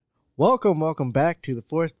Welcome back to the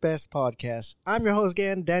Fourth Best Podcast. I'm your host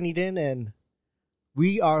again, Danny Din, and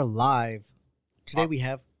we are live. Today we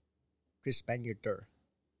have Chris Spaniard.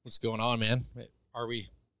 What's going on, man? Are we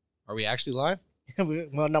actually live?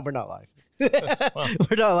 Well, no, we're not live.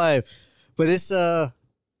 We're not live. But it's,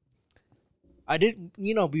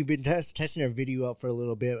 we've been testing our video up for a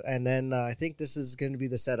little bit, and then I think this is going to be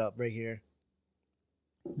the setup right here.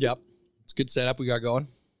 Yep. It's a good setup we got going.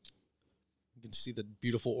 You can see the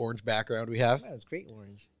beautiful orange background we have. Yeah, it's great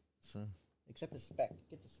orange. So, except the speck.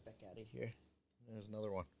 Get the speck out of here. There's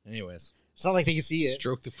another one. Anyways. It's not like they can see it.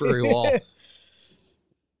 Stroke the furry wall.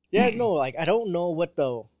 Yeah, no, like, I don't know what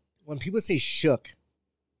when people say shook,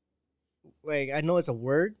 like, I know it's a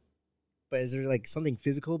word, but is there, like, something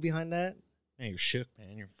physical behind that? Man, you're shook,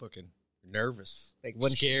 man. You're fucking nervous. Like,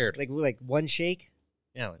 scared. Like one shake?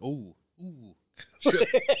 Yeah, like, ooh. Shook.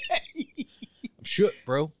 I'm shook,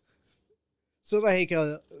 bro. So, like,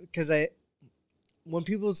 because when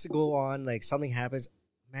people go on, like, something happens,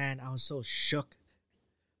 man, I was so shook.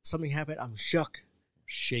 Something happened, I'm shook.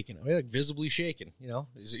 Shaking. I mean, like, visibly shaking, you know?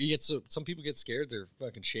 Some people get scared, they're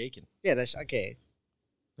fucking shaking. Yeah, that's, okay.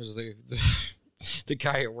 There's the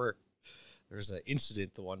guy at work. There's an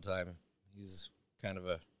incident the one time. He's kind of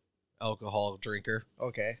a alcohol drinker.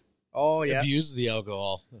 Okay. Oh, yeah. Abused the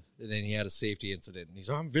alcohol. And then he had a safety incident. And he's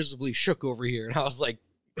I'm visibly shook over here. And I was like,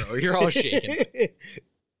 bro, you're all shaking.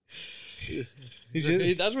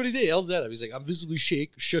 That's what he did. He yells at him. He's like, I'm visibly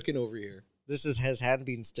shooken over here. This is his hand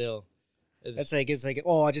being still. It's like,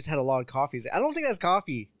 oh, I just had a lot of coffee. I don't think that's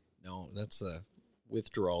coffee. No, that's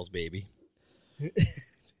withdrawals, baby.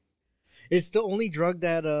 It's the only drug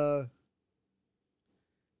that, the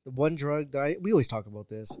one drug that we always talk about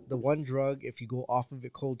this. The one drug, if you go off of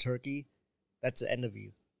it cold turkey, that's the end of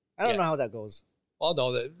you. I don't know how that goes. Well,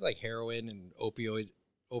 no, like heroin and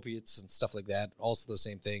opiates and stuff like that, also the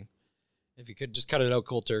same thing. If you could just cut it out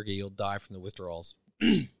cold turkey, you'll die from the withdrawals.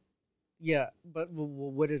 Yeah, but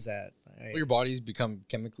what is that? Well, your body's become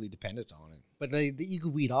chemically dependent on it. But you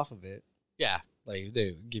could weed off of it. Yeah, like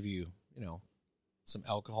they give you, some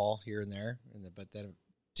alcohol here and there, but then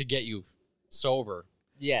to get you sober,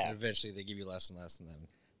 yeah, eventually they give you less and less, and then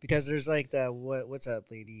because there's like what's that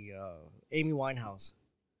lady, Amy Winehouse.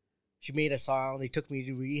 She made a song. They took me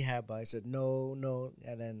to rehab, but I said no,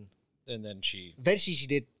 and then she eventually she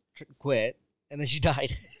did quit, and then she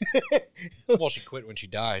died. Well, she quit when she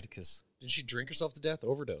died because did she drink herself to death?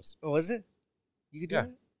 Overdose. Oh, was it? You could do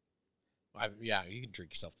that? Yeah, you can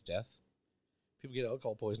drink yourself to death. People get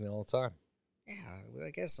alcohol poisoning all the time. Yeah, I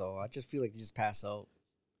guess so. I just feel like they just pass out.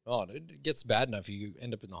 Oh, it gets bad enough. You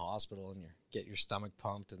end up in the hospital and you get your stomach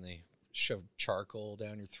pumped and they shove charcoal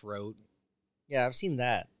down your throat. Yeah, I've seen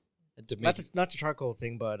that. Not the charcoal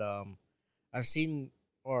thing, but I've seen,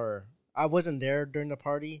 or I wasn't there during the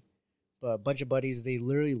party, but a bunch of buddies, they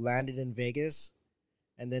literally landed in Vegas,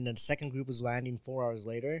 and then the second group was landing 4 hours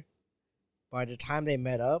later. By the time they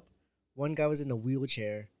met up, one guy was in a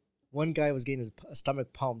wheelchair. One guy was getting his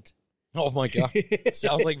stomach pumped. Oh, my God.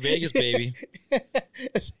 Sounds like Vegas, baby.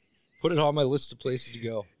 Put it on my list of places to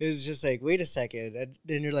go. It's just like, wait a second. And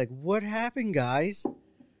then you're like, what happened, guys?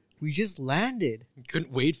 We just landed. You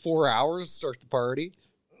couldn't wait 4 hours to start the party?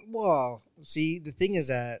 Well, see, the thing is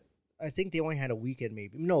that I think they only had a weekend,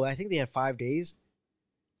 maybe. No, I think they had 5 days.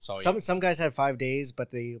 So some guys had 5 days,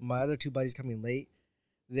 but my other two buddies coming late,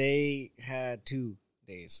 they had 2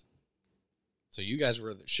 days. So you guys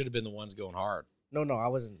should have been the ones going hard. No, I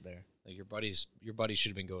wasn't there. Like your buddies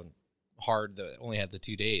should have been going hard. That only had the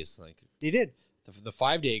 2 days. Like they did. The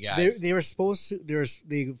 5 day guys. They were supposed to.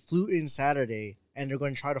 They flew in Saturday, and they're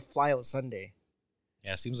going to try to fly out Sunday.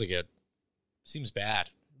 Yeah, seems bad.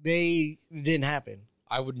 It didn't happen.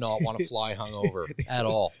 I would not want to fly hungover at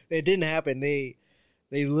all. It didn't happen. They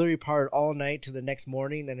literally partied all night to the next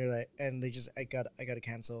morning, and they're like, and they just, I got to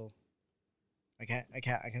cancel. I can't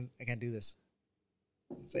do this.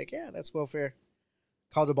 It's like, yeah, that's welfare.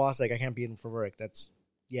 Call the boss, like, I can't be in for work.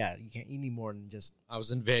 You need more than just. I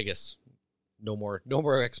was in Vegas. No more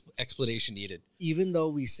explanation needed. Even though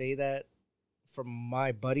we say that from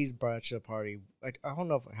my buddy's bachelor party, like, I don't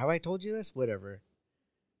know have I told you this? Whatever.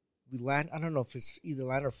 We land. I don't know if it's either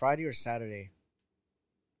land or Friday or Saturday.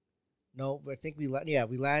 No, but I think we land. Yeah,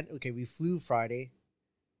 we land. Okay, we flew Friday.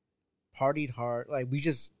 Partied hard. Like, we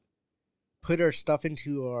just put our stuff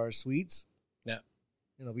into our suites. Yeah.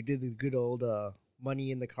 We did the good old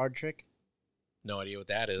money in the card trick. No idea what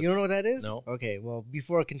that is. You don't know what that is? No. Okay, well,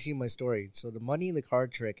 before I continue my story, so the money in the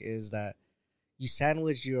card trick is that you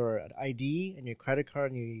sandwich your ID and your credit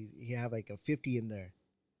card, and you have like a 50 in there.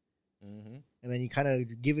 Mm-hmm. And then you kind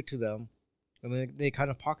of give it to them, And then they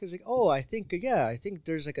kind of pockets like, oh, I think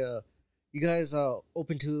there's like you guys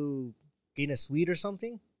open to getting a suite or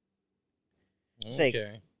something? It's like,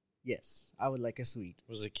 yes, I would like a suite.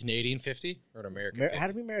 Was it Canadian 50 or an American 50? It had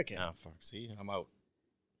to be American. Oh, fuck. See, I'm out.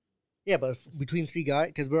 Yeah, but between 3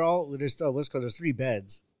 guys, because there's 3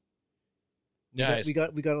 beds. We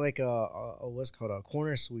got like what's called a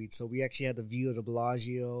corner suite, so we actually had the view of the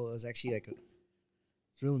Bellagio. It was actually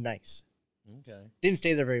it's really nice. Okay. Didn't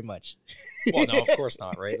stay there very much. Well, no, of course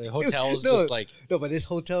not, right? The hotel is just like... No, but this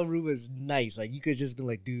hotel room was nice. Like, you could just be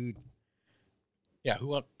like, dude... Yeah,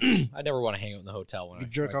 I never want to hang out in the hotel when I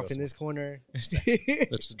jerk off in this corner. That's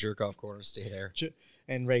the jerk off corner. Stay there.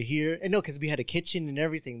 And right here... And no, because we had a kitchen and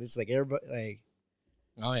everything. This is like everybody... like.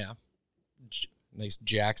 Oh, yeah. Nice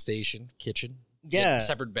jack station, kitchen. Yeah.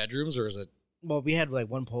 Separate bedrooms, or is it... Well, we had like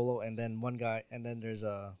one polo and then one guy, and then there's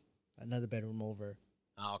another bedroom over.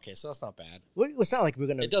 Oh, okay, so that's not bad. Well, it's not like we're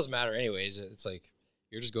gonna... It doesn't matter anyways. It's like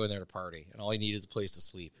you're just going there to party, and all you need is a place to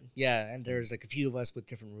sleep. Yeah, and there's like a few of us with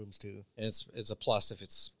different rooms too. And it's a plus if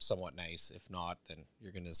it's somewhat nice. If not, then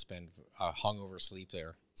you're going to spend a hungover sleep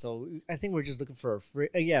there. So I think we're just looking for a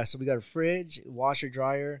fridge. Yeah, so we got a fridge, washer,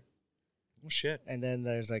 dryer. Oh, shit. And then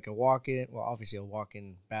there's like a walk-in, well, obviously a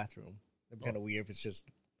walk-in bathroom. It'd be kind of weird if it's just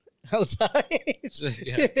outside.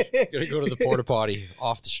 Yeah, you got to go to the porta potty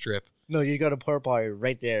off the strip. No, you got a porta potty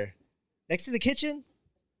right there. Next to the kitchen.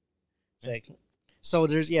 It's like, so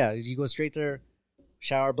you go straight there,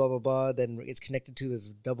 shower, blah, blah, blah. Then it's connected to this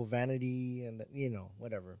double vanity and,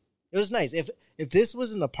 whatever. It was nice. If this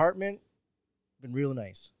was an apartment, it'd been real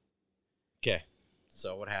nice. Okay.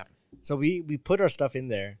 So what happened? So we put our stuff in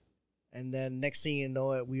there. And then next thing you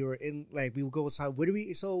know it, we were in, like, we would go outside. What are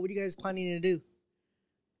you guys planning to do?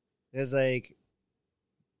 There's like,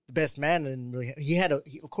 the best man, and really,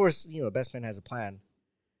 of course, the best man has a plan.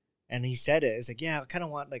 And he said it. It's like, yeah, I kind of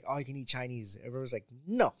want like all you can eat Chinese. Everyone was like,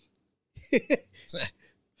 no. It's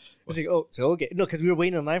like, oh, so okay. No, because we were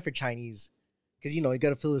waiting in line for Chinese. Because, you got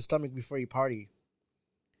to fill the stomach before you party.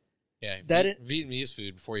 Yeah, Vietnamese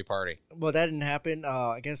food before you party. Well, that didn't happen.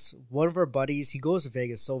 I guess one of our buddies, he goes to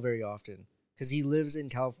Vegas so very often. Because he lives in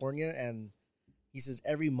California, and he says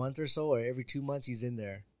every month or so, or every 2 months, he's in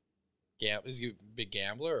there. Yeah, is he a big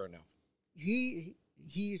gambler or no?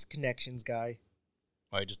 He's connections guy.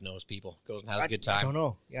 Oh, he just knows people. Goes and has a good time. I don't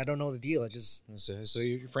know. Yeah, I don't know the deal. I just... So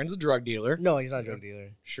your friend's a drug dealer? No, he's not a drug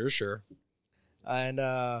dealer. Sure. And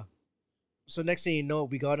so next thing you know,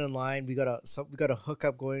 we got in line. We got a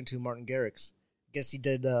hookup going to Martin Garrix. I guess he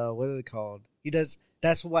did, what is it called?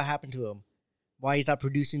 That's what happened to him. Why he's not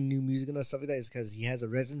producing new music and stuff like that is because he has a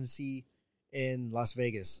residency in Las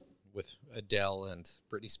Vegas. With Adele and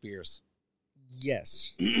Britney Spears.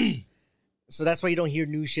 Yes. So that's why you don't hear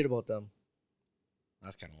new shit about them.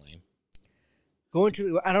 That's kind of lame. Going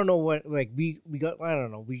to, I don't know what, like, we got, I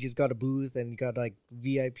don't know, we just got a booth and got, like,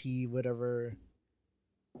 VIP, whatever.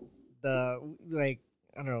 I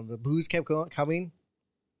don't know, the booze kept coming.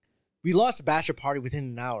 We lost a bachelor party within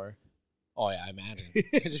an hour. Oh, yeah, I imagine.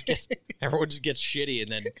 Everyone just gets shitty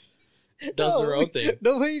and then does their own thing.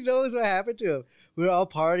 Nobody knows what happened to him. We were all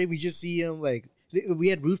partying. We just see him, like, we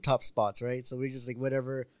had rooftop spots, right? So we just, like,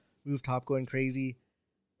 whatever, rooftop going crazy.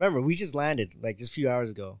 Remember, we just landed, like, just a few hours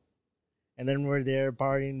ago. And then we're there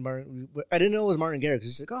partying. I didn't know it was Martin Garrix.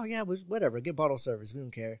 He's like, oh, yeah, whatever. Get bottle service. We don't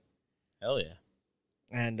care. Hell yeah.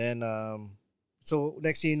 And then, so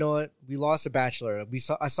next thing you know it, we lost a bachelor.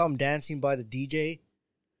 I saw him dancing by the DJ.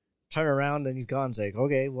 Turn around, and he's gone. It's like,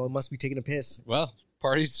 okay, well, it must be taking a piss. Well,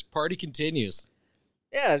 party continues.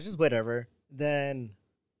 Yeah, it's just whatever. Then,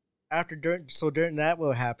 during that,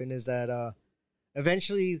 what happened is that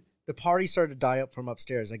eventually the party started to die up from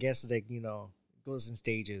upstairs. I guess it's like, it goes in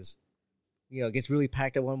stages. It gets really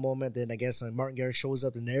packed at one moment. Then I guess when Martin Garrix shows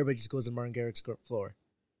up, and everybody just goes to Martin Garrix's floor.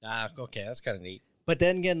 Ah, okay, that's kind of neat. But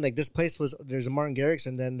then again, like, this place there's a Martin Garrix,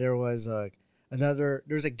 and then there was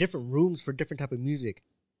there's like different rooms for different type of music.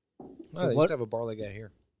 So they used to have a bar like that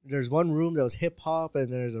here. There's one room that was hip hop,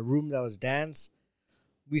 and there's a room that was dance.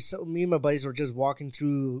 Me and my buddies were just walking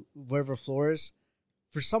through whatever floors.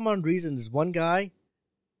 For some odd reason, this one guy,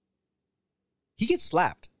 he gets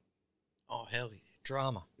slapped. Oh, hell yeah.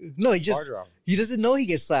 Drama. No, he doesn't know he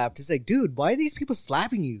gets slapped. It's like, dude, why are these people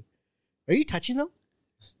slapping you? Are you touching them?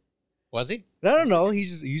 Was he? I don't know.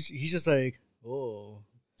 He's just like, oh,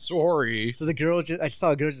 sorry. So I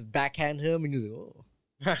saw a girl just backhand him, and he was like, oh.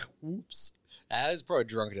 Oops. That was probably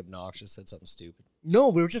drunk and obnoxious. Said something stupid. No,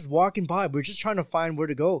 we were just walking by. We were just trying to find where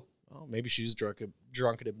to go. Oh, maybe she was drunk and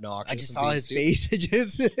obnoxious. I just saw his face.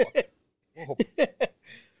 Oh.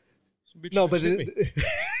 No, but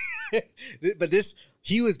but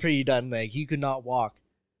he was pretty done. Like, he could not walk.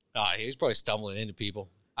 He's probably stumbling into people.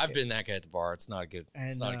 I've been that guy at the bar. It's not a good.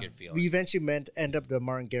 It's not a good feeling. We eventually end up the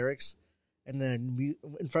Martin Garrix, and then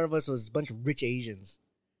in front of us was a bunch of rich Asians.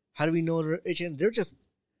 How do we know they're Asian?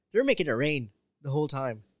 They're making it rain the whole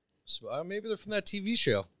time. So, maybe they're from that TV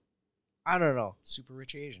show. I don't know. Super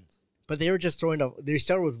rich Asians. But they were just throwing up. They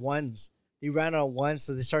started with ones. They ran out of ones,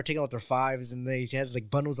 so they started taking out their fives, and they had like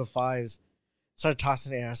bundles of fives. Started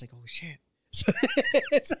tossing it, and I was like, "Oh shit!" So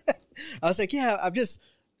I was like, "Yeah, I'm just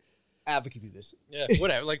advocating this." Yeah,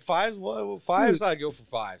 whatever. Like fives. Well, fives. Dude, I'd go for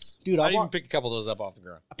fives. Dude, I'd even pick a couple of those up off the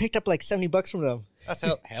ground. I picked up like $70 from them. That's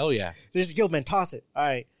hell yeah. They're just, yo, man, toss it. All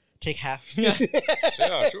right, take half. Yeah,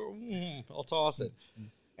 sure. I'll toss it.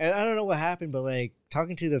 And I don't know what happened, but like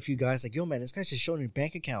talking to the few guys, like, yo, man, this guy's just showing his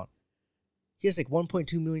bank account. He has like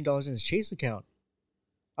 $1.2 million in his Chase account.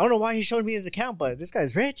 I don't know why he's showing me his account, but this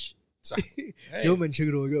guy's rich. Hey. Yo, man, check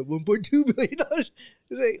it out. I got $1.2 million. It's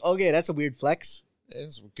like, okay, that's a weird flex.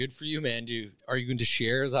 It's good for you, man. Are you going to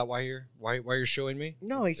share? Is that why you're showing me?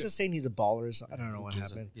 No, he's just saying he's a baller. So I don't know what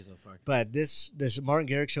happened. He's a fuck. But this Martin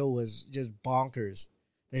Garrix show was just bonkers.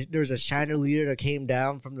 There's a chandelier that came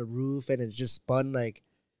down from the roof, and it's just spun like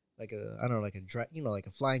a, I don't know, like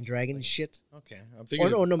a flying dragon shit. Okay, I'm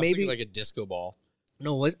thinking. Maybe like a disco ball.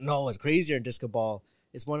 No, it's crazier than disco ball.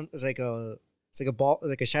 It's like a ball,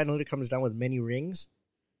 like a chandelier that comes down with many rings.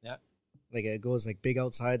 Yeah. Like it goes like big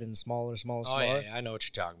outside and smaller. Oh yeah, I know what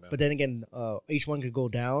you're talking about. But then again, each one could go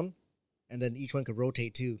down, and then each one could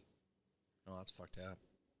rotate too. Oh, that's fucked up.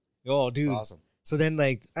 Oh, dude, that's awesome. So then,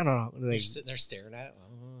 like, I don't know, like you're just sitting there staring at it.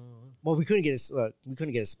 Well, we couldn't get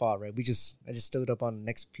a spot, right? I just stood up on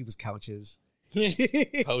next people's couches.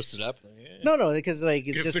 Posted up. Yeah. No, because like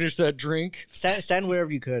it's just finish that drink. Stand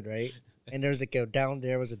wherever you could, right? And there's like down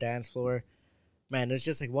there was a dance floor. Man, it's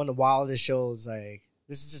just like one of the wildest shows. Like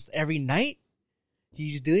this is just every night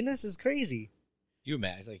he's doing this is crazy. You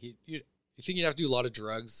imagine like you think you'd have to do a lot of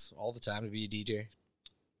drugs all the time to be a DJ?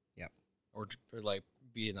 Yeah, or like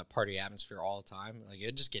be in that party atmosphere all the time. Like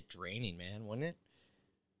it'd just get draining, man, wouldn't it?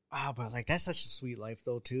 But like that's such a sweet life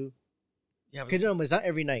though too. Yeah, because it's not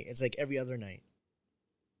every night. It's like every other night.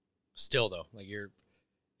 Still though, like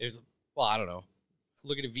I don't know.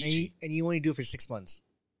 Look at Avicii, and you only do it for 6 months.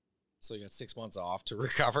 So you got 6 months off to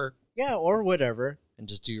recover. Yeah, or whatever, and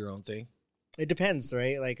just do your own thing. It depends,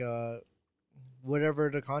 right? Like whatever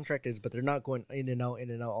the contract is, but they're not going in and out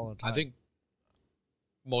all the time. I think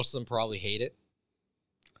most of them probably hate it.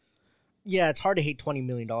 Yeah, it's hard to hate $20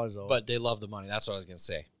 million though. But they love the money. That's what I was gonna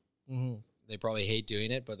say. Mm-hmm. They probably hate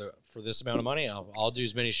doing it, but for this amount of money, I'll do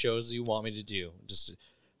as many shows as you want me to do. Just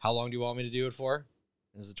how long do you want me to do it for?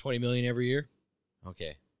 Is it $20 million every year?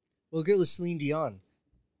 Okay. Well, good with Celine Dion.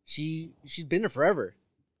 She's been there forever.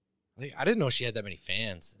 Like, I didn't know she had that many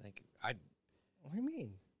fans. Like What do you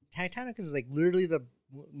mean? Titanic is like literally the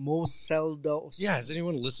most sold out. Yeah, has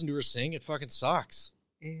anyone listened to her sing? It fucking sucks.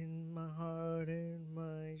 In my heart, in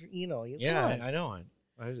my yeah, I know.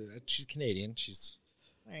 She's Canadian. She's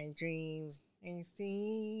my dreams. I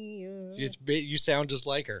see you. You sound just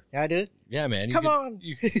like her. Yeah, I do. Yeah, man. Come on.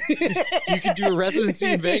 You can do a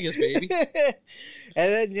residency in Vegas, baby.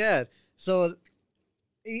 And then yeah, so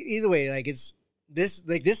either way, like it's this.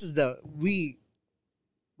 Like this is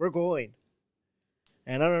we're going.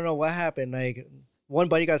 And I don't know what happened. Like one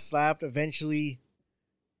buddy got slapped. Eventually,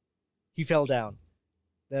 he fell down.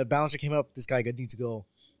 The bouncer came up. This guy needs to go,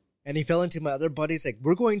 and he fell into my other buddies. Like,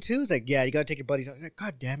 we're going too. He's like, yeah, you gotta take your buddies. I'm like,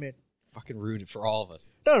 God damn it! Fucking ruined it for all of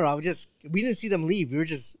us. No. We didn't see them leave. We were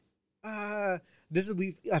just I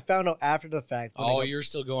found out after the fact. Oh, you're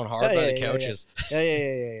still going hard by the couches.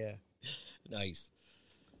 Yeah. Nice.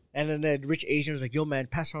 And then the rich Asian was like, yo, man,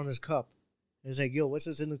 pass around this cup. And it's like, yo, what's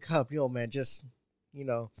this in the cup? Yo, man, just,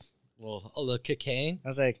 a little cocaine. I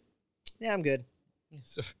was like, yeah, I'm good.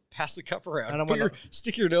 So pass the cup around.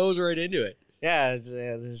 Stick your nose right into it. Yeah,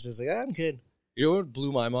 it's just like, I'm good. You know what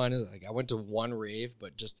blew my mind is like I went to one rave,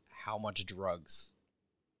 but just how much drugs.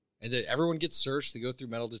 And everyone gets searched. They go through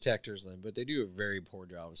metal detectors, but they do a very poor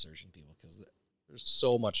job of searching people because there's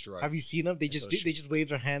so much drugs. Have you seen them? They just wave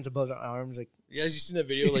their hands above their arms like. Yeah, have you seen that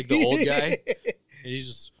video? Like the old guy, and he's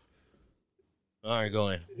just. All right, go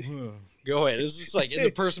in. Go in. It's just like, and the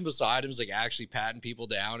person beside him is like actually patting people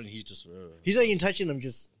down, and he's just. He's not even touching them.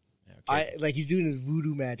 Just. Yeah, okay. Like he's doing his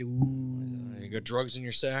voodoo magic. Ooh. You got drugs in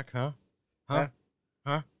your sack, huh? Like,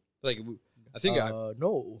 I think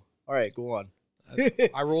no. All right, go on.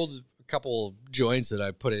 I rolled a couple joints that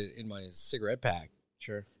I put in my cigarette pack.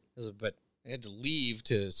 Sure. But I had to leave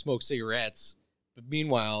to smoke cigarettes. But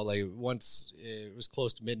meanwhile, like once it was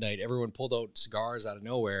close to midnight, everyone pulled out cigars out of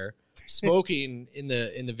nowhere, smoking in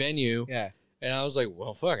the venue. Yeah. And I was like,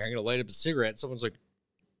 well, fuck, I'm gonna light up a cigarette. Someone's like,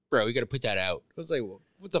 bro, you got to put that out. I was like,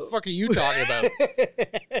 what the fuck are you talking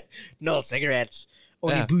about? No cigarettes.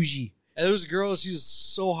 Only Yeah. bougie. And there was a girl, she was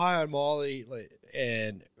so high on Molly, like,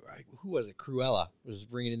 and who was it? Cruella was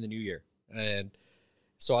bringing in the new year. And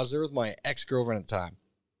so I was there with my ex-girlfriend at the time.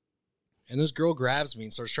 And this girl grabs me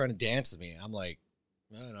and starts trying to dance with me. I'm like,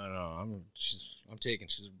 no. I'm taking.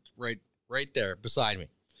 She's right there beside me.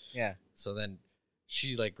 Yeah. So then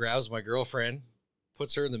she like grabs my girlfriend,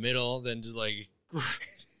 puts her in the middle, then just like.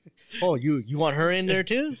 Oh, you want her in there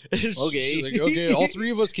too? She's Okay. like, okay, all three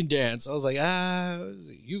of us can dance. I was like,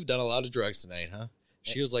 you've done a lot of drugs tonight, huh?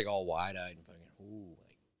 She was like all wide-eyed and fucking, ooh,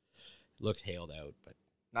 like looked haled out, but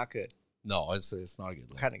Not good. no, it's not a good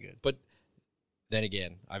look. Kind of good. But then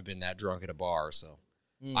again, I've been that drunk at a bar, so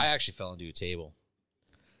I actually fell into a table,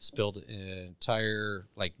 spilled an entire,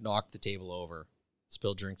 like knocked the table over,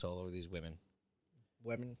 spilled drinks all over these women.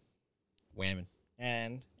 Women.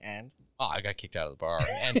 And And oh, I got kicked out of the bar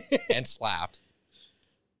and slapped.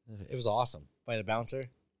 It was awesome. by the bouncer.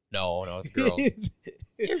 No, the girl.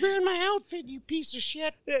 You ruined my outfit, you piece of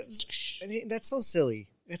shit. That's so silly.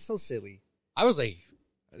 It's so silly. I was like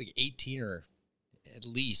 18 or at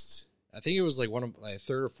least. I think it was like one of my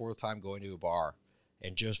third or fourth time going to a bar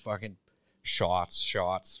and just fucking shots,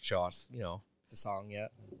 you know. The song, yeah.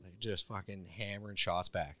 Like just fucking hammering shots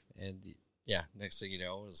back. And yeah, next thing you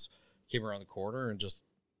know, came around the corner and just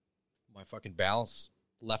my fucking balance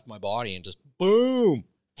left my body and just boom,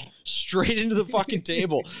 straight into the fucking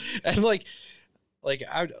table. And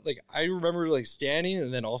I remember like standing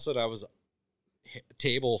and then all of a sudden I was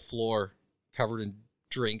table floor covered in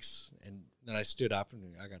drinks and then I stood up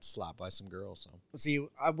and I got slapped by some girl. So See,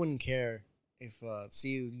 I wouldn't care if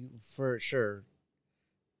you for sure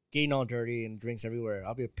getting all dirty and drinks everywhere.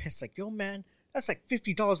 I'll be pissed like, yo man, that's like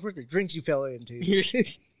 $50 worth of drinks you fell into.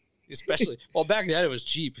 especially well back then it was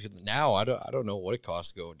cheap. Now I don't know what it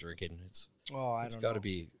costs to go drinking. It's got to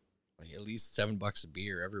be like at least $7 a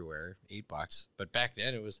beer everywhere, $8. But back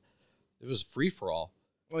then it was free for all.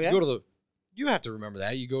 Oh yeah. You have to remember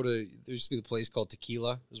that. You go to there used to be the place called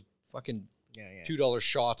Tequila. It was fucking yeah. $2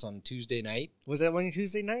 shots on Tuesday night. Was that one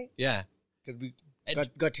Tuesday night? Yeah, Because we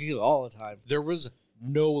got tequila all the time. there was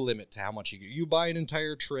no limit to how much you buy an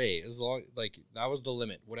entire tray as long like that was the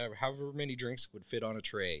limit. Whatever, however many drinks would fit on a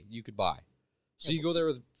tray, you could buy. So you go there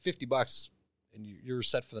with $50 and you're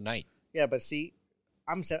set for the night. Yeah, but see,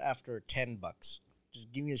 I'm set after $10.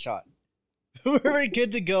 Just give me a shot. We're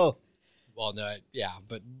good to go. Well, no, yeah,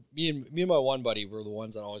 but me and my one buddy were the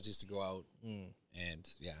ones that always used to go out, and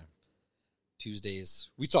yeah, Tuesdays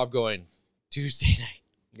we stopped going Tuesday night.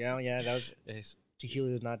 Yeah, that was tequila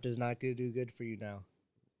does not do good for you now.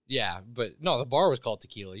 Yeah, but no, the bar was called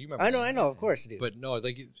Tequila. You remember? I know, of course, dude. But no,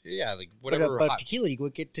 like whatever. But tequila, you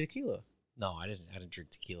would get tequila. No, I didn't drink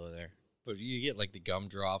tequila there. But you get like the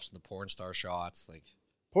gumdrops and the porn star shots, like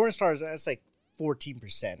Porn stars. That's like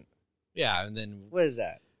 14%. yeah, and then What is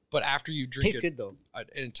that? but after you drink Tastes good though. an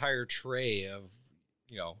entire tray of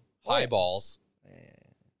Oh, yeah. highballs,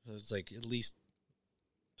 so it's like at least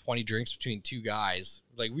 20 drinks between two guys.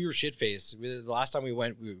 Like we were shit faced. The last time we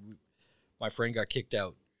went, my friend got kicked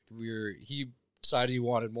out. He decided he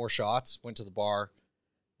wanted more shots. Went to the bar,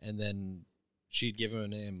 and then she'd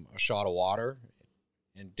given him a shot of water,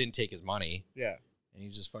 and didn't take his money. Yeah. And he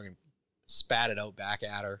just fucking spat it out back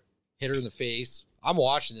at her, hit her in the face. I'm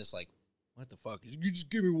watching this like, what the fuck? He's like, you just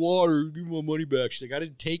give me water, give me my money back. She's like, I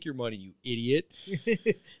didn't take your money, you idiot.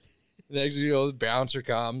 Next thing you know, the bouncer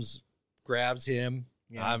comes, grabs him.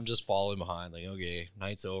 Yeah. I'm just following behind, like, okay,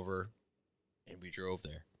 night's over. And we drove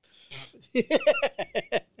there.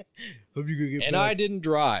 Hope you could get. And I didn't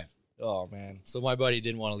drive. Oh man, So my buddy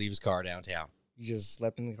didn't want to leave his car downtown. you just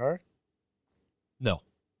slept in the car. No.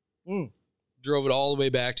 Mm. Drove it all the way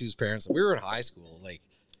back to his parents. We were in high school. Like,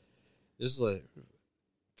 this is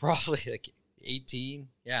probably like 18.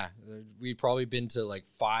 Yeah. We'd probably been to like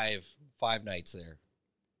five nights there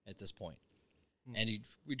at this point. And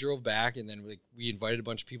we drove back, and then we invited a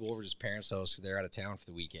bunch of people over to his parents' house because they're out of town for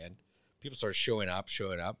the weekend. People started showing up.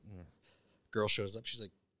 And girl shows up. She's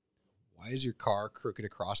like, why is your car crooked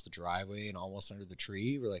across the driveway and almost under the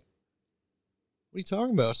tree? We're like, what are you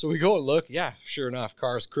talking about? So we go and look. Yeah, sure enough,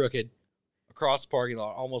 car's crooked across the parking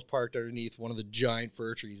lot, almost parked underneath one of the giant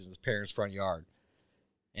fir trees in his parents' front yard.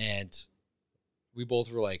 And we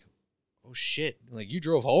both were like, oh shit, like you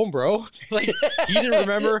drove home, bro. Like he didn't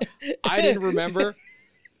remember, I didn't remember.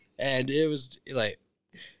 And it was like,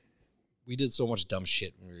 we did so much dumb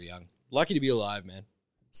shit when we were young. Lucky to be alive, man.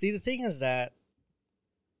 See, the thing is that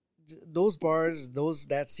those bars,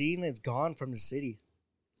 that scene is gone from the city.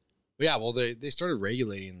 Yeah, well, they started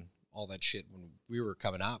regulating all that shit when we were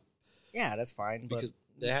coming up. Yeah, that's fine. But Because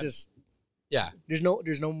It's just yeah. there's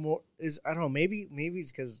no more. I don't know. Maybe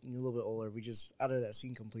it's because you're a little bit older. We just out of that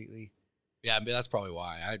scene completely. Yeah, but that's probably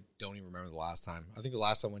why. I don't even remember the last time. I think the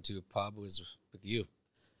last time I went to a pub was with you.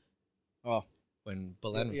 Oh, when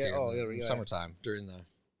Belen was here in the summertime during the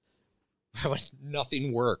when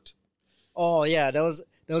nothing worked. Oh yeah, that was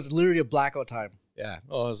literally a blackout time. Yeah.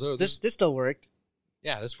 Oh, so this still worked.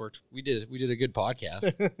 Yeah, this worked. We did a good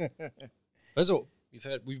podcast. So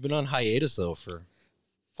we've been on hiatus though for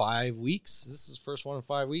 5 weeks. This is the first one in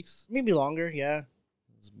 5 weeks. Maybe longer. Yeah.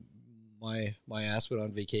 My ass went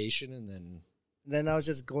on vacation, and then I was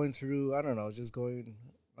just going through. I don't know. I was just reading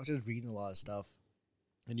a lot of stuff.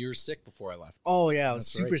 And you were sick before I left. Oh yeah, I was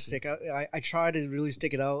super sick. I tried to really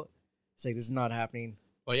stick it out. It's like this is not happening.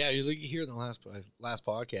 Well, yeah, you hear in the last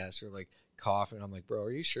podcast, you're like coughing. I'm like, bro,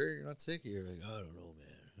 are you sure you're not sick? You're like, I don't know,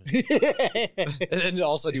 man. And then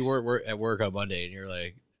all of a sudden you weren't at work on Monday, and you're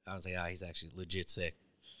like, I was like, he's actually legit sick.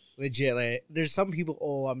 Legit, like there's some people.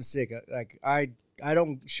 Oh, I'm sick. Like I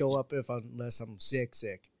don't show up unless I'm sick.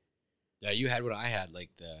 Yeah, you had what I had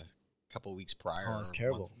like the couple weeks prior. Oh, it's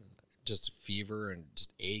terrible. Just fever and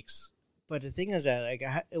just aches. But the thing is that like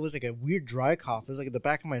it was like a weird dry cough. It was like at the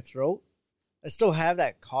back of my throat. I still have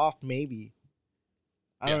that cough. Maybe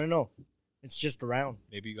I don't know. It's just around.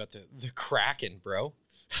 Maybe you got the Kraken, bro.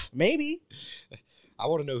 Maybe. I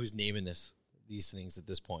want to know who's naming these things at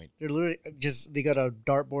this point. They're literally they got a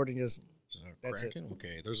dartboard and just. That's Kraken? It.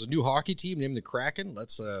 Okay, there's a new hockey team named the Kraken.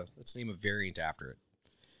 Let's name a variant after it.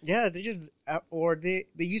 Yeah, they just they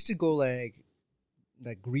used to go like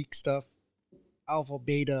Greek stuff, Alpha,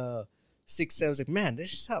 Beta, 6, 7. I was like, man,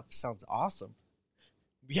 this stuff sounds awesome.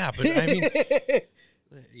 Yeah, but I mean,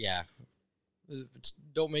 yeah,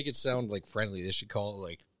 don't make it sound like friendly. They should call it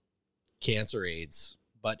like cancer AIDS,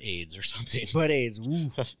 butt AIDS, or something. Butt AIDS,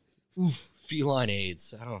 oof, oof. Feline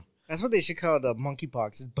AIDS. I don't know. That's what they should call the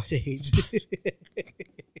monkeypox. Is butt AIDS.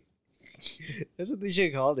 That's what they should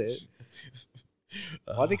have called it.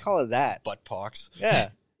 Why do they call it that? Butt pox.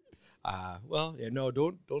 Yeah. Well, yeah, no,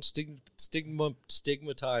 don't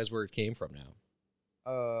stigmatize where it came from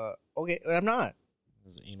now. Okay, I'm not.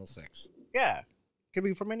 This is anal sex. Yeah, could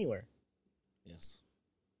be from anywhere. Yes.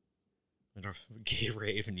 At a gay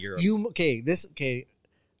rave in Europe.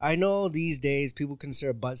 I know these days people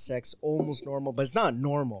consider butt sex almost normal, but it's not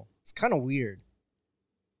normal. It's kind of weird.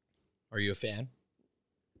 Are you a fan?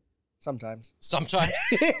 Sometimes. Sometimes?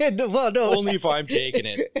 Well, no. Only if I'm taking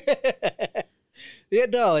it. Yeah,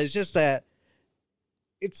 no, it's just that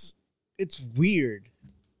it's weird.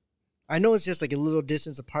 I know it's just like a little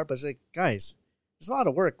distance apart, but it's like, guys, there's a lot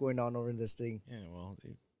of work going on over this thing. Yeah, well,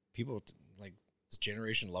 people like this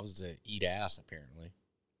generation loves to eat ass, apparently.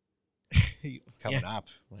 Coming up,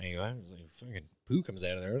 like, I was like, fucking poo comes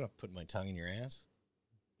out of there. I'm not putting my tongue in your ass.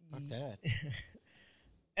 Fuck that.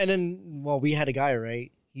 And then, well, we had a guy,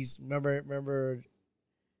 right? He's remember,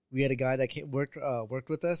 we had a guy that worked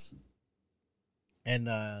with us, and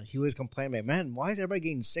he was complaining, like, man, why is everybody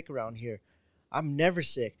getting sick around here? I'm never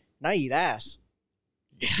sick. And I eat ass.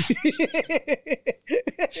 Yeah.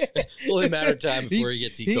 It's only a matter of time before he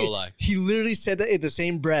gets E. coli. He literally said that in the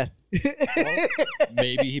same breath. Well,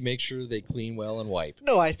 maybe he makes sure they clean well and wipe.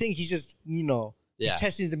 No, I think he's just, he's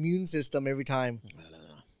testing his immune system every time.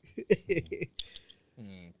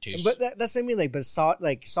 But that's what I mean. Like, but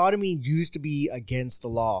sodomy used to be against the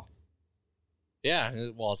law. Yeah,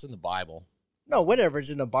 well, it's in the Bible. No, whatever, it's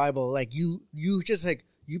in the Bible. Like, you just like,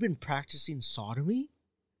 you've been practicing sodomy?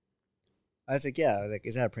 I was like, yeah. Like,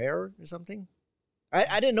 is that a prayer or something?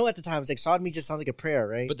 I didn't know at the time. It's like sodomy just sounds like a prayer,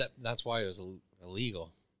 right? But that's why it was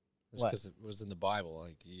illegal. It's because it was in the Bible.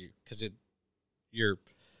 Like, because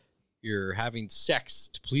you're having sex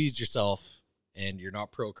to please yourself, and you're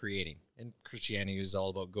not procreating. And Christianity is all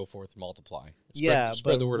about go forth and multiply.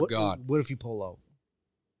 Spread the word of God. What if you pull out?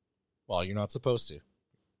 Well, you're not supposed to.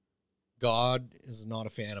 God is not a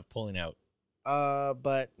fan of pulling out.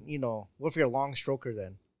 But what if you're a long stroker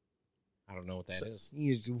then? I don't know what that is.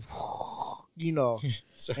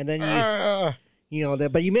 So, and then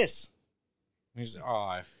but you miss. He's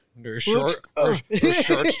under a short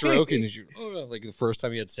stroke, and like the first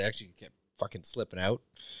time you had sex, you kept fucking slipping out.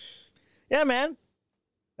 Yeah, man.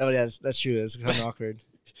 Oh yeah, that's true. It's kind of awkward.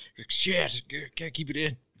 Shit, can't keep it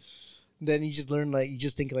in. Then you just learn, like, you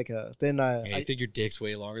just think like a. Then I think your dick's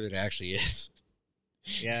way longer than it actually is.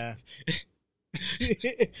 Yeah.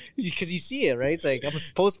 Because you see it, right? It's like, I'm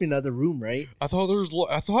supposed to be in another room, right? I thought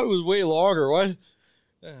it was way longer. What?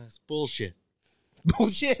 It's bullshit.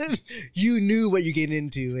 Bullshit. You knew what you're getting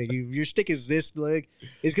into. Like, your stick is this big.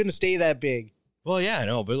 It's gonna stay that big. Well, yeah, I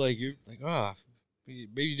know, but like you're like,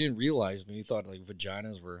 maybe you didn't realize. Maybe you thought like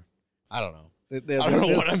vaginas were, I don't know. I don't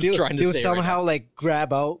know what I'm trying to say. They'll somehow right like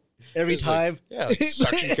grab out every time. Like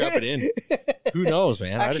suction cup it in. Who knows,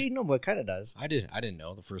 man? Actually, no, but it kind of does. I didn't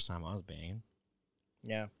know the first time I was banging.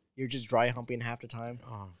 Yeah, you're just dry humping half the time.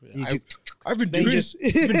 Oh, I've been doing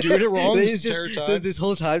it wrong this entire time. This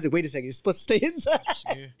whole time, it's like, wait a second, you're supposed to stay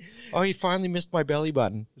inside. Oh, he finally missed my belly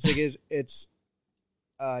button. The thing is,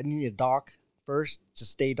 you need to dock first.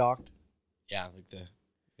 Just stay docked. Yeah, like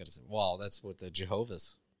well, that's what the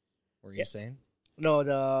Jehovah's were you saying? No,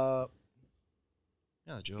 the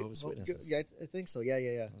Jehovah's Witnesses. Yeah, I think so.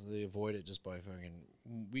 Yeah. They avoid it just by fucking.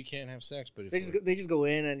 We can't have sex, but if they just go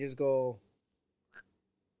in and just go,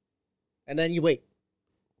 and then you wait.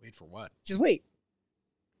 Wait for what? Just wait.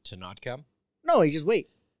 To not come? No, you just wait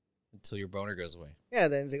until your boner goes away. Yeah,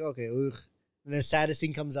 then it's like okay, ugh. And the saddest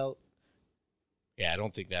thing comes out. Yeah, I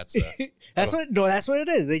don't think that's. That's what it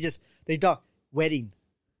is. They dock wedding.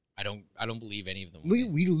 I don't believe any of them.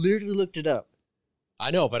 We literally looked it up.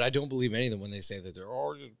 I know, but I don't believe any of them when they say that they're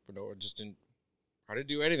I just didn't try to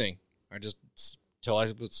do anything. I just till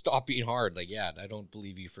I would stop being hard. Like, yeah, I don't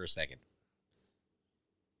believe you for a second.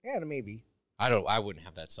 Yeah, maybe. I wouldn't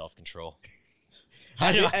have that self-control.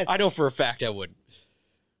 I know for a fact I wouldn't.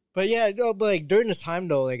 But yeah, no, but like during this time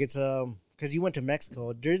though, like it's because you went to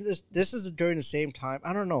Mexico during this is during the same time.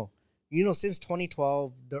 I don't know. Since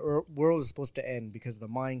 2012, the world is supposed to end because of the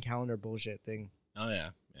Mayan calendar bullshit thing. Oh yeah.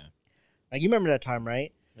 Like you remember that time,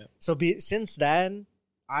 right? Yeah. So since then,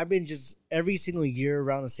 I've been just every single year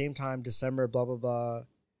around the same time, December, blah blah blah.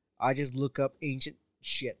 I just look up ancient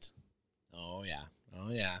shit. Oh yeah.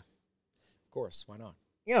 Of course, why not?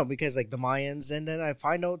 Because like the Mayans, and then I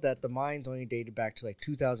find out that the Mayans only dated back to like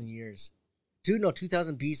 2,000 years,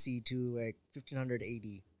 2000 BC to like 1500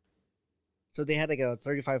 AD. So they had like a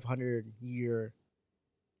 3,500 year,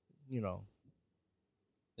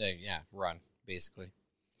 run basically.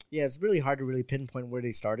 Yeah, it's really hard to really pinpoint where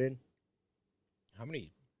they started. How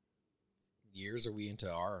many years are we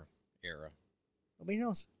into our era? Nobody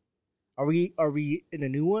knows. Are we in a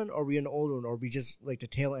new one, or are we in an old one, or are we just like the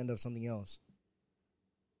tail end of something else?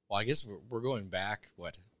 Well, I guess we're going back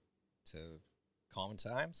to common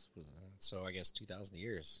times. So I guess 2,000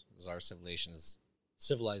 years is our civilization.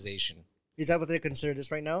 Is that what they consider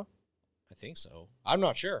this right now? I think so. I'm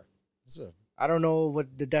not sure. I don't know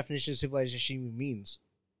what the definition of civilization means.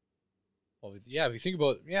 Well, yeah, if you think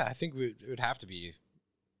about, I think it would have to be,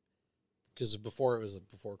 because before it was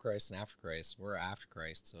before Christ and after Christ. We're after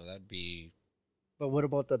Christ, so that'd be. But what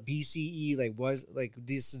about the BCE?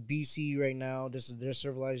 This is BC right now. This is their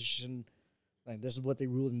civilization. Like this is what they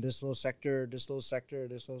ruled in this little sector, this little sector,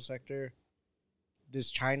 this little sector. This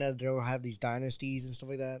China, they'll have these dynasties and stuff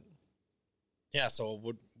like that. Yeah.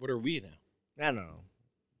 So what are we now? I don't know.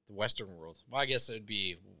 The Western world. Well, I guess it would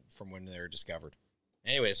be from when they were discovered.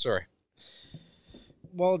 Anyway, sorry.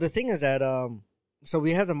 Well, the thing is that so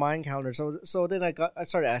we have the Mayan calendar. So then I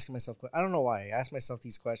started asking myself. I don't know why I asked myself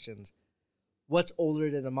these questions. What's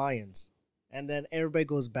older than the Mayans? And then everybody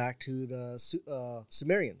goes back to the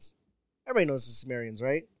Sumerians. Everybody knows the Sumerians,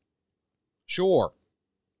 right? Sure.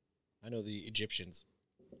 I know the Egyptians.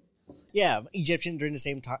 Yeah, Egyptian during the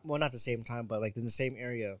same time. Well, not the same time, but like in the same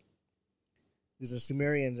area. There's the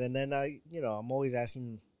Sumerians, and then I'm always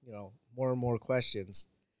asking more and more questions,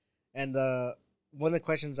 and one of the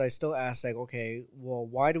questions I still ask, like, okay, well,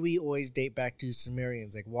 why do we always date back to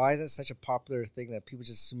Sumerians? Like, why is that such a popular thing that people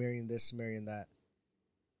just Sumerian this, Sumerian that?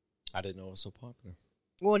 I didn't know it was so popular.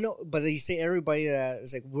 Well, no, but they say everybody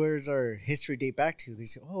is like, where's our history date back to? They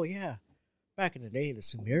say, oh yeah, back in the day, the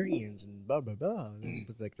Sumerians and blah blah blah,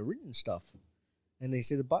 with like the written stuff, and they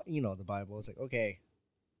say the Bible. It's like, okay,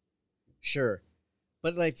 sure,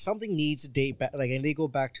 but like something needs to date back, like, and they go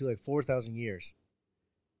back to like 4,000 years.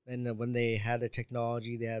 And when they had the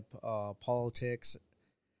technology, they had politics,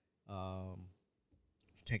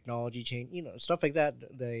 technology change, stuff like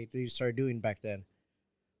that. They started doing back then.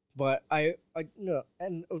 But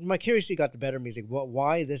and my curiosity got the better of me. It's like,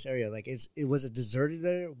 why this area? Like, was it deserted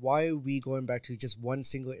there? Why are we going back to just one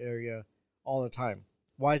single area all the time?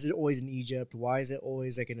 Why is it always in Egypt? Why is it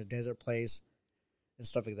always like in a desert place and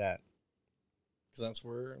stuff like that? Because that's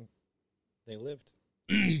where they lived.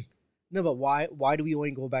 No, but why do we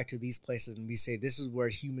only go back to these places and we say this is where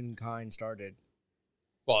humankind started?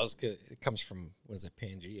 Well, it comes from, what is it,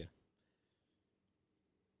 Pangea?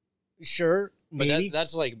 Sure, maybe. But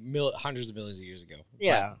that's like hundreds of millions of years ago.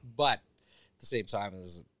 Yeah. But at the same time,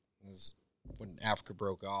 as when Africa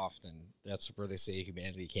broke off, then that's where they say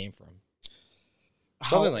humanity came from.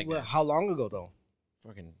 Something like that. How long ago, though?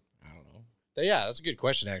 Fucking, I don't know. But yeah, that's a good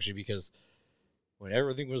question, actually, because when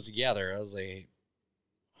everything was together, I was like,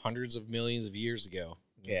 hundreds of millions of years ago.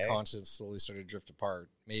 The continents slowly started to drift apart.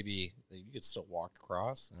 Maybe you could still walk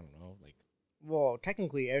across. I don't know. Well,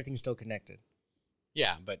 technically, everything's still connected.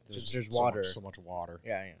 Yeah, but there's water. So much water.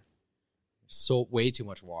 Yeah. So way too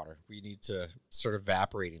much water. We need to start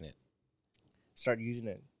evaporating it. Start using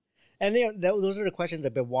it. And those are the questions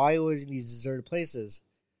but why was in these deserted places?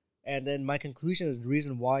 And then my conclusion is the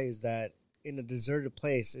reason why is that in a deserted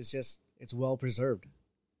place, it's well preserved.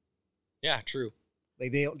 Yeah, true.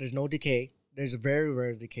 Like there's no decay. There's a very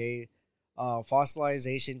rare decay.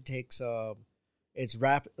 Fossilization takes it's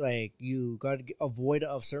rapid. Like you got to avoid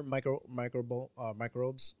of certain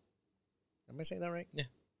microbes. Am I saying that right? Yeah.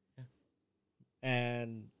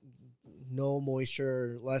 And no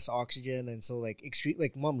moisture, less oxygen, and so like extreme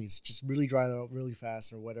like mummies just really dry out really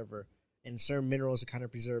fast or whatever. And certain minerals to kind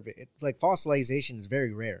of preserve it. It's like fossilization is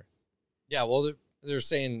very rare. Yeah, well, they're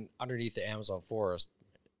saying underneath the Amazon forest,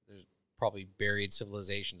 there's probably buried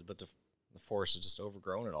civilizations, but the forest is just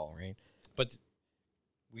overgrown it all, right? But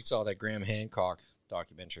we saw that Graham Hancock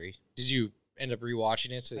documentary. Did you end up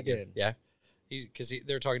rewatching it? I did. Yeah, because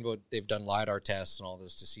they're talking about they've done LiDAR tests and all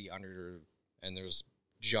this to see under, and there's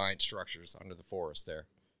giant structures under the forest there.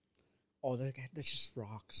 Oh, that's just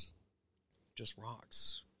rocks. Just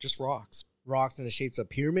rocks. Just rocks. Rocks in the shapes of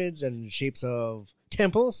pyramids and shapes of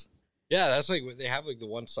temples. Yeah, that's like they have like the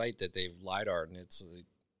one site that they've LiDAR and it's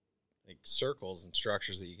like circles and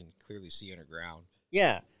structures that you can clearly see underground.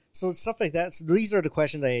 Yeah. So stuff like that. So these are the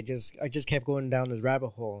questions I just kept going down this rabbit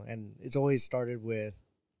hole, and it's always started with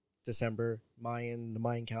December, the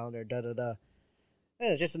Mayan calendar, And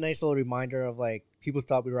it's just a nice little reminder of like people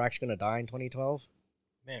thought we were actually going to die in 2012.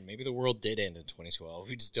 Man, maybe the world did end in 2012.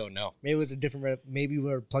 We just don't know. Maybe it was a different. Maybe we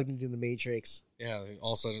were plugged into the Matrix. Yeah,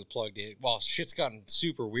 all of a sudden it's plugged in. Well, shit's gotten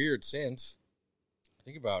super weird since.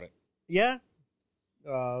 Think about it. Yeah.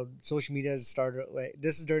 Social media has started. Like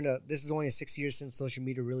this is only 6 years since social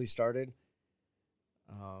media really started.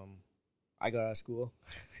 I got out of school,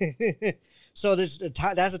 so that's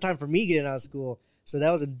the time for me getting out of school. So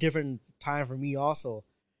that was a different time for me. Also,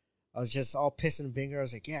 I was just all pissing finger. I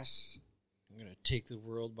was like, yes. I'm going to take the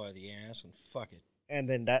world by the ass and fuck it. And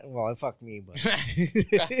then it fucked me, but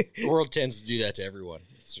the world tends to do that to everyone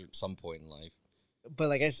at some point in life. But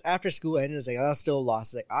like after school ended, it's like I was still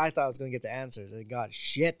lost. Like I thought I was going to get the answers. I got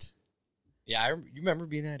shit. Yeah, you remember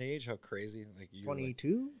being that age? How crazy? Like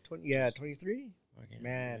 22, 23.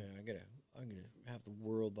 Man, yeah, I'm gonna have the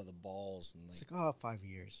world by the balls. And it's like 5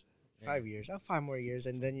 years, 5 years, 5 more years,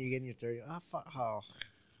 and then you get in your 30.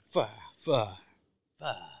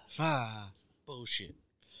 Bullshit.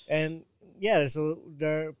 And yeah, so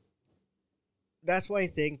that's why I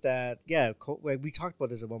think that like we talked about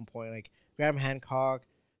this at one point, like Graham Hancock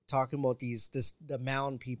talking about the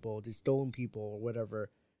mound people, the stone people or whatever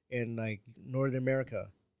in like Northern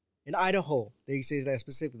America, in Idaho. They say that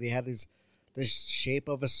specifically. They had this shape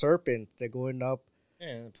of a serpent that going up. Yeah,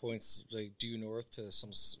 and it points like due north to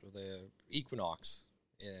the equinox.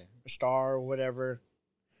 Yeah, a star or whatever.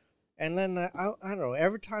 And then I don't know.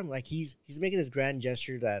 Every time, like he's making this grand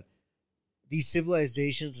gesture that these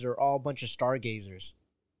civilizations are all a bunch of stargazers.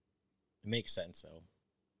 It makes sense, though.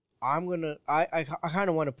 I kind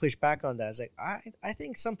of want to push back on that. It's like I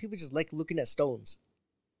think some people just like looking at stones.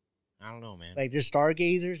 I don't know, man. Like they're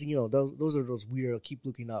stargazers, you know. Those are those weird. Keep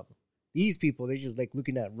looking up. These people, they just like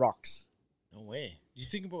looking at rocks. No way. You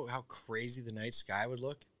think about how crazy the night sky would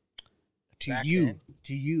look to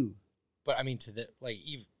you. But I mean, to the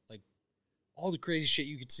even all the crazy shit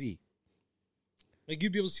you could see. Like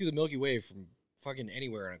you'd be able to see the Milky Way from fucking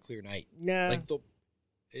anywhere on a clear night. Yeah. Like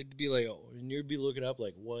it'd be like, and you'd be looking up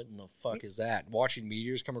like, what in the fuck is that? Watching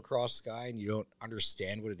meteors come across the sky and you don't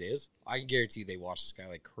understand what it is. I can guarantee you they watched the sky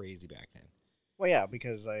like crazy back then. Well, yeah,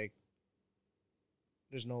 because like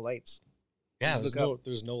there's no lights. Yeah,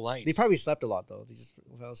 there's no lights. They probably slept a lot though. They just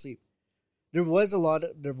fell asleep. There was a lot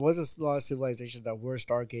of civilizations that were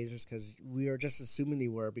stargazers because we are just assuming they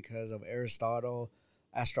were because of Aristotle,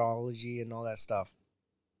 astrology, and all that stuff.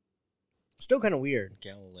 Still kind of weird.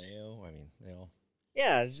 Galileo, I mean, they all.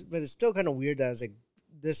 Yeah, but it's still kind of weird that it's like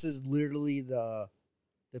this is literally the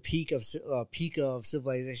peak of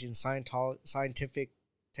civilization, scientific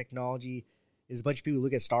technology. Is a bunch of people who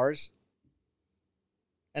look at stars,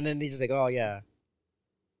 and then they just like, oh yeah,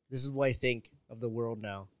 this is what I think of the world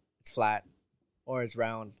now. It's flat. Or it's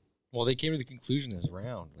round. Well, they came to the conclusion it's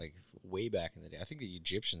round, like way back in the day. I think the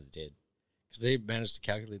Egyptians did, because they managed to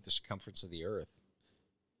calculate the circumference of the Earth.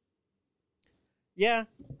 Yeah,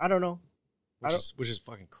 I don't know. Which is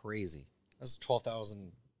fucking crazy. That's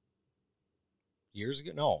 12,000 years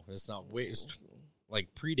ago. No, it's not. It's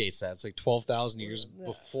like predates that. It's like 12,000 years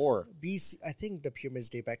before BC. I think the pyramids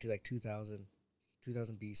date back to like 2000.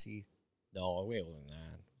 2000 BC. No, way older than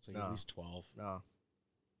that. It's like No. at least 12. No.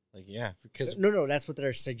 Like, yeah, because No, that's what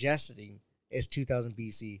they're suggesting is 2000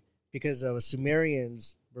 BC because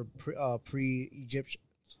Sumerians were pre-Egyptian.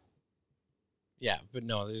 yeah, but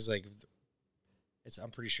no, there's like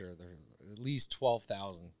I'm pretty sure they're at least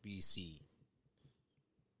 12,000 BC.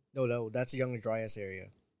 No, that's the Younger Dryas area.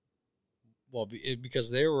 Well,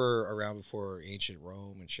 because they were around before ancient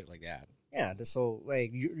Rome and shit like that. Yeah, so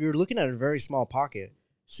like you're looking at a very small pocket.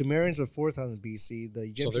 Sumerians were 4000 BC. The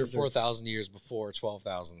Egyptians So they're 4,000 years before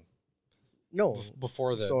 12,000. No,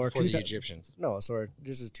 Before the so before the Egyptians. No, so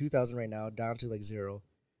this is 2000 right now, down to like 0.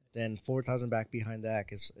 Then 4000 back behind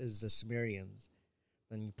that is the Sumerians.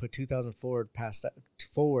 Then you put 2000 forward past that.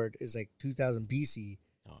 Forward is like 2000 BC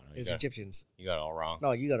No, is Egyptians. You got it all wrong.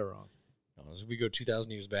 No, you got it wrong. No, so we go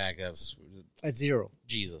 2,000 years back. That's 0.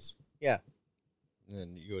 Jesus. Yeah. And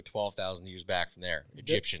then you go 12,000 years back from there.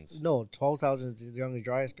 Egyptians. No, 12,000 is the Younger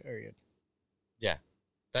Dryas period. Yeah.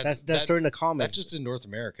 That's during the comments. That's just in North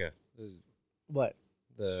America. What?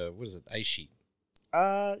 What is it? Ice sheet.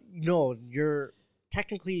 No, you're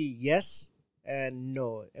technically yes and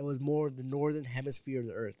no. It was more the northern hemisphere of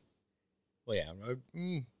the Earth. Well, yeah,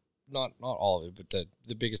 not all of it, but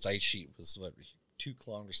the biggest ice sheet was 2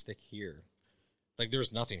 kilometers thick here. Like there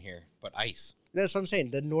was nothing here but ice. That's what I'm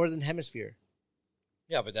saying. The northern hemisphere.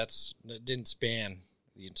 Yeah, but that didn't span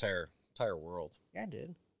the entire world. Yeah, it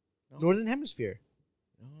did. No. Northern hemisphere.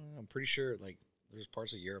 No, I'm pretty sure like there's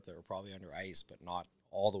parts of Europe that were probably under ice, but not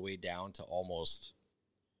all the way down to almost,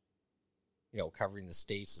 covering the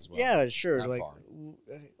States as well. Yeah, sure. That like, far.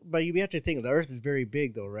 but you have to think the Earth is very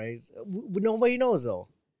big, though, right? Nobody knows though.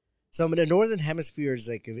 So the northern hemisphere is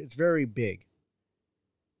like it's very big.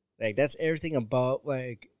 Like that's everything about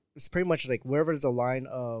like it's pretty much like wherever there's a line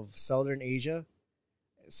of Southern Asia,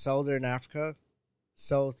 Southern Africa,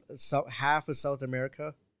 half of South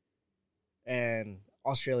America, and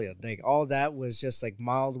Australia. Like all that was just like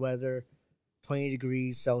mild weather, 20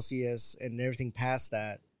 degrees Celsius, and everything past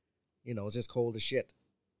that, it's just cold as shit.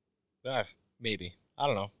 Maybe. I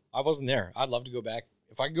don't know. I wasn't there. I'd love to go back.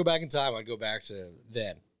 If I could go back in time, I'd go back to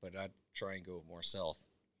then, but I'd try and go more south.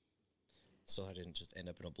 So I didn't just end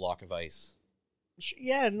up in a block of ice.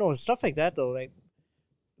 Yeah, no, stuff like that though. Like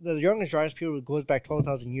the Younger Dryas period goes back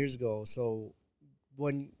 12,000 years ago. So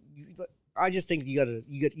I just think you added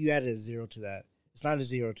a 0 to that. It's not a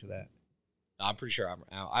 0 to that. I'm pretty sure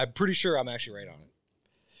I'm actually right on it.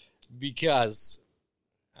 Because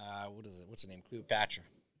what is it? What's her name? Cleopatra.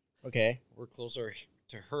 Okay. We're closer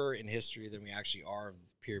to her in history than we actually are of the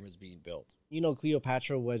pyramids being built.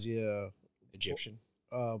 Cleopatra was Egyptian?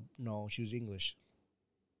 No, she was English.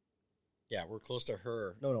 Yeah, we're close to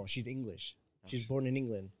her. No, she's English. She's born in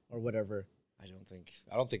England or whatever. I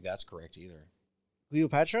don't think that's correct either.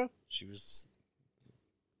 Cleopatra? She was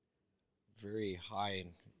very high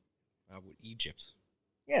in Egypt.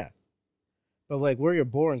 Yeah. But like where you're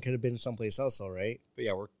born could have been someplace else, all right? But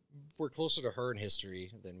yeah, we're closer to her in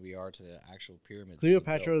history than we are to the actual pyramids.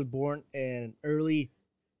 Cleopatra was born in early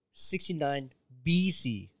 69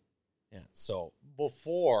 BC. Yeah, so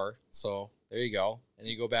there you go. And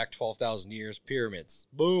then you go back 12,000 years, pyramids.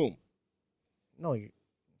 Boom. No,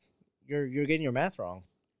 you're getting your math wrong.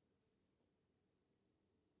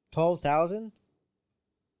 12,000?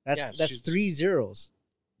 That's 3 zeros.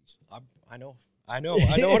 I know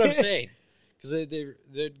what I'm saying. Because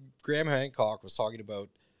the Graham Hancock was talking about,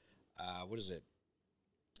 what is it?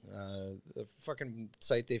 The fucking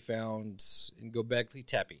site they found in Göbekli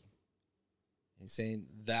Tepe. He's saying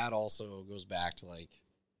that also goes back to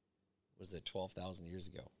 12,000 years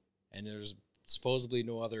ago. And there's supposedly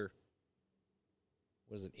no other,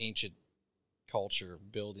 ancient culture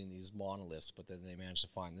building these monoliths, but then they managed to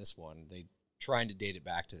find this one. They trying to date it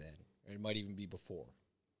back to then. Or it might even be before.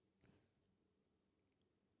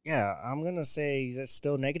 Yeah, I'm going to say that's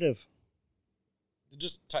still negative.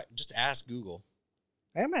 Just ask Google.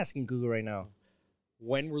 I am asking Google right now.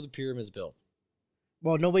 When were the pyramids built?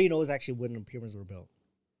 Well, nobody knows actually when the pyramids were built.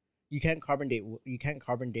 You can't carbon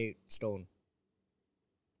date stone.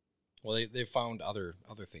 Well, they found other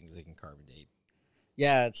things they can carbon date.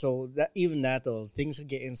 Yeah, so that though, things can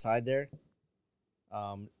get inside there.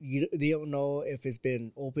 They don't know if it's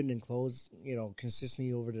been opened and closed,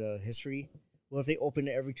 consistently over the history. What if they open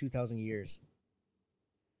it every 2,000 years?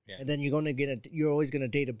 Yeah. And then you're always gonna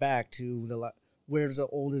date it back to where's the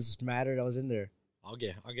oldest matter that was in there. I'll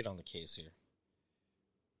get on the case here.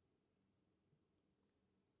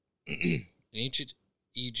 Ancient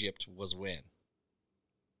Egypt was when?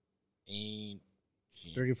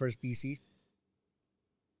 31st BC.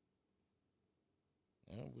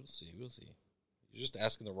 Oh, we'll see. You're just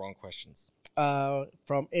asking the wrong questions.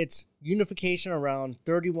 From its unification around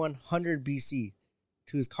 3100 BC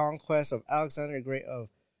to his conquest of Alexander the Great of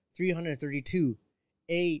 332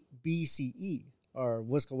 ABCE, or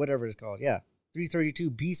whatever it's called. Yeah,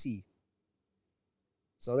 332 BC.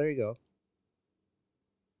 So there you go.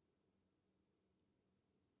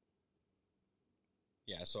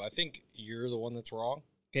 Yeah, so I think you're the one that's wrong.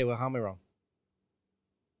 Okay, well, how am I wrong?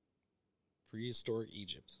 Prehistoric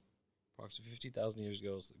Egypt. Approximately 50,000 years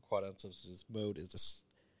ago, the quad subsistence mode is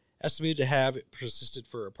estimated to have persisted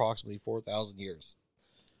for approximately 4,000 years.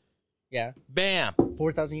 Yeah. Bam!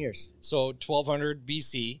 4,000 years. So 1200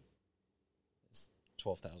 BC is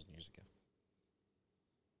 12,000 years ago.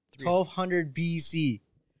 1200 BC.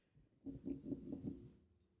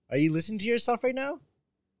 Are you listening to yourself right now?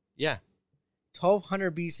 Yeah.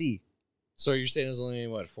 1200 BC. So you're saying it was only,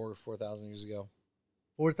 what, 4,000 years ago?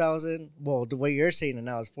 4,000. Well, the way you're saying it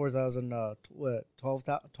now is 4,000,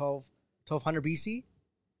 1200 BC?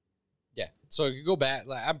 Yeah. So you go back,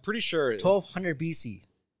 like, I'm pretty sure. 1200 BC.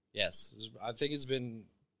 Yes. I think it's been,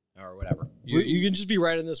 or whatever. You can just be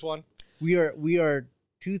right in this one. We are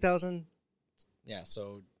 2,000. Yeah.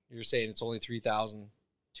 So you're saying it's only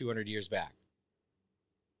 3,200 years back.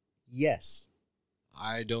 Yes.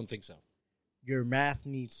 I don't think so. Your math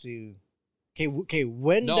needs to. Okay.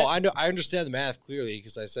 When? No, I know. I understand the math clearly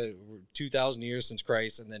because I said we're 2,000 years since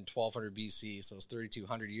Christ, and then 1,200 BC, so it's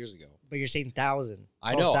 3,200 years ago. But you're saying 1,000.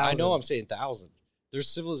 I know. I'm saying 1,000. There's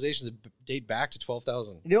civilizations that date back to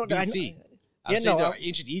 12,000 BC. I'm saying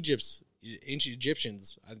ancient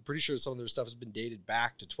Egyptians. I'm pretty sure some of their stuff has been dated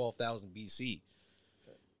back to 12,000 BC.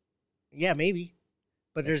 Yeah, maybe.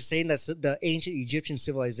 But they're saying that the ancient Egyptian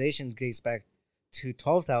civilization dates back to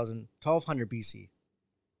 1200 BC.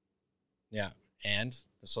 Yeah, and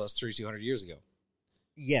so that's 3,200 years ago.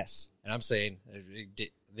 Yes. And I'm saying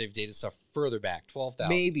they've dated stuff further back, 12,000.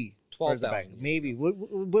 Maybe. 12,000. Maybe.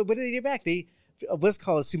 What did they date back? What's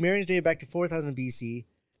called Sumerians dated back to 4,000 BC.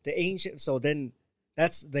 The ancient, so then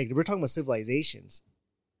that's like, we're talking about civilizations.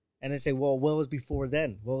 And they say, well, what was before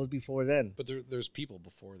then? What was before then? But there's people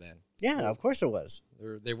before then. Yeah, of course there was.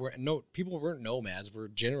 People weren't nomads. Were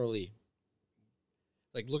generally,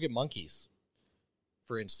 like, look at monkeys,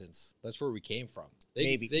 for instance. That's where we came from.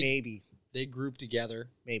 Maybe they grouped together.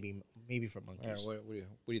 Maybe from monkeys. What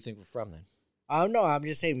do you think we're from then? I don't know. I'm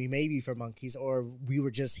just saying we may be from monkeys, or we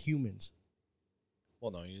were just humans.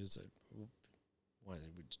 Well, no, what is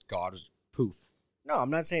it? God was poof. No,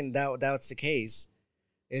 I'm not saying that's the case.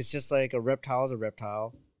 It's just like a reptile is a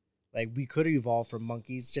reptile. Like, we could evolve from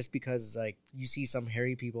monkeys just because, like, you see some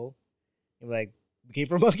hairy people, and like, we came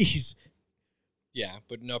from monkeys. Yeah,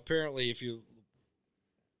 but no, apparently if you,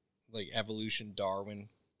 like, evolution, Darwin,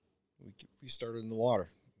 we started in the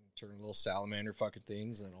water. Turned little salamander fucking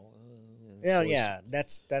things and all. Yeah,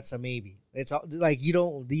 that's a maybe. It's all, like,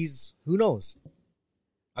 who knows?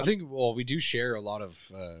 I think, well, we do share a lot of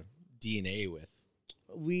DNA with.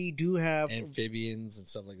 We do have amphibians and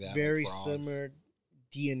stuff like that. Very like similar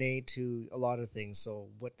DNA to a lot of things. So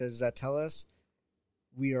what does that tell us?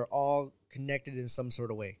 We are all connected in some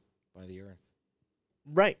sort of way. By the earth.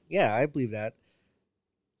 Right. Yeah, I believe that.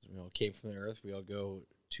 So we all came from the earth. We all go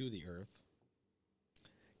to the earth.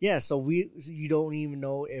 Yeah, so you don't even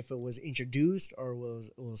know if it was introduced or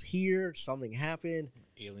was here, something happened.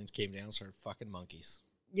 Aliens came down and started fucking monkeys.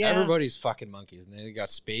 Yeah. Everybody's fucking monkeys. And then they got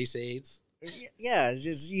space aids. Yeah, it's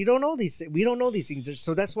just, you don't know these things. We don't know these things.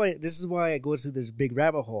 So this is why I go through this big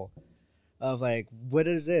rabbit hole of, like, what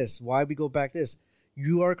is this? Why we go back this?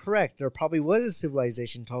 You are correct. There probably was a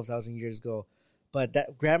civilization 12,000 years ago, but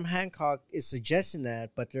that Graham Hancock is suggesting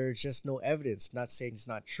that, but there's just no evidence. Not saying it's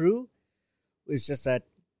not true. It's just that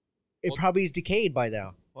it probably is decayed by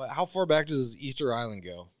now. Well, how far back does Easter Island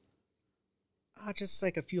go? Just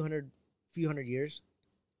like a few hundred years.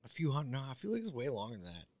 A few hundred? No, I feel like it's way longer than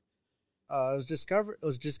that. It was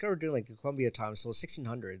discovered during, like, the Columbia times, so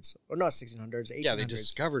 1600s, or not 1600s, 1800s. Yeah, they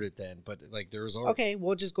discovered it then, but, like, there was already... Okay,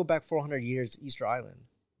 we'll just go back 400 years to Easter Island.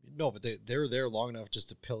 No, but they were there long enough just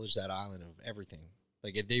to pillage that island of everything.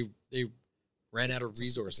 Like, they ran out of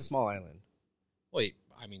resources. It's a small island. Wait,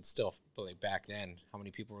 I mean, still, but, like, back then, how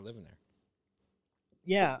many people were living there?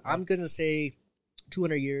 Yeah, I'm gonna say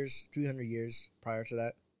 200 years, 300 years prior to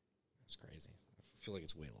that. That's crazy. I feel like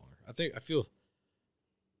it's way longer. I feel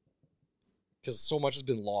because so much has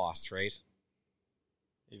been lost, right?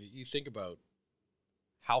 If you think about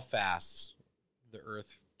how fast the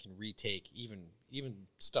Earth can retake even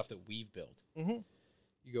stuff that we've built. Mm-hmm.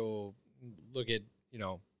 You go look at,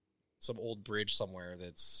 some old bridge somewhere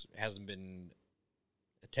hasn't been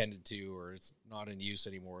attended to, or it's not in use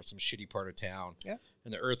anymore, some shitty part of town. Yeah.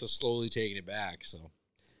 And the Earth is slowly taking it back. So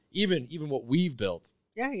even what we've built.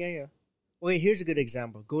 Yeah. Wait, here's a good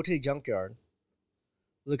example. Go to the junkyard.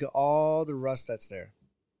 Look at all the rust that's there.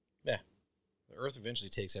 Yeah. The Earth eventually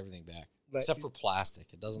takes everything back. Like, except for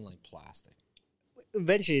plastic. It doesn't like plastic.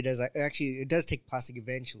 Eventually it does. Actually, it does take plastic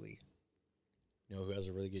eventually. You know who has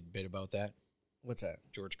a really good bit about that? What's that?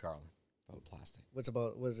 George Carlin. About plastic. What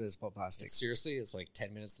is this about plastic? Seriously, it's like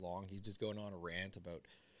 10 minutes long. He's just going on a rant about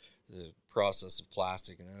the process of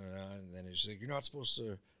plastic and then he's like, you're supposed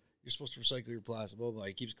to recycle your plastic, blah, blah, blah.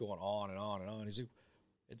 He keeps going on and on and on. He's like,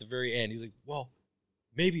 at the very end, he's like, well,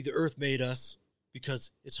 maybe the Earth made us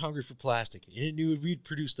because it's hungry for plastic. And it knew we'd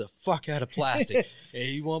produce the fuck out of plastic.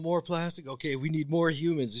 Hey, you want more plastic? Okay, we need more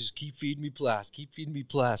humans. Just keep feeding me plastic. Keep feeding me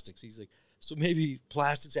plastics. He's like, so maybe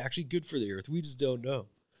plastic's actually good for the Earth. We just don't know.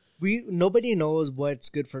 Nobody knows what's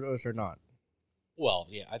good for Earth or not. Well,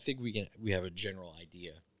 yeah, I think we have a general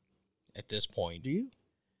idea at this point. Do you?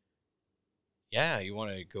 Yeah, you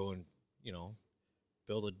want to go and,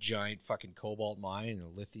 build a giant fucking cobalt mine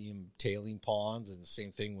and lithium tailing ponds, and the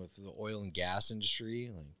same thing with the oil and gas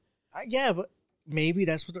industry. Like, yeah, but maybe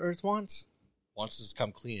that's what the Earth wants. Wants us to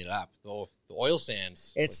come clean it up. The oil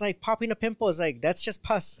sands. It's like popping a pimple. It's like, that's just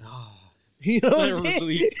pus. Oh, you know what I'm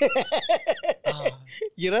saying?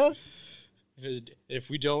 You know? If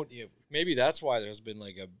we don't, maybe that's why there's been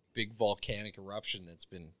like a big volcanic eruption that's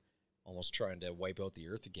been almost trying to wipe out the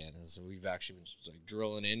Earth again. And so we've actually been like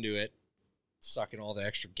drilling into it, sucking all the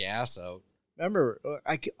extra gas out. Remember,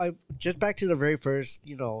 I just back to the very first,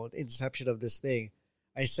 inception of this thing.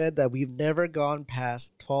 I said that we've never gone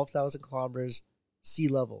past 12,000 kilometers sea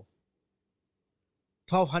level.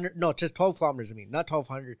 1,200, no, just 12 kilometers, not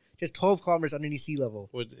 1,200, just 12 kilometers underneath sea level.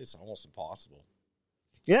 Well, it's almost impossible.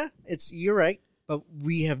 Yeah, you're right. But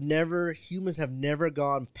humans have never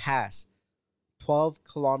gone past 12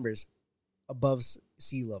 kilometers above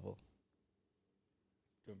sea level.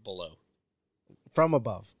 Below. From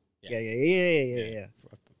above. Yeah.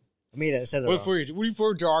 I mean, that says it what are you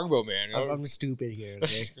talking about, man? I'm stupid here.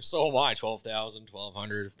 Okay? So am I. 12,000,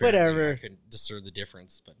 1,200. Whatever. I can discern the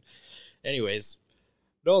difference. But anyways,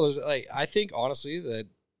 no, I think honestly that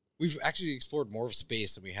we've actually explored more of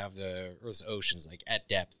space than we have the Earth's oceans, like at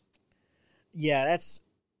depth. Yeah, that's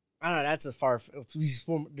a far.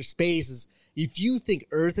 The space is. If you think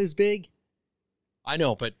Earth is big, I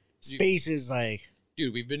know, but space is like.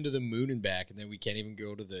 Dude, we've been to the moon and back, and then we can't even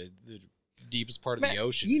go to the deepest part of the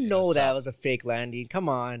ocean. You know that was a fake landing. Come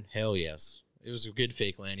on. Hell yes. It was a good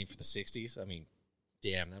fake landing for the 60s. I mean,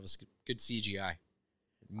 damn, that was good CGI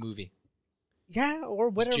movie. Yeah, or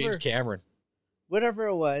whatever. James Cameron. Whatever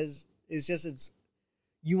it was, it's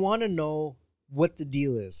you want to know what the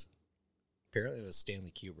deal is. Apparently it was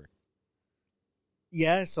Stanley Kubrick.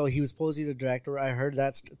 Yeah, so he was supposedly the director. I heard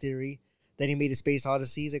that theory. Then he made a Space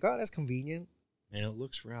Odyssey. He's like, oh, that's convenient. And it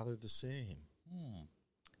looks rather the same.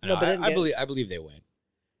 No, but I believe they went.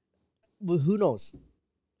 Well, who knows?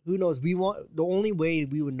 Who knows? The only way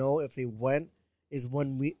we would know if they went is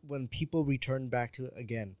when people return back to it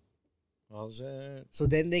again. What was that? So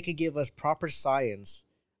then they could give us proper science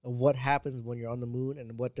of what happens when you're on the moon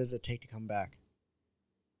and what does it take to come back.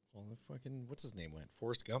 Well, what's his name went?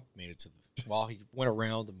 Forrest Gump made it to he went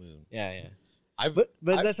around the moon. Yeah. But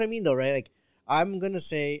that's what I mean though, right? Like, I'm going to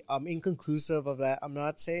say I'm inconclusive of that. I'm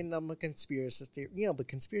not saying I'm a conspiracist theory, but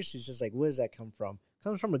conspiracy is just like, where does that come from? It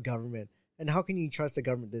comes from the government. And how can you trust the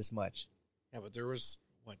government this much? Yeah, but there was,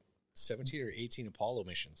 17 or 18 Apollo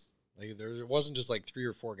missions. Like, there wasn't just like 3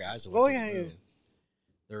 or 4 guys that went to the moon.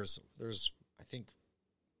 There's, I think,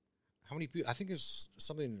 how many people? I think it's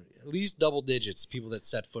something, at least double digits, people that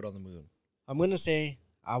set foot on the moon. I'm going to say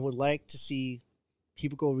I would like to see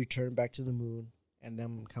people return back to the moon. And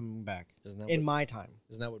them coming back my time.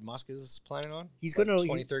 Isn't that what Musk is planning on? He's gonna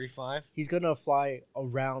 2035. He's gonna fly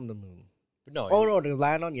around the moon. But no. No, to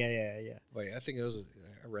land on. Yeah. Wait, I think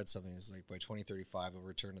I read something. It's like by 2035 he'll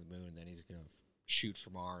return to the moon, and then he's gonna shoot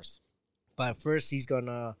for Mars. But first, he's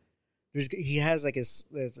gonna. He has like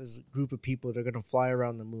his group of people. They're gonna fly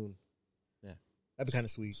around the moon. Yeah, that'd be kind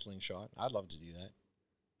of sweet. Slingshot. I'd love to do that.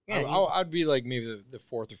 Yeah, I'd be like maybe the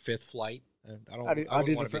 4th or 5th flight. I'll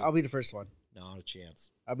be the first one. Not a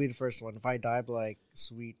chance. I'll be the first one. If I die, I'll be like,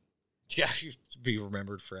 sweet. Yeah, you be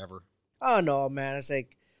remembered forever. Oh, no, man. It's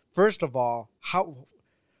like, first of all,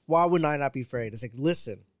 why would I not be afraid? It's like,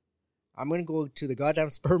 listen, I'm going to go to the goddamn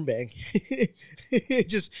sperm bank.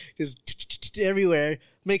 just everywhere.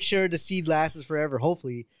 Make sure the seed lasts forever,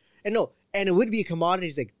 hopefully. And it would be a commodity.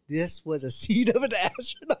 It's like, this was a seed of an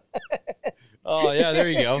astronaut. Oh, yeah, there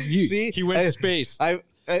you go. He went to space. I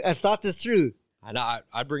thought this through. And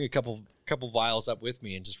I'd bring a couple vials up with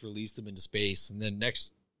me and just release them into space, and then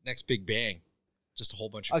next big bang, just a whole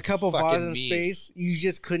bunch of a couple fucking vials in me's. space. You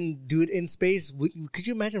just couldn't do it in space. Could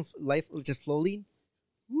you imagine life just floating?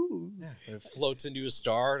 Woo. Yeah, it floats into a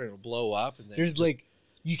star and it'll blow up. And then There's like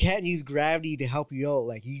you can't use gravity to help you out.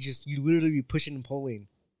 Like you literally be pushing and pulling.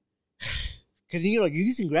 Because you're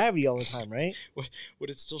using gravity all the time, right? Would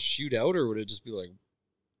it still shoot out, or would it just be like?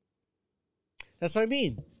 That's what I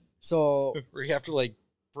mean. So Or you have to like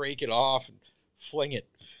break it off and fling it.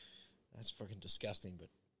 That's fucking disgusting. But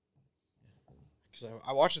because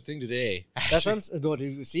I watched a thing today. that's what I'm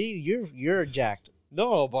saying. See, you're jacked.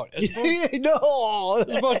 No, it's No,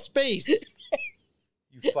 it's about space.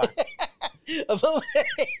 You fuck.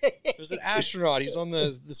 There's an astronaut. He's on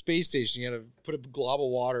the space station. You got to put a glob of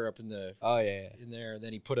water up in there, and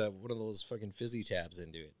then he put one of those fucking fizzy tabs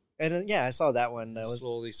into it. And then, I saw that one. That was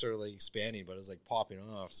slowly started like expanding, but it was like popping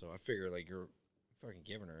off. So I figured like you're fucking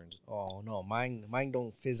giving her and just. Oh no, mine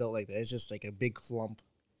don't fizz out like that. It's just like a big clump.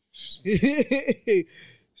 It's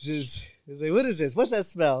like, what is this? What's that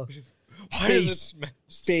smell? Why does it smell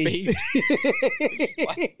Space.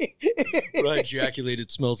 When I ejaculate,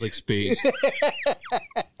 it smells like space.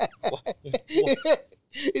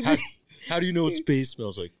 How do you know what space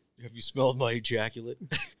smells like? Have you smelled my ejaculate?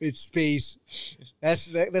 It's space. That's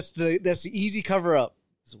the easy cover up.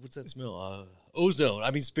 So what's that smell? Ozone.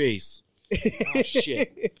 I mean space. Oh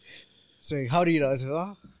shit. So how do you know? I said,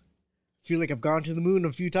 I feel like I've gone to the moon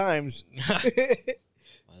a few times.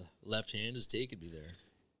 My left hand has taken me there.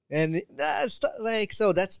 And that's like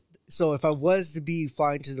so if I was to be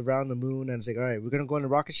flying around the moon and it's like, all right, we're gonna go on a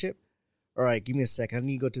rocket ship. All right, give me a sec. I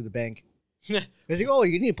need to go to the bank. It's like, oh,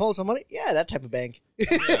 you need to pull some money? Yeah, that type of bank. Yeah,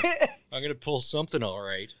 I'm gonna pull something, all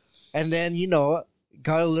right. And then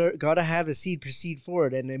gotta have the seed proceed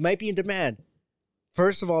forward, and it might be in demand.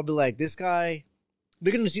 First of all, be like, this guy,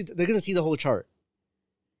 they're gonna see the whole chart,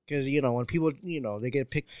 because when people they get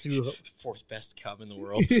picked through fourth best cum in the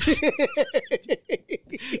world,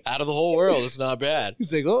 out of the whole world, it's not bad.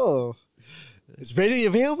 It's like, oh, it's readily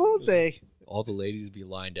available. Say all the ladies be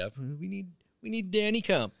lined up. We need Danny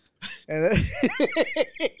cum. And then,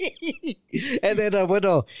 and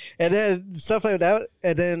then stuff like that.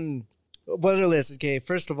 And then what are the lists? Okay,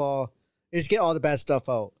 first of all, is get all the bad stuff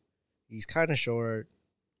out. He's kind of short,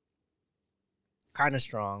 kind of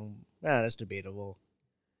strong. That's debatable.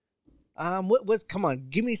 What's come on?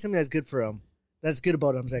 Give me something that's good for him. That's good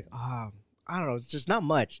about him. It's like, I don't know. It's just not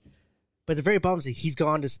much. But the very bottom is he's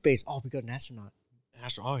gone to space. Oh, we got an astronaut.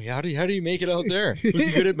 Oh, yeah. How do you make it out there? Was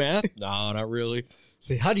he good at math? No, not really.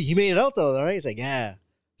 So he made it out though, all right? It's like, yeah.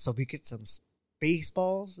 So we get some space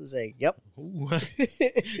balls. It's like, yep. Ooh.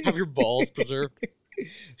 Have your balls preserved.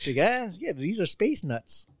 It's like, yeah, these are space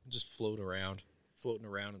nuts. Just floating around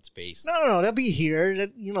in space. No, they'll be here.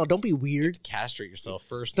 Don't be weird. Castrate yourself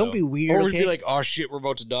first. Don't be weird. Or would be like, oh shit, we're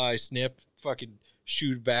about to die. Snip, fucking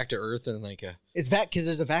shoot back to Earth and like a. It's because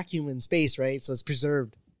there's a vacuum in space, right? So it's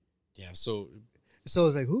preserved. Yeah. So it's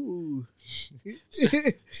like, ooh.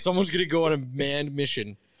 Someone's gonna go on a manned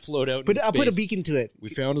mission, float out. But I'll put a beacon to it. We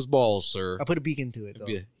found his balls, sir. I'll put a beacon to it. Though.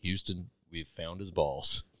 Houston, we've found his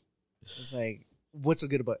balls. It's like, what's so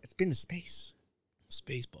good about it? It's been to space.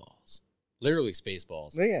 Space balls. Literally space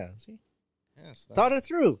balls. Yeah, see? Yes. Thought it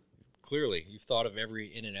through. Clearly. You've thought of every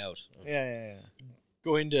in and out. Yeah.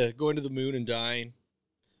 Going to the moon and dying.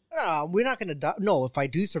 No, we're not going to die. No, if I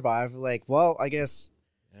do survive, I guess.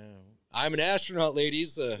 I'm an astronaut,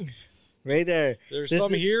 ladies. Right there. There's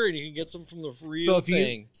some here, and you can get some from the real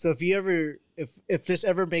thing. If this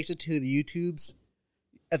ever makes it to the YouTubes,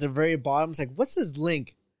 at the very bottom, it's like, what's this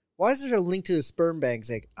link? Why is there a link to the sperm bank?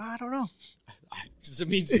 It's like, I don't know. It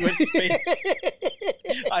means you went to space.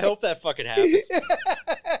 I hope that fucking happens.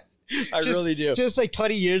 I really do. Just like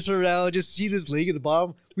 20 years from now, just see this link at the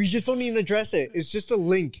bottom. We just don't even address it. It's just a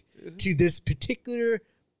link to this particular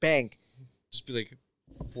bank. Just be like,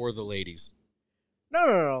 for the ladies.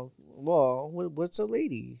 No. Well, what's a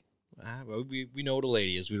lady? Well, we know what a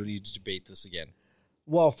lady is. We don't need to debate this again.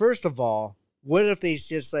 Well, first of all, what if they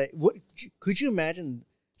just like, could you imagine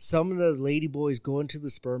some of the lady boys going to the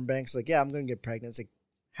sperm banks like, yeah, I'm going to get pregnant. It's like,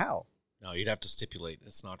 how? No, you'd have to stipulate.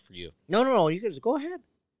 It's not for you. No. You guys go ahead.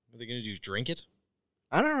 What are they going to do? Drink it?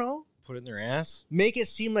 I don't know. Put it in their ass? Make it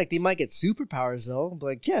seem like they might get superpowers, though.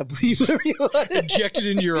 Like, yeah, believe whatever you want. Inject it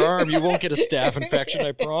into your arm. You won't get a staph infection,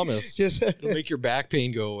 I promise. Yes. It'll make your back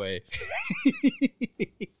pain go away.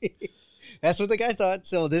 That's what the guy thought.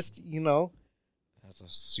 So this, That's a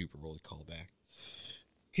Super Bowl callback.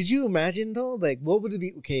 Could you imagine, though? Like, what would it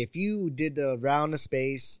be? Okay, if you did the round of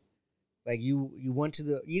space, like you went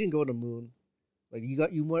to you didn't go to the moon. Like,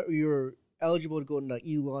 you were eligible to go in the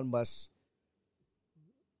Elon Musk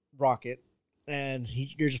rocket, and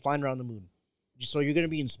you're just flying around the moon. So you're gonna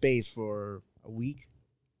be in space for a week.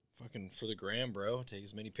 Fucking for the gram, bro. Take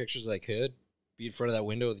as many pictures as I could. Be in front of that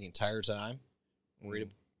window the entire time. Worried,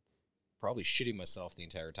 probably shitting myself the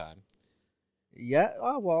entire time. Yeah.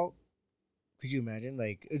 Oh well. Could you imagine?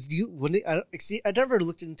 Like, I never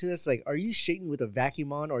looked into this. Like, are you shitting with a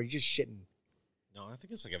vacuum on, or are you just shitting? No, I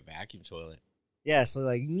think it's like a vacuum toilet. Yeah. So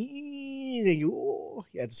like, then you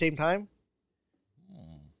at the same time.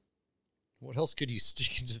 What else could you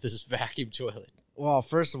stick into this vacuum toilet? Well,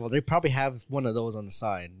 first of all, they probably have one of those on the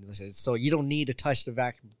side, so you don't need to touch the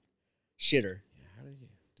vacuum shitter. Yeah, how do you?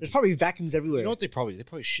 There's probably vacuums everywhere. You know what they probably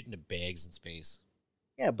shit into bags in space.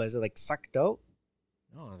 Yeah, but is it like sucked out?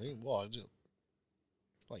 No, I think just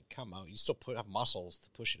like come out. You still have muscles to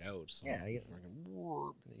push it out. So yeah, you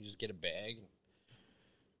just get a bag.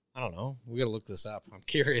 I don't know. We gotta look this up. I'm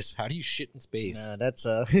curious. How do you shit in space? That's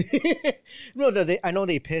no. I know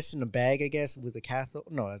they piss in a bag. I guess with the cathode.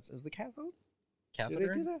 No, is the cathode. Catheter? Do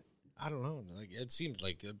they do that? I don't know. Like it seems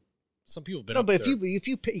like some people have been. No, up but there. if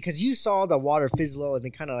you because you saw the water fizzle and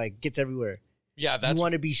it kind of like gets everywhere. Yeah, that's. You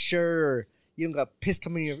want to be sure you don't got piss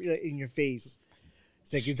coming in your face.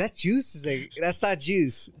 It's like, is that juice? It's like, that's not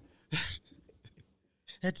juice.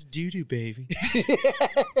 That's doo-doo, baby.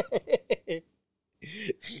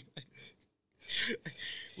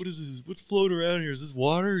 What is this? What's floating around here? Is this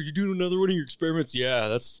water? Are you doing another one of your experiments? Yeah,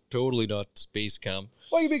 that's totally not space cum.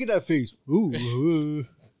 Why are you making that face? Ooh.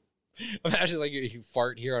 Imagine like you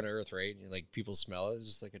fart here on Earth, right? And, like people smell it. It's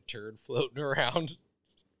just like a turd floating around.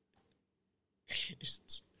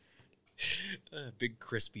 Big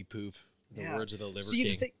crispy poop. In the words of the Liver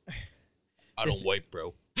King. I don't wipe,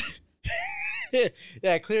 bro.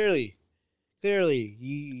 Yeah, clearly, you're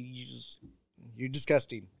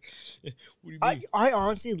disgusting. What do you mean? I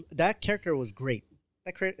honestly, that character was great.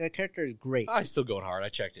 That character is great. He's still going hard. I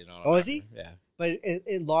checked in on him. Oh, is he? Yeah. But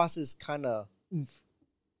it lost his kind of oomph.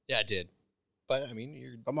 Yeah, it did. But I mean,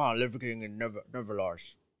 you're come on, Liver King and never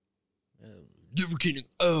lost. Liver King.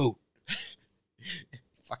 Oh,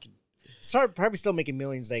 fucking. Start probably still making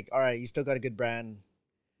millions. Like, all right, you still got a good brand.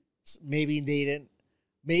 Maybe they didn't.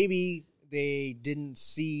 Maybe they didn't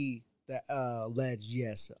see that ledge.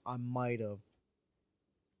 Yes, I might have.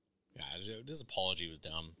 Yeah, this apology was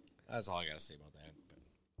dumb. That's all I gotta say about that.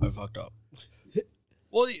 But I fucked up.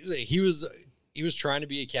 Well, he was trying to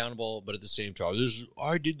be accountable, but at the same time,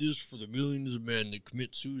 I did this for the millions of men that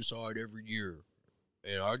commit suicide every year,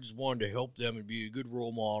 and I just wanted to help them and be a good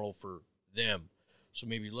role model for them. So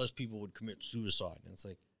maybe less people would commit suicide. And it's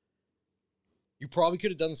like, you probably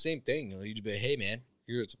could have done the same thing. You'd be, hey, man,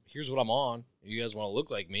 here's what I'm on. If you guys want to look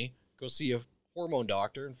like me, go see a hormone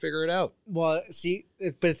doctor and figure it out. Well, see,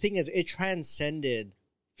 but the thing is, it transcended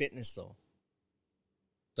fitness, though.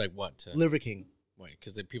 Like what? Liver King. Wait,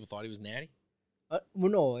 because people thought he was natty? Well,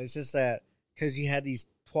 no, it's just that because you had these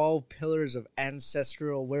 12 pillars of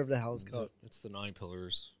ancestral, whatever the hell it's called. It's the 9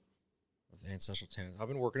 pillars. Ancestral tenants. I've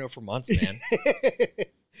been working out for months, man.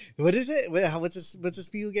 What is it? What's this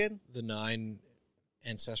view again? The 9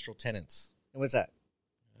 ancestral tenants. And what's that?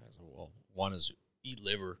 Well, one is eat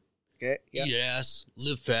liver, okay, yeah. Eat ass,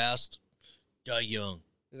 live fast, die young.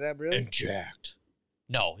 Is that really? And jacked.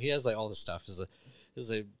 No, he has like all this stuff.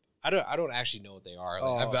 I don't actually know what they are.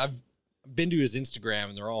 Like, I've been to his Instagram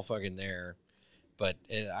and they're all fucking there, but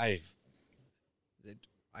I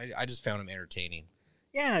just found him entertaining.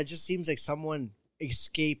 Yeah, it just seems like someone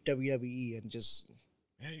escaped WWE and just...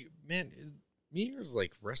 Man, me or is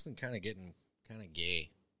like wrestling kind of getting kind of gay?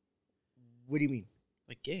 What do you mean?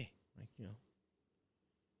 Like gay. Like,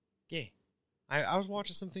 gay. I was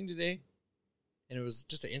watching something today, and it was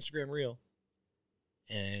just an Instagram reel,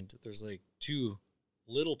 and there's like 2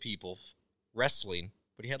 little people wrestling,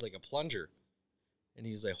 but he had like a plunger, and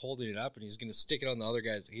he's like holding it up, and he's going to stick it on the other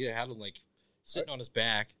guys. He had him like sitting on his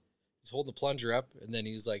back. He's holding the plunger up, and then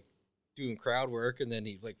he's like doing crowd work, and then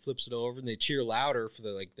he like flips it over, and they cheer louder for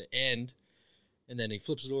the end, and then he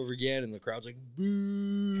flips it over again, and the crowd's like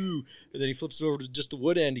boo, and then he flips it over to just the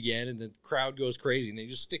wood end again, and the crowd goes crazy, and then he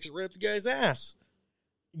just sticks it right up the guy's ass.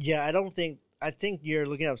 Yeah, I think you're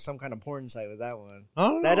looking up some kind of porn site with that one.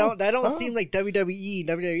 Oh, that don't seem like WWE,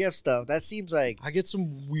 WWF stuff. That seems like I get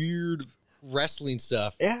some weird wrestling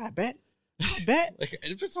stuff. Yeah, I bet. Like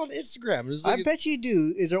if it's on Instagram, it's like I bet you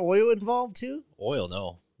do. Is there oil involved too? Oil?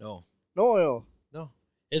 No oil. No.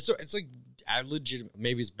 It's like legit.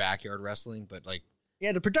 Maybe it's backyard wrestling, but like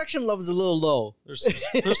yeah, the production level is a little low.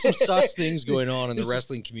 There's some sus things going on in the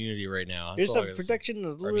wrestling community right now. There's some production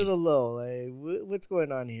is a little low. Like what's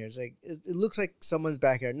going on here? It's like it looks like someone's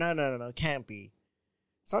backyard. No, can't be.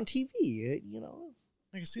 It's on TV, you know.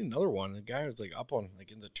 Like I seen another one. The guy was like up on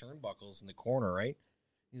like in the turnbuckles in the corner, right?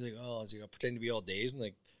 He's like, oh, is he pretending to be all dazed? And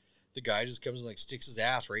like the guy just comes and like sticks his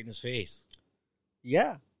ass right in his face.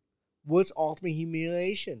 Yeah. What's ultimate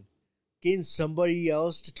humiliation? Getting somebody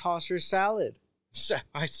else to toss your salad.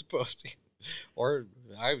 I suppose. Or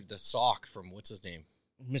the sock from what's his name?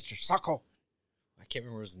 Mr. Socko. I can't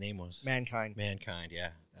remember what his name was. Mankind.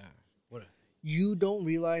 Yeah. You don't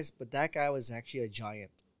realize, but that guy was actually a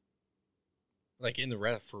giant. Like in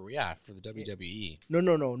the for the WWE.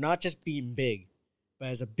 No, not just being big, but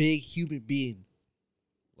as a big human being.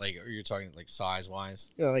 Like, are you talking like size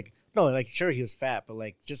wise? You know, like no, like sure he was fat, but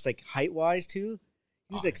like just like height wise too.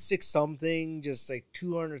 He was like 6 something, just like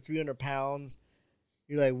 200, 300 pounds.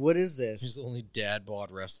 You're like, what is this? He's the only dad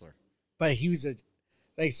bod wrestler. But he was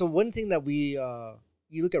so one thing that we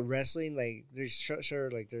you look at wrestling, like there's sure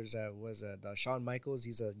like there's Shawn Michaels,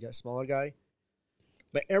 he's a smaller guy.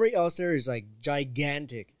 But everybody else there is like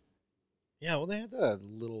gigantic. Yeah, well they had the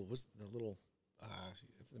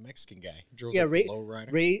Mexican guy. Drove Ray low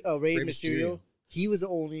rider. Rey Mysterio. He was the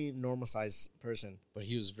only normal sized person. But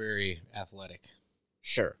he was very athletic.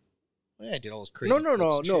 Sure. Well, yeah, I did all those crazy.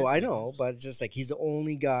 No. I know, but it's just like he's the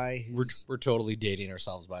only guy. We're totally dating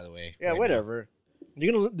ourselves, by the way. Yeah, right whatever. Now.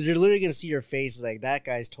 You're literally gonna see your face like that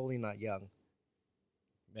guy's totally not young.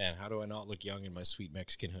 Man, how do I not look young in my sweet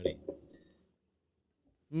Mexican hoodie?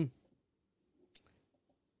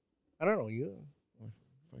 I don't know you.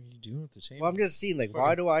 What are you doing with the same? Well, I'm just seeing like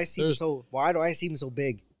why do I seem so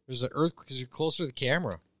big? There's an earth because you're closer to the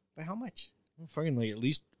camera. By how much? Fucking like at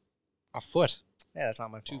least a foot. Yeah, that's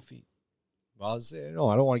not my fault. 2 feet. Well, no,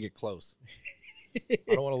 I don't want to get close. I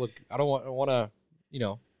don't want to look. I don't want to,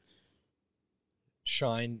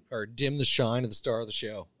 shine or dim the shine of the star of the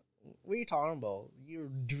show. What are you talking about? You're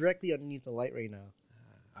directly underneath the light right now.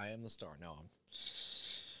 I am the star. No,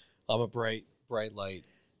 I'm a bright light.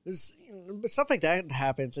 But stuff like that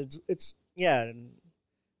happens. It's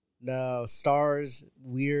no stars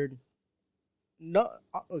weird. No,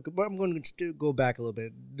 I'm going to go back a little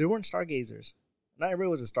bit. There weren't stargazers. Not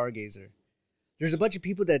everybody was a stargazer. There's a bunch of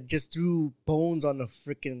people that just threw bones on the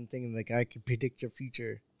freaking thing and like I could predict your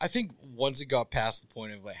future. I think once it got past the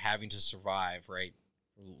point of like having to survive, right,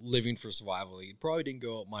 living for survival, it probably didn't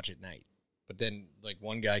go out much at night. But then like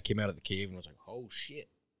one guy came out of the cave and was like, "Oh shit,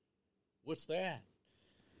 what's that?"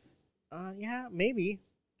 Yeah, maybe.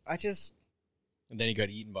 And then he got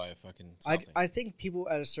eaten by a fucking something. I think people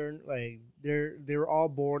at a certain like they were all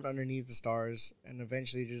born underneath the stars, and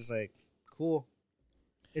eventually they're just like, cool.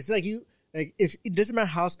 It's like if it doesn't matter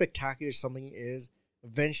how spectacular something is,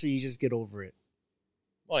 eventually you just get over it.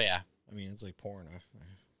 Well, yeah. I mean, it's like porn.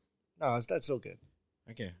 No, that's so good.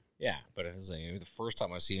 Okay. Yeah, but it was like the first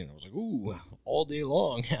time I seen it, I was like, ooh, all day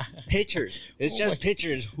long. Pictures. It's just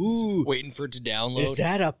pictures. Ooh. Waiting for it to download. Is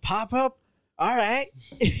that a pop-up? All right.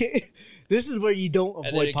 This is where you don't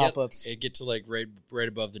avoid pop-ups. It get to like right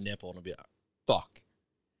above the nipple and it'll be like, fuck.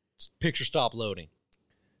 Picture stop loading.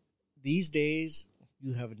 These days,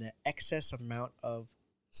 you have an excess amount of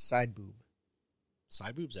side boob.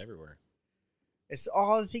 Side boobs everywhere. It's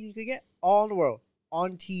all the things you could get all in the world.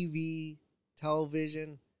 On TV,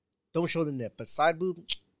 television. Don't show the nip, but side boob.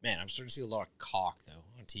 Man, I'm starting to see a lot of cock, though,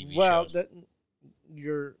 on TV shows.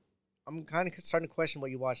 I'm kind of starting to question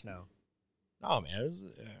what you watch now. Oh, man.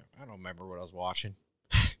 I don't remember what I was watching.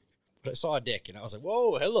 But I saw a dick, and I was like,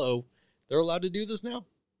 whoa, hello. They're allowed to do this now?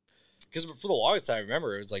 Because for the longest time, I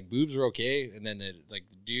remember, it was like boobs are okay, and then the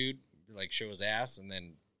dude like show his ass, and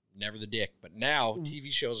then never the dick. But now,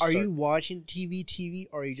 TV shows are you watching TV,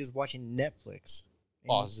 or are you just watching Netflix?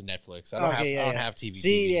 Oh, this is Netflix. I don't have TV.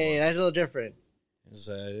 See, yeah, that's a little different. It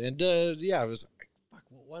was, fuck,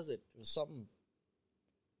 what was it? It was something,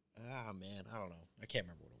 man, I don't know. I can't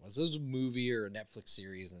remember what it was. It was a movie or a Netflix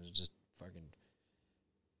series, and it was just fucking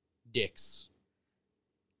dicks.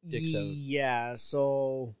 Dicks out. Yeah,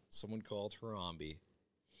 so. Someone called Harambe.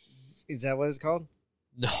 Is that what it's called?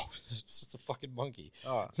 No, it's just a fucking monkey.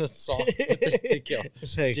 Oh. That's the song they kill.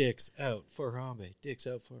 Like, dicks out for Harambe. Dicks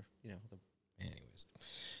out for, anyways.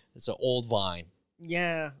 It's an old Vine.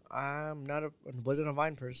 Yeah, wasn't a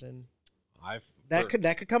Vine person. That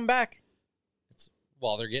could come back.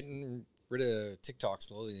 They're getting rid of TikTok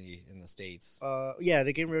slowly in the States. Yeah,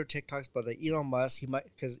 they're getting rid of TikToks, but like Elon Musk, he might,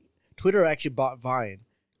 because Twitter actually bought Vine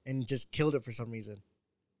and just killed it for some reason.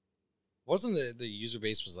 Wasn't the user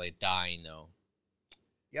base was like dying though?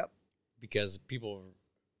 Yep. Because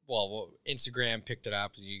Instagram picked it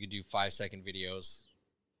up. You could do 5-second videos,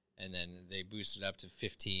 and then they boosted it up to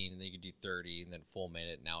 15, and then you could do 30, and then full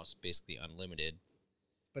minute. Now it's basically unlimited.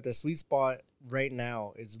 But the sweet spot right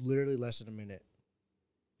now is literally less than a minute.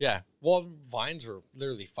 Yeah. Well, Vines were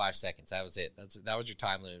literally 5 seconds. That was it. That was your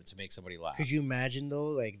time limit to make somebody laugh. Could you imagine though,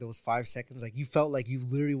 like those 5 seconds, like you felt like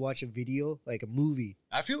you've literally watched a video, like a movie.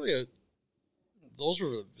 I feel like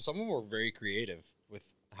some of them were very creative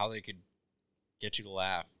with how they could get you to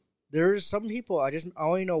laugh. There's some people I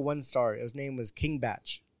only know one star. His name was King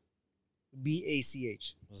Batch,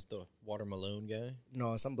 BACH. Was the Water Malone guy?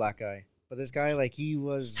 No, some black guy. But this guy, like he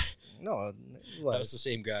was no, he was. That was the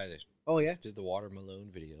same guy that Oh yeah, did the Water Malone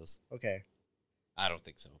videos. okay. I don't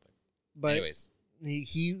think so, But anyways,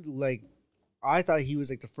 he like, I thought he was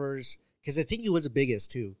like the first because I think he was the biggest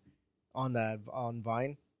too, on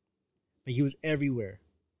Vine, but he was everywhere.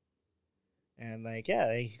 And like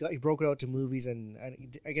yeah, he broke it out to movies, and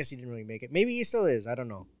I guess he didn't really make it. Maybe he still is. I don't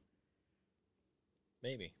know.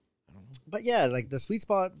 maybe. I don't know. But yeah, like the sweet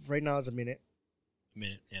spot right now is a minute.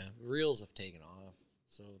 Yeah. Reels have taken off,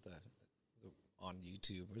 so that on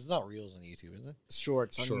YouTube. It's not Reels on YouTube, is it?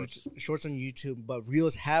 Shorts on YouTube, but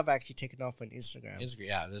Reels have actually taken off on Instagram.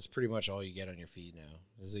 Yeah, that's pretty much all you get on your feed now.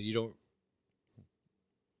 So you don't.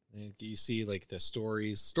 You see like the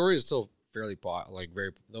stories. Stories are still fairly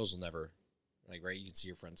very. Those will never, like, right. You can see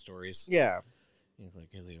your friends' stories. Yeah. You're like,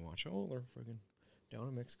 hey, they watch. Oh, they're fucking down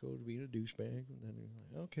in Mexico to be a douchebag. And then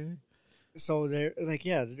you're like, okay. So they're like,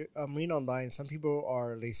 yeah, I'm reading online. Some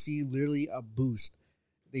people they see literally a boost.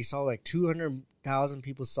 They saw like 200,000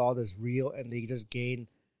 people saw this reel, and they just gained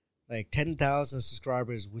like 10,000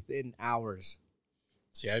 subscribers within hours.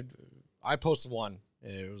 See, I posted one.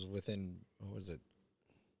 It was within, what was it,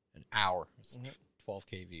 an hour. It was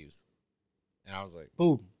 12K views, and I was like,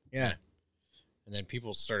 boom, yeah. And then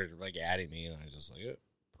people started like adding me, and I was just like,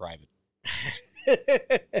 private,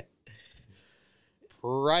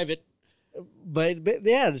 private. But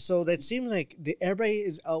yeah, so that seems like everybody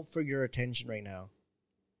is out for your attention right now.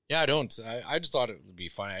 Yeah, I don't. I just thought it would be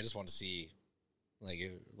funny. I just want to see, like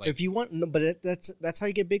if you want. No, but that's how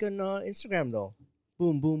you get big on Instagram, though.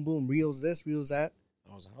 Boom, boom, boom. Reels this, reels that.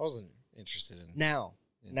 I wasn't interested in now.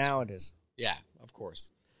 Instagram. Now it is. Yeah, of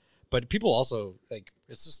course. But people also like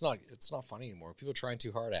it's not funny anymore. People are trying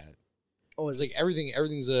too hard at it. Oh, it's like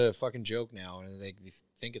everything's a fucking joke now, and they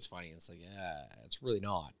think it's funny. It's like, yeah, it's really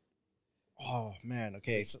not. Oh man,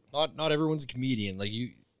 okay. So not everyone's a comedian. Like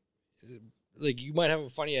you might have a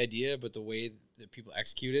funny idea, but the way that people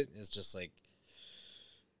execute it is just like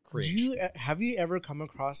cringe. Have you ever come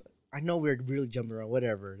across? I know we're really jumping around.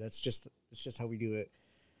 Whatever. It's just how we do it.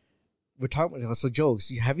 We're talking so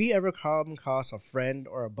jokes. Have you ever come across a friend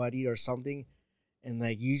or a buddy or something, and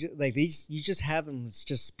like you just have them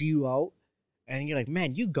just spew out, and you're like,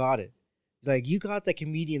 man, you got it. Like you got the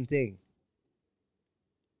comedian thing.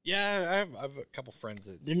 Yeah, I have a couple friends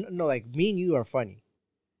that no, like me and you are funny,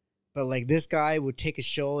 but like this guy would take a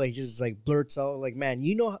show and he just like blurts out like, man,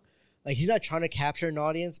 you know, like he's not trying to capture an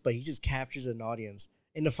audience, but he just captures an audience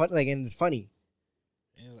in the fun, like, and it's funny.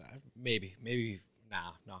 Maybe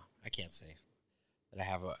no, I can't say that I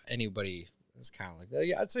have anybody that's kind of like that.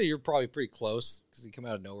 Yeah, I'd say you're probably pretty close because you come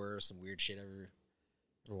out of nowhere with some weird shit every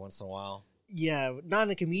once in a while. Yeah, not in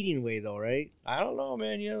a comedian way though, right? I don't know,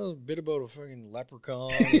 man. You know a bit about a fucking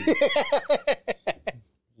leprechaun.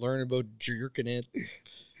 Learn about jerking it.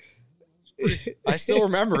 I still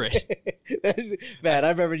remember it. Man, I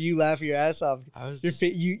remember you laughing your ass off.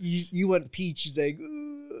 You went peach. He's like,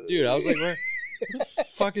 ooh. Dude, I was like, where the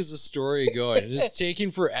fuck is the story going? And it's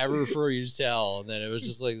taking forever for you to tell, and then it was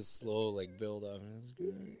just like slow, like build up. And it was good.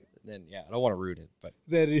 And then I don't want to ruin it, but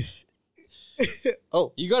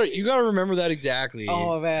oh, you gotta remember that exactly.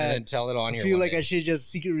 Oh man, and then tell it on here. I feel like I should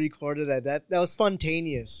just secretly recorded that. That was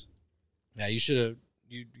spontaneous. Yeah, you should have.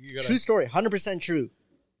 You got true story, 100% true.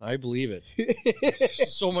 I believe it.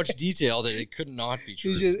 So much detail that it could not be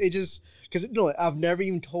true. It just because I've never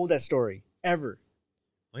even told that story ever.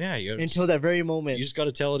 Well, yeah, until that very moment. You just got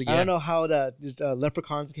to tell it again. I don't know how the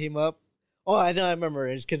leprechauns came up. Oh, I know. I remember.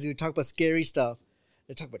 It's because we talk about scary stuff.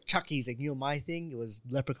 They talk about Chucky's. Like, my thing, it was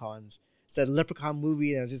leprechauns. It's that leprechaun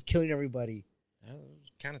movie, and I was just killing everybody. That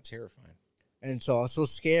was kind of terrifying. And so I was so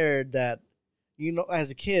scared that, as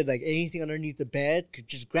a kid, like anything underneath the bed could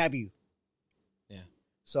just grab you. Yeah.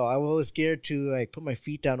 So I was scared to like put my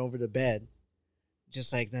feet down over the bed,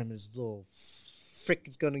 just like them. This little frick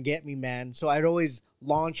is gonna get me, man. So I'd always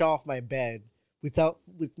launch off my bed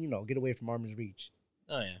get away from arm's reach.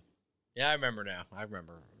 Oh yeah, yeah. I remember now. I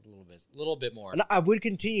remember a little bit more. And I would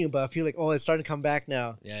continue, but I feel like it's starting to come back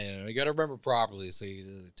now. Yeah, you got to remember properly, so you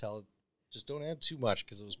tell it. Just don't add too much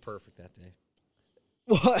because it was perfect that day.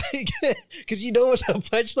 Well, because you know what the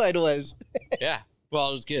punchline was. Yeah. Well,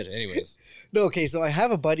 it was good. Anyways. No, okay. So I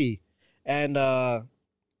have a buddy, and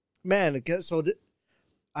man, so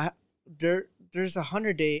there's a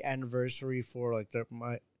 100-day anniversary for like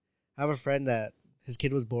I have a friend that his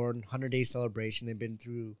kid was born, 100-day celebration. They've been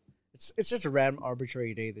through. It's just a random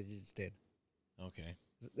arbitrary day that they just did. Okay.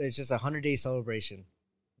 It's just a 100-day celebration.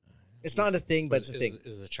 It's not a thing, but it's a thing.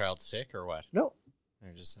 Is the child sick or what? No.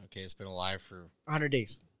 They're just okay. It's been alive for 100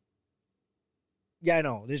 days. Yeah, I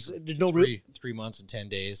know. There's no 3 months and 10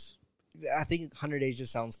 days. I think 100 days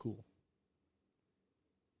just sounds cool.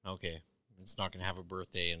 Okay. It's not going to have a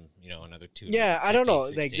birthday in, another 2 Yeah, I don't know.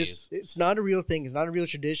 Like days. it's not a real thing. It's not a real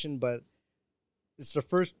tradition, but it's the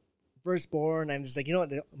firstborn, and it's like,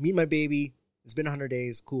 meet my baby. It's been 100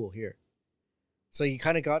 days. Cool, here. So he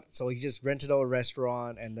just rented out a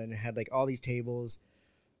restaurant, and then it had like all these tables,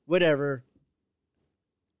 whatever.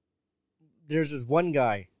 There's this one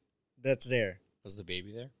guy that's there. Was the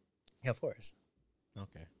baby there? Yeah, of course.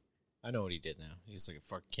 Okay. I know what he did now. He's like,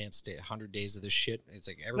 fuck, can't stay 100 days of this shit. It's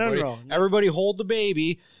like, everybody hold the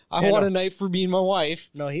baby. I want a night for me and my wife.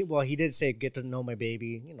 No, he did say, get to know my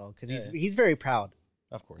baby, because he's very proud.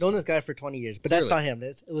 Of course. Known this guy for 20 years, but Clearly. That's not him.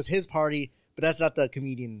 It was his party, but that's not the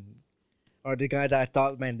comedian or the guy that I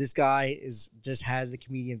thought, man, this guy just has the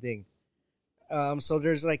comedian thing. So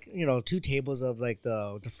there's like, 2 tables of like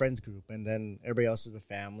the friends group, and then everybody else is the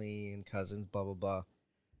family and cousins, blah, blah, blah.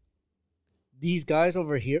 These guys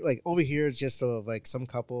over here is just like some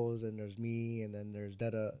couples, and there's me, and then there's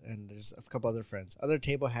Dada, and there's a couple other friends. Other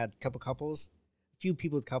table had a couple couples, a few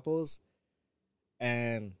people with couples,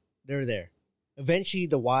 and they're there. Eventually,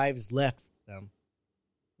 the wives left them,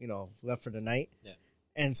 left for the night. Yeah.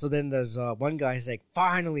 And so then there's one guy who's like,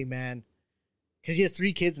 finally, man, because he has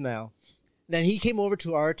 3 kids now. Then he came over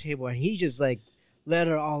to our table, and he just like let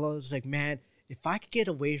it all out. It's like, man, if I could get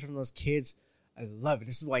away from those kids, I love it.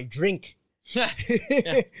 This is why I drink. Yeah.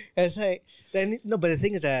 It's like, but the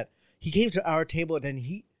thing is that he came to our table, and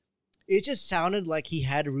it just sounded like he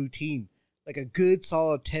had a routine, like a good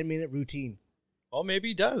solid 10-minute routine. Well, maybe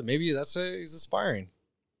he does. Maybe he's aspiring.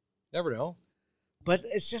 Never know. But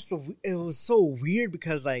it's just it was so weird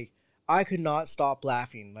because like I could not stop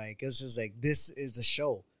laughing. Like it's just like, this is a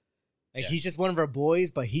show. Like he's just one of our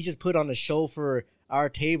boys, but he just put on a show for our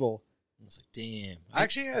table. I was like, damn.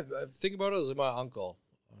 Actually, I think about it as my uncle.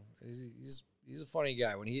 He's a funny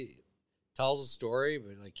guy when he tells a story,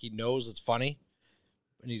 but like he knows it's funny,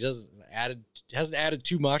 and he hasn't added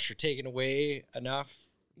too much or taken away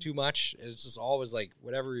too much. It's just always like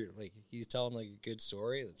whatever. Like he's telling like a good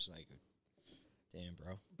story. It's like, damn,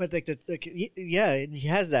 bro. But yeah, he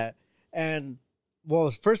has that, and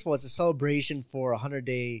well, first of all, it's a celebration for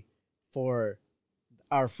 100-day for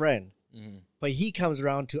our friend. Mm-hmm. But he comes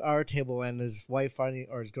around to our table, and his wife finally,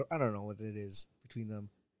 or his girl, I don't know what it is between them.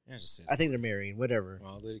 I think they're married, whatever.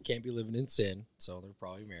 Well, they can't be living in sin, so they're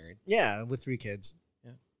probably married. Yeah, with 3 kids.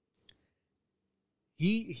 Yeah.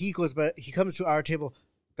 He goes, but he comes to our table.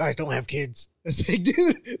 Guys, don't have kids. It's like,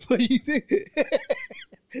 dude, what do you think?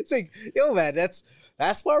 It's like, yo, man, that's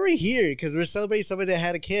why we're here, because we're celebrating somebody that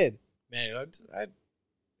had a kid. Man, I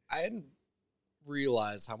hadn't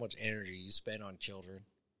realized how much energy you spend on children.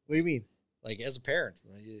 What do you mean? Like as a parent?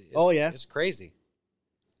 It's crazy.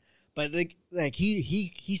 But like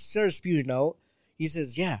he started spewing out. He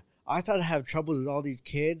says, "Yeah, I thought I'd have troubles with all these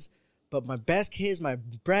kids, but my best kid is my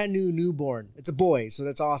brand new newborn. It's a boy, so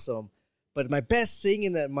that's awesome. But my best thing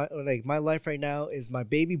in my life right now is my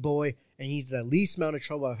baby boy, and he's the least amount of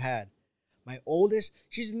trouble I've had. My oldest,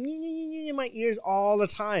 she's in my ears all the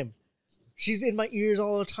time. She's in my ears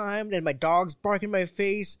all the time. Then my dog's barking in my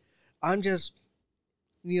face. I'm just,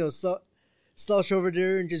 slouch over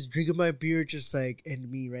there and just drinking my beer, just like, end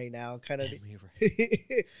me right now, kind of. And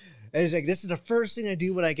it's like, this is the first thing I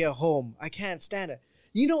do when I get home. I can't stand it.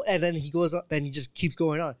 And then he goes up, then he just keeps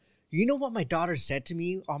going on. You know what my daughter said to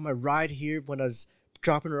me on my ride here when I was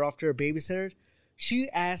dropping her off to her babysitter? She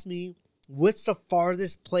asked me, what's the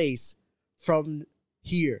farthest place from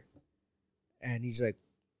here? And he's like,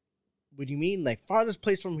 what do you mean? Like, farthest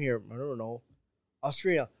place from here? I don't know.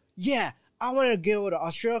 Australia. Yeah, I want to go to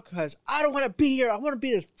Australia because I don't want to be here. I want to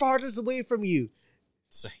be as farthest away from you.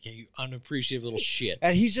 It's like, you unappreciative little shit.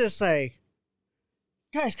 And he's just like,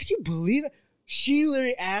 guys, could you believe it? She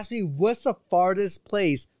literally asked me, what's the farthest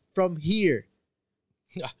place from here?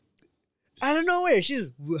 I don't know where.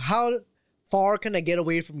 She's, how far can I get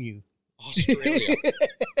away from you? Australia.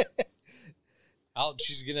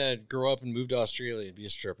 She's gonna grow up and move to Australia and be a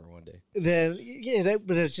stripper one day. Then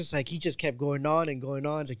but it's just like he just kept going on and going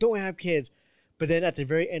on. It's like, don't have kids. But then at the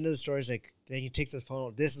very end of the story, it's like, then he takes his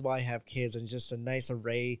phone. This is why I have kids, and just a nice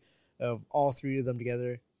array of all 3 of them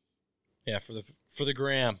together. Yeah, for the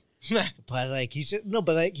gram. But like he just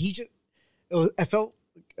I felt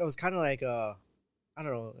it was kind of like I don't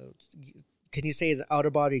know, can you say it's an out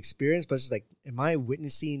of body experience? But it's just like, am I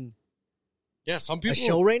witnessing Yeah, some a people.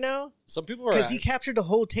 show right now? Some people are. Because he captured the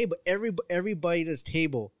whole table, everybody at this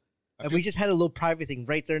table, and we just had a little private thing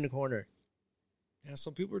right there in the corner. Yeah,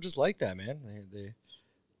 some people are just like that, man.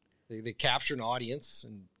 They capture an audience,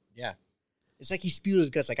 and yeah. It's like he spewed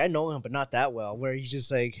his guts. Like, I know him, but not that well. Where he's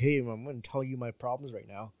just like, hey, I'm going to tell you my problems right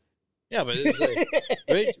now. Yeah, but it's like,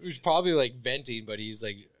 right? He's probably like venting, but he's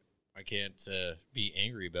like, I can't be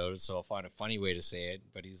angry about it, so I'll find a funny way to say it.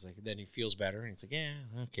 But he's like, then he feels better, and he's like, yeah,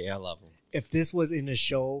 okay, I love him. If this was in a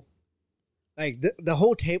show, like the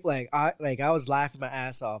whole tape, I was laughing my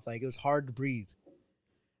ass off. Like, it was hard to breathe.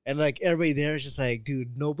 And like everybody there is just like,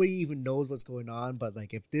 dude, nobody even knows what's going on. But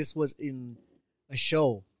like, if this was in a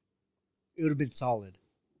show, it would have been solid.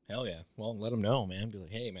 Hell yeah. Well, let him know, man. Be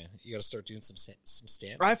like, hey, man, you got to start doing some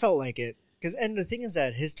stand. I felt like it. And the thing is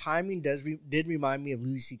that his timing did remind me of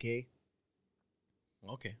Louis C.K.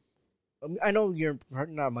 Okay. I know you're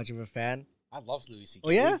not much of a fan. I love Louis C.K. Oh,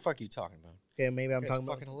 yeah? What the fuck are you talking about? Okay, maybe I'm talking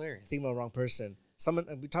fucking about hilarious. thinking about the wrong person.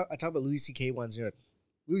 I talk about Louis C.K. once. You're like,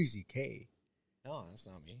 Louis C.K. No, that's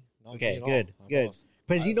not me. Not Okay, me at good, all. good.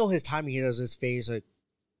 Because you know his timing, he does his face like.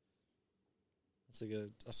 It's like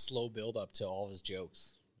a slow build up to all of his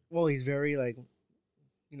jokes. Well, he's very like,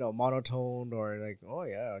 monotoned or like, oh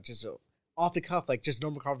yeah, just off the cuff, like just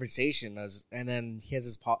normal conversation. And then he has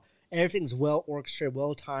his everything's well orchestrated,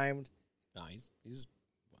 well timed. No, he's.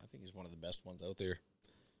 I think he's one of the best ones out there.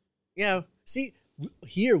 Yeah. See,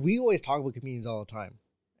 here we always talk about comedians all the time,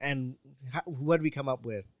 and what did we come up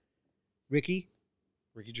with? Ricky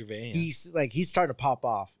Gervais. Yeah. He's starting to pop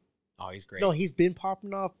off. Oh, he's great. No, he's been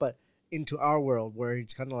popping off, but into our world where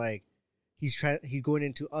it's kind of like he's going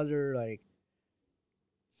into other like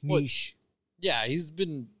niche. Yeah, he's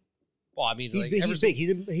been. Well, I mean, he's big.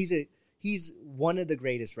 He's one of the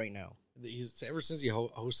greatest right now. He's ever since he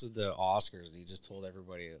hosted the Oscars, he just told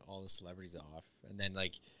everybody, all the celebrities off, and then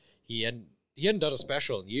like he hadn't done a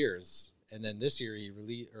special in years, and then this year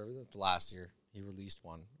last year he released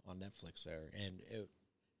one on Netflix there, and it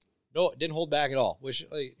didn't hold back at all. Which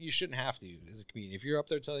like, you shouldn't have to as a comedian if you're up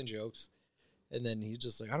there telling jokes, and then he's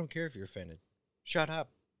just like, I don't care if you're offended, shut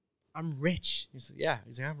up. I'm rich. He's like,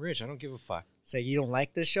 I'm rich. I don't give a fuck. Say you don't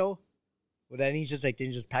like this show? Well, then he's just like,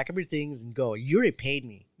 then just pack up your things and go. You already paid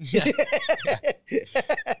me. Yeah.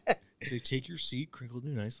 He's like, take your seat, crinkle it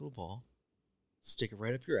in a nice little ball, stick it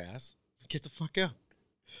right up your ass, get the fuck out.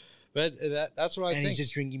 But that's what I think. And he's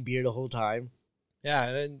just drinking beer the whole time. Yeah,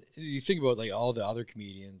 and you think about like all the other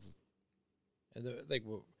comedians, and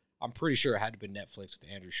I'm pretty sure it had to be Netflix with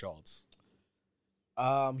Andrew Schultz.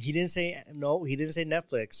 He didn't say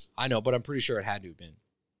Netflix. I know, but I'm pretty sure it had to have been.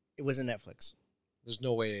 It wasn't Netflix. There's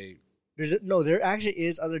no way. There actually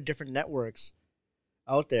is other different networks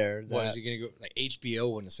out there. What is he gonna go like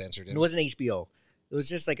HBO wouldn't have censored him? It wasn't HBO. It was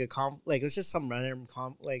just like it was just some random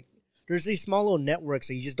there's these small little networks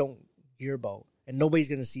that you just don't hear about and nobody's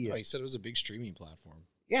gonna see it. Oh, he said it was a big streaming platform.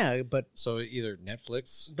 Yeah, but so either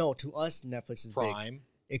Netflix. No, to us Netflix is Prime.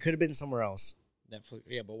 Big. It could have been somewhere else. Netflix,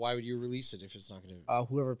 yeah, but why would you release it if it's not going to?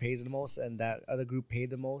 Whoever pays the most, and that other group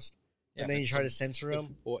paid the most, and then you try to censor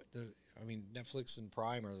them. Netflix and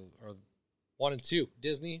Prime are 1 and 2.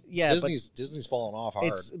 Disney, yeah, Disney's falling off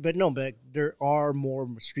hard. But there are more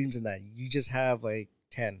streams than that. You just have like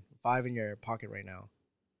 5 in your pocket right now.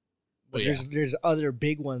 But there's other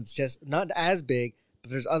big ones, just not as big,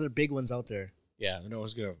 but there's other big ones out there. Yeah, I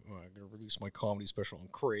was gonna release my comedy special on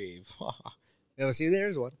Crave. Yeah, see,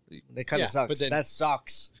 there's one. That kind of sucks. But that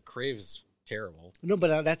sucks. Crave is terrible. No,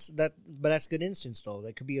 but that's good instance though.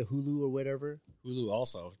 That could be a Hulu or whatever. Hulu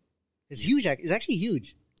also. It's huge. It's actually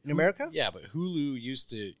huge in America. Yeah, but Hulu used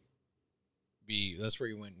to be. That's where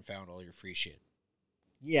you went and found all your free shit.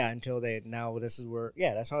 Yeah, until now this is where.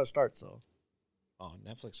 Yeah, that's how it starts though. Oh,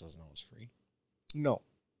 Netflix wasn't always free. No.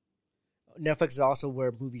 Netflix is also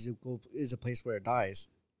where movies is a place where it dies.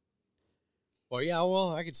 Well, yeah,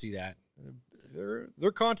 I could see that.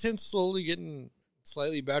 Their content's slowly getting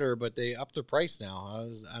slightly better, but they upped the price now.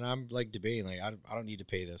 And I'm like debating, like I don't need to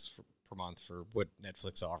pay this per month for what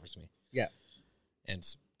Netflix offers me. Yeah, and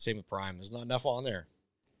same with Prime. There's not enough on there.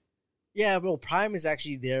 Yeah, well, Prime is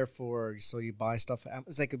actually there so you buy stuff.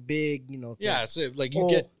 It's like a big, thing. Yeah, it's like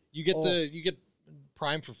you get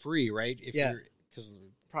Prime for free, right? Because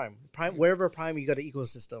Prime, wherever Prime, you got an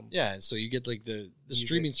ecosystem. Yeah, so you get like the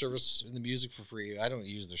streaming service and the music for free. I don't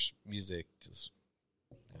use their music because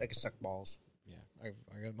I can suck balls. Yeah,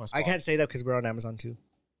 I got my. I can't say that because we're on Amazon too.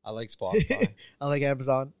 I like Spotify. I like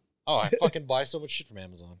Amazon. Oh, I fucking buy so much shit from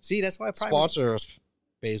Amazon. See, that's why Prime sponsor us,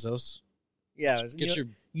 Bezos. Yeah,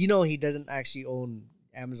 he doesn't actually own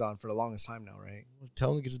Amazon for the longest time now, right? Well,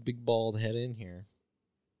 tell him to get his big bald head in here.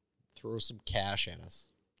 Throw some cash at us.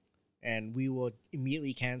 And we will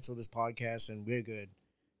immediately cancel this podcast, and we're good.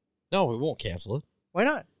 No, we won't cancel it. Why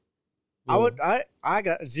not? I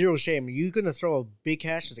got zero shame. You gonna throw a big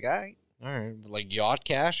cash? It's like, all right. All right, like yacht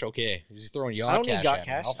cash? Okay. He's throwing yacht cash. I don't need yacht at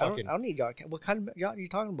cash. me. I don't need yacht cash. What kind of yacht are you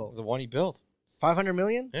talking about? The one he built. 500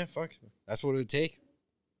 million? Yeah, fuck. That's what it would take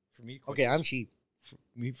for me to quit Okay, this, I'm cheap.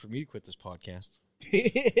 for me to quit this podcast.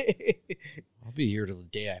 I'll be here till the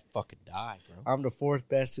day I fucking die, bro. I'm the fourth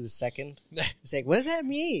best to the second. It's like, what does that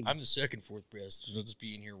mean? I'm the second fourth best. I'll just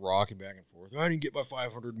be in here rocking back and forth. I didn't get my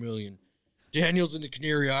 500 million. Daniel's in the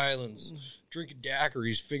Canary Islands drinking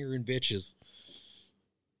daiquiris, fingering bitches.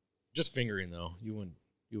 Just fingering though. You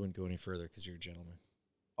wouldn't go any further because you're a gentleman.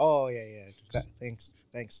 Oh yeah. Thanks.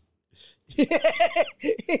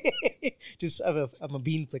 Just I'm a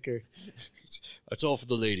bean flicker. That's all for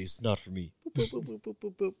the ladies, not for me. Boop, boop, boop, boop,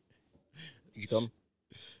 boop, boop. Did you come?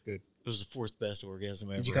 Good. It was the fourth best orgasm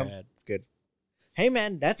I Did you ever come? had. Good. Hey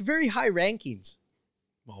man, that's very high rankings.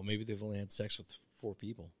 Well, maybe they've only had sex with 4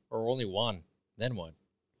 people. Or only one. Then what?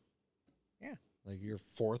 Yeah. Like you're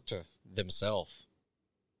fourth to themselves.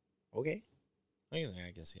 Okay. I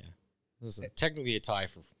guess yeah. This is technically a tie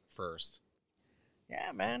for first.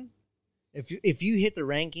 Yeah, man. If you hit the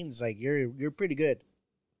rankings, like you're pretty good.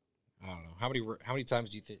 I don't know. How many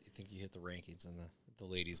times do you think you hit the rankings in the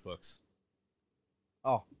ladies' books?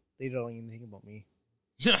 Oh, they don't even think about me.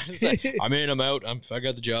 Like, I'm in, I'm out. I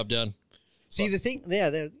got the job done. See, the thing,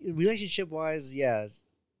 the relationship wise,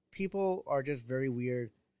 people are just very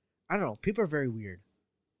weird. I don't know. People are very weird.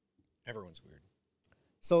 Everyone's weird.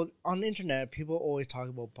 So on the internet, people always talk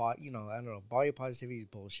about body positivity is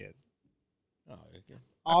bullshit. Oh, okay.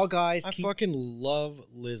 All guys, I fucking love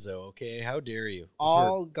Lizzo. Okay, how dare you?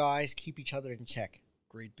 All guys keep each other in check.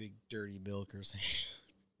 Great big dirty milkers.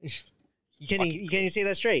 You can't even say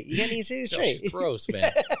that straight. You can't even say it straight. That's gross,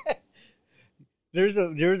 man. There's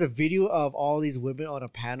a video of all these women on a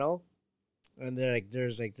panel, and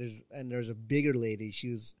there's a bigger lady.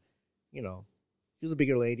 She was a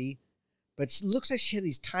bigger lady, but she looks like she had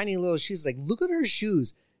these tiny little shoes. Like, look at her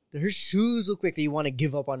shoes. Her shoes look like they want to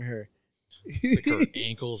give up on her. Like her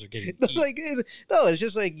ankles are getting it's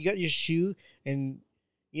just like you got your shoe, and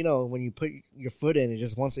when you put your foot in, it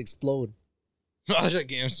just wants to explode.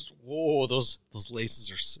 Whoa, those laces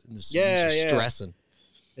are in the seams are stressing.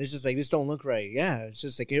 It's just like, this don't look right. Yeah, it's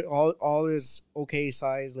just like all this okay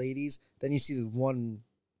size ladies. Then you see this one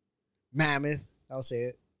mammoth. I'll say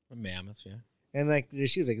it. A mammoth, yeah. And like their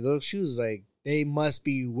shoes, like those shoes, like they must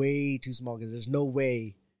be way too small because there's no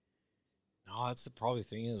way. No, that's the probably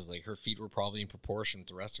thing is like her feet were probably in proportion with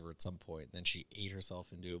the rest of her at some point. Then she ate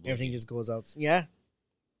herself into oblivion. Everything just goes out. Yeah.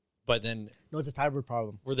 But then no, it's a thyroid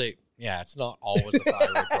problem. Were they? Yeah, it's not always a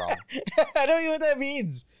thyroid problem. I don't know what that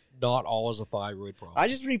means. Not always a thyroid problem. I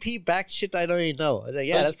just repeat back shit that I don't even know. I was like,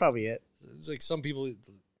 that's probably it. It's like some people,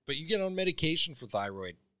 but you get on medication for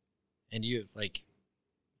thyroid, and you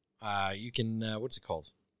you can what's it called?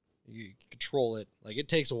 You control it. Like it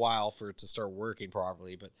takes a while for it to start working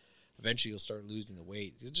properly, but eventually you'll start losing the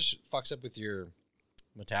weight. It just fucks up with your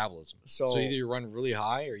metabolism. So either you run really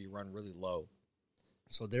high or you run really low.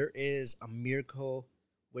 So there is a miracle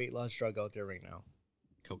weight loss drug out there right now.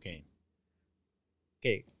 Cocaine.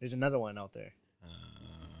 Okay, there's another one out there.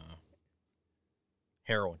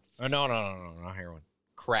 Heroin. Oh, no, not heroin.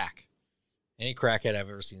 Crack. Any crackhead I've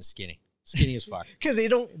ever seen is skinny. Skinny as fuck. Because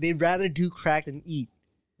they'd rather do crack than eat.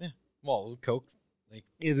 Yeah. Well, coke.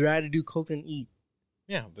 They'd rather do coke than eat.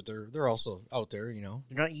 Yeah, but they're also out there, They're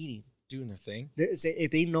not eating. Doing their thing.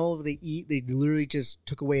 If they know they eat, they literally just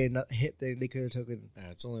took away a hit they could have taken.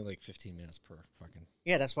 It's only like 15 minutes per fucking.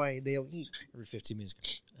 Yeah, that's why they don't eat. Every 15 minutes.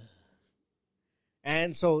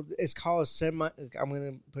 And so it's called I'm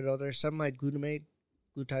gonna put it out there, semi-glutamate,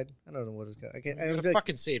 glutide. I don't know what it's called. I'm gonna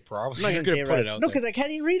fucking say it probably. I'm not gonna say it right. No, because I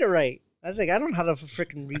can't even read it right. I was like, I don't know how to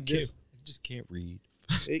freaking read this. I just can't read.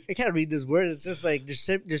 I can't read this word. It's just like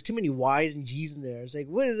there's too many Y's and G's in there. It's like,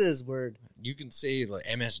 what is this word? You can say like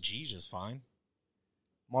MSG just fine.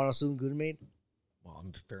 Monosodium glutamate. Well,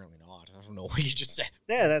 I'm apparently not. I don't know what you just said.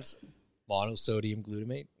 Yeah, that's monosodium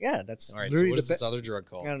glutamate. Yeah, that's all right. So what is this other drug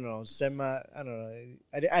called? I don't know. I don't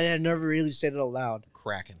know. I never really said it out loud.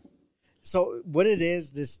 Kraken. So what it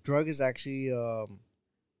is, this drug is actually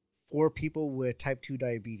for people with type 2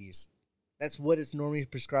 diabetes. That's what it's normally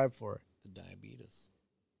prescribed for. The diabetes.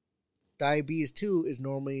 Diabetes 2 is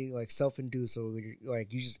normally like self-induced, so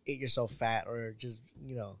like you just ate yourself fat or just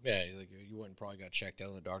Yeah, like you went and probably got checked out,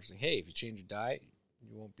 and the doctor's like, "Hey, if you change your diet,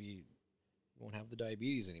 you won't be won't have the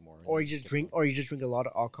diabetes anymore. Or you just drink a lot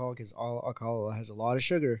of alcohol because all alcohol has a lot of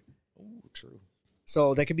sugar. Oh, true.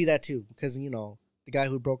 So that could be that too, because the guy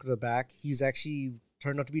who broke the back, he's actually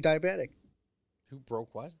turned out to be diabetic. Who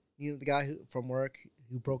broke what? The guy from work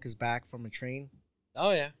who broke his back from a train.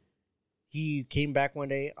 Oh yeah. He came back one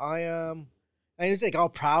day. And he's like all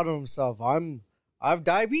proud of himself. I have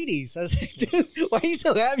diabetes. I was like, dude, why are you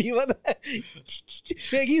so happy about that?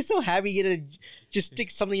 Like, he's so happy you to just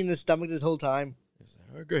stick something in the stomach this whole time.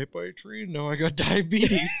 I got hit by a tree. No, I got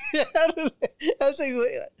diabetes. I was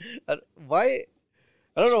like, why?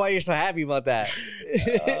 I don't know why you're so happy about that.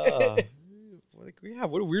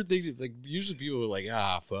 What a weird thing. Like, usually people are like,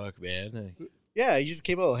 fuck, man. Yeah, he just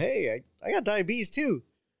came out, hey, I got diabetes too.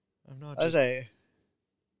 I'm not. I was like,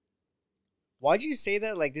 why'd you say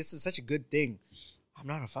that? Like, this is such a good thing. I'm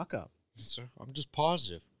not a fuck up. I'm just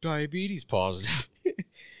positive. Diabetes positive.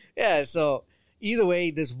 Yeah, so either way,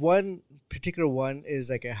 this one particular one is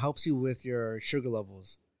like it helps you with your sugar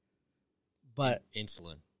levels. But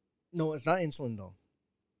insulin. No, it's not insulin though.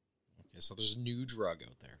 Okay, so there's a new drug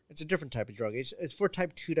out there. It's a different type of drug. It's for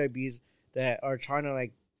type 2 diabetes that are trying to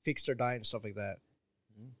like fix their diet and stuff like that.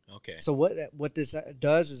 Okay. So what this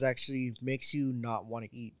does is actually makes you not want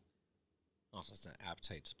to eat. Also, it's an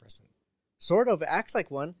appetite suppressant. Sort of acts like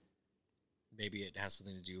one. Maybe it has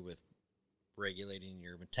something to do with regulating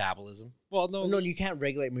your metabolism. Well, no, you can't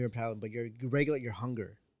regulate your metabolism, but you regulate your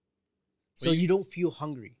hunger. So you don't feel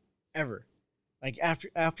hungry ever. Like after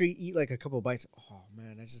you eat like a couple of bites, oh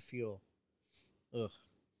man, I just feel, ugh.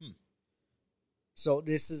 So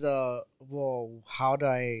this is where'd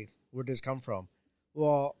this come from?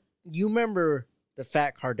 Well, you remember the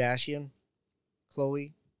fat Kardashian,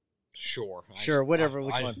 Khloe? Sure, whatever.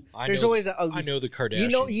 Which one? There's always a ugly. I know the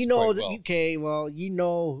Kardashians. You know. Well. Okay, well,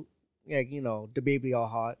 the baby all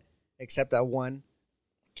hot, except that one.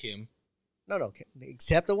 Kim. No,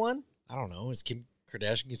 except the one. I don't know. Is Kim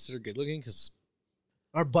Kardashian considered good looking? Because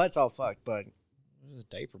her butt's all fucked, but it's a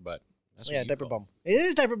diaper butt. That's diaper bum. It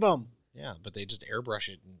is diaper bum. Yeah, but they just airbrush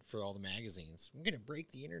it for all the magazines. I'm gonna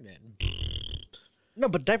break the internet. No,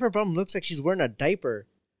 but diaper bum looks like she's wearing a diaper.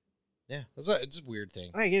 Yeah, it's a weird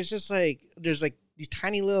thing. Like, it's just like there's like these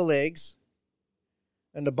tiny little legs,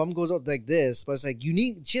 and the bum goes out like this. But it's like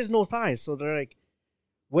she has no thighs, so they're like,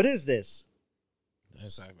 "What is this?" I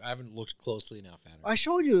haven't looked closely enough at her. I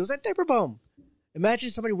showed you. It's that diaper bum. Imagine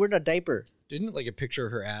somebody wearing a diaper. Didn't like a picture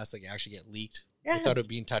of her ass like actually get leaked Yeah. without it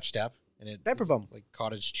being touched up? And it diaper bum, like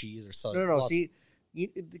cottage cheese or something. No. See,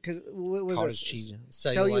 because what was cottage cheese?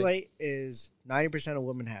 Cellulite is 90% of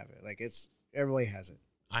women have it. Like everybody has it.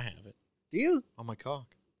 I have it. Do you? On my cock.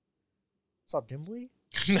 It's all dimply?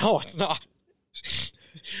 No, it's not.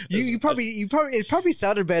 It probably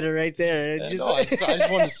sounded better right there. I just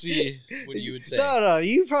wanted to see what you would say. No,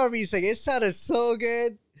 you probably saying it sounded so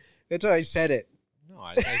good until I said it. No,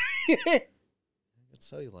 I got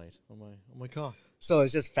cellulite on my cock. So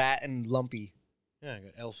it's just fat and lumpy. Yeah, I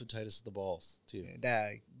got elephantitis of the balls too.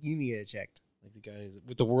 You need it checked. Like the guys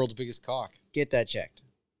with the world's biggest cock. Get that checked.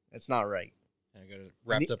 That's not right. I got it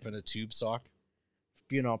wrapped up in a tube sock.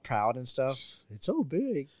 Being all proud and stuff. It's so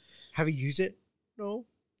big. Have you used it? No.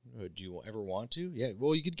 Do you ever want to? Yeah.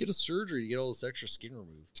 Well, you could get a surgery to get all this extra skin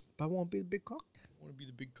removed. But I won't be the big cock. I want to be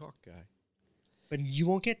the big cock guy. But you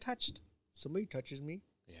won't get touched. Somebody touches me.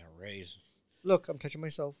 Yeah, right. Look, I'm touching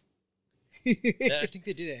myself. I think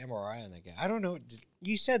they did an MRI on that guy. I don't know.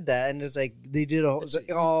 You said that, and it's like they did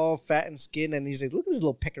all fat and skin, and he's like, look at this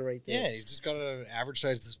little pecker right there. Yeah, he's just got an average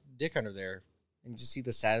sized dick under there. And you just see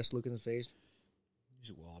the saddest look in his face. He's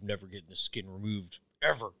like, well, I'm never getting the skin removed,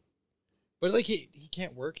 ever. But like he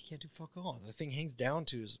can't work, he can't do fuck all. The thing hangs down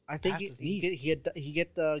to his. I think he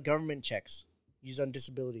get the government checks. He's on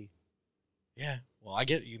disability. Yeah, well,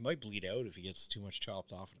 you might bleed out if he gets too much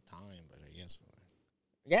chopped off at a time, but I guess.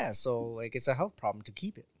 Yeah, so like it's a health problem to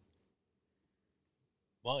keep it.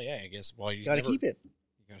 Well, yeah, I guess. Well, you gotta keep it.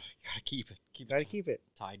 You gotta keep it. Keep it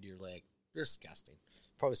tied to your leg. Disgusting.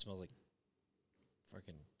 Probably smells like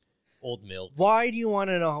freaking old milk. Why do you want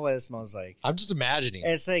to know what it smells like? I'm just imagining.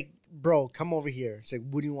 And it's like, bro, come over here. It's like,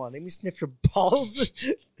 what do you want? Let me sniff your balls.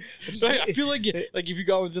 I feel like if you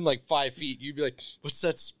got within like 5 feet, you'd be like, what's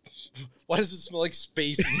that? Why does it smell like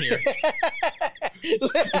space in here?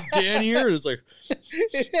 Is Dan here? It's like,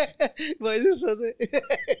 why is this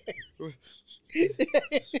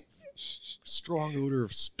strong odor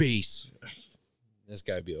of space. This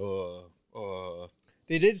guy would be,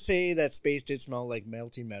 They did say that space did smell like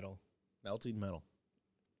melting metal. Melting metal.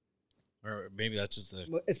 Or maybe that's just the...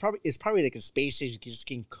 Well, it's probably like a space station just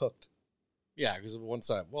getting cooked. Yeah, because one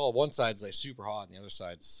side's like super hot and the other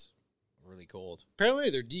side's really cold. Apparently,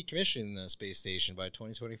 they're decommissioning the space station by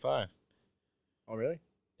 2025. Oh, really?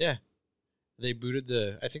 Yeah, they booted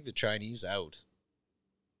I think the Chinese out.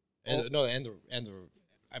 And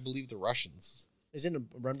I believe the Russians. Is it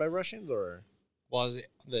run by Russians or? Well,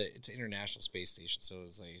 it's an international space station, so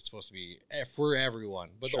it's like it's supposed to be for everyone.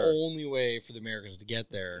 But Sure. the only way for the Americans to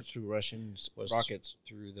get there It's through Russian was rockets.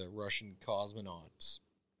 through the Russian cosmonauts.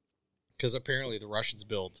 Because apparently the Russians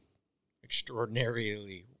build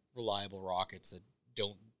extraordinarily reliable rockets that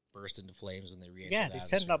don't burst into flames when they re-enter Yeah, the they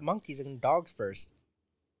send atmosphere. up monkeys and dogs first.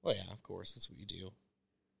 Well, yeah, of course, that's what you do.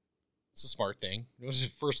 It's a smart thing. It was the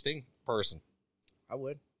first thing person. I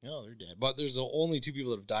would. No, they're dead. But there's the only 2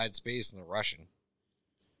 people that have died in space, and they're Russian.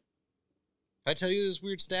 Did I tell you this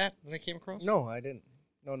weird stat that I came across? No, I didn't.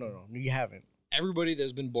 No. You haven't. Everybody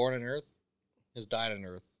that's been born on Earth has died on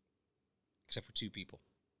Earth, except for 2 people.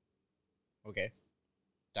 Okay.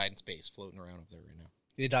 Died in space, floating around up there right now.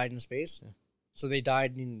 They died in space? Yeah. So they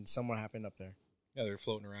died and something happened up there. Yeah, they're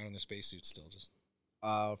floating around in their spacesuits still. Just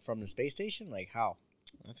From the space station? Like how?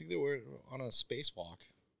 I think they were on a spacewalk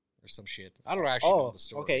or some shit. I don't actually know the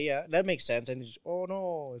story. Okay, yeah. That makes sense. And it's, oh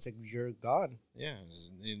no, it's like you're gone. Yeah,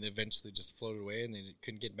 and eventually just floated away and they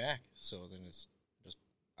couldn't get back. So then it's just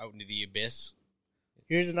out into the abyss.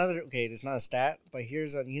 Here's another, okay, it's not a stat, but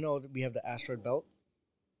here's we have the asteroid belt.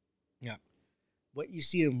 Yeah. What you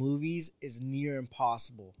see in movies is near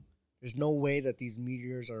impossible. There's no way that these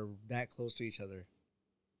meteors are that close to each other.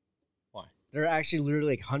 Why? They're actually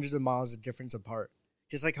literally like hundreds of miles of difference apart.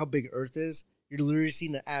 Just like how big Earth is, you're literally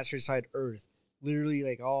seeing the asteroid side Earth. Literally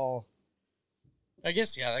like all... I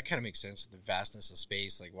guess, yeah, that kind of makes sense with the vastness of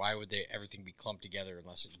space. Like, why would everything be clumped together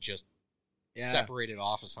unless it's just separated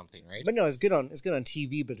off of something, right? But no, it's good on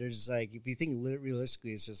TV, but there's like, if you think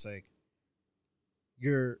realistically, it's just like,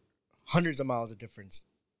 you're hundreds of miles of difference.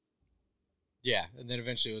 Yeah, and then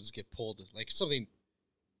eventually it'll just get pulled, like something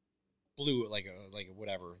blew, like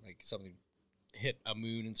whatever, like something hit a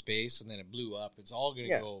moon in space and then it blew up. It's all gonna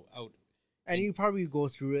go out, and you probably go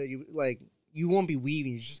through it. You won't be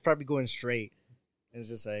weaving. You're just probably going straight. It's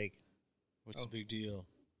just like, what's the big deal?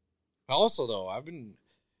 Also, though, I've been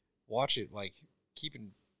watching, like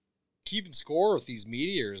keeping score with these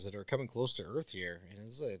meteors that are coming close to Earth here, and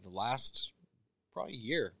it's the last probably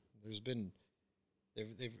year. There's been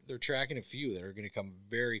they're tracking a few that are going to come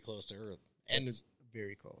very close to Earth, and it's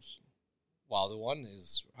very close. Wow, the one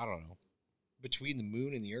is, I don't know, between the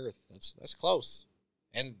moon and the Earth. That's close,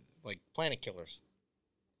 and like planet killers.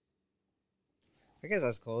 I guess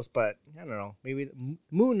that's close, but I don't know. Maybe the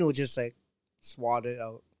moon will just like swat it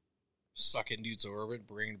out. Suck it into its orbit,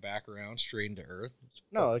 bring it back around straight into Earth.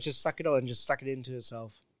 No, it's just suck it out and just suck it into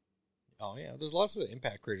itself. Oh yeah, there's lots of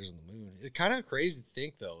impact craters on the moon. It's kind of crazy to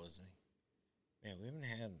think though, is like, man, we haven't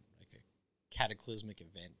had like a cataclysmic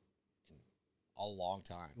event in a long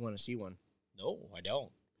time. You want to see one? No, I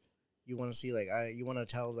don't. You want to see you want to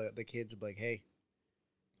tell the kids like, hey,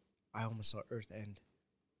 I almost saw Earth end.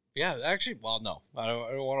 Yeah, actually, well, no, I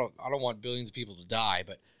don't want billions of people to die,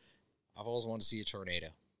 but I've always wanted to see a tornado.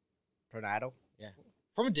 Tornado? Yeah,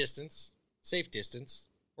 from a distance, safe distance,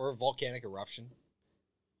 or a volcanic eruption.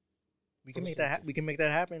 We can make that. We can make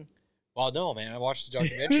that happen. Well, no, man. I watched the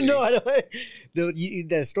documentary. No, I don't.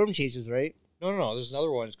 The storm chasers, right? No. There's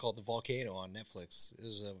another one. It's called The Volcano on Netflix.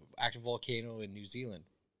 There's an active volcano in New Zealand,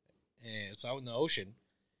 and it's out in the ocean.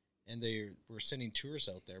 And they were sending tourists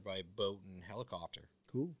out there by boat and helicopter.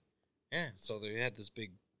 Cool. Yeah, so they had this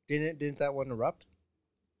big. Didn't that one erupt?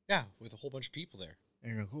 Yeah, with a whole bunch of people there.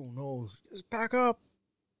 And you're like, oh no, just back up.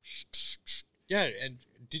 Yeah, and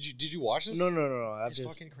did you watch this? No. It's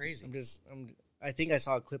fucking crazy. I think I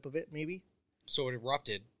saw a clip of it, maybe. So it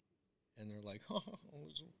erupted, and they're like, oh,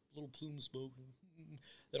 there's a little plume of smoke.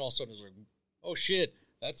 Then all of a sudden it's like, oh shit,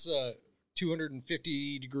 that's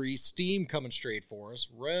 250 degrees steam coming straight for us.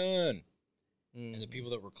 Run. Mm. And the people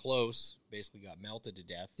that were close basically got melted to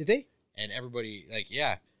death. Did they? And everybody, like,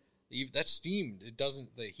 yeah, that steam,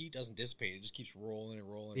 the heat doesn't dissipate. It just keeps rolling and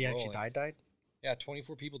rolling. They actually died? Yeah,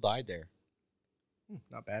 24 people died there.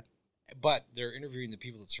 Not bad. But they're interviewing the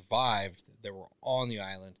people that survived that were on the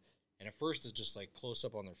island. And at first it's just like close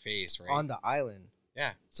up on their face, right? On the island?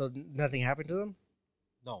 Yeah. So nothing happened to them?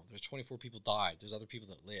 No, there's 24 people died. There's other people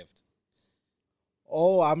that lived.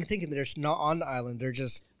 Oh, I'm thinking they're not on the island. They're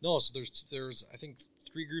just... No, so there's I think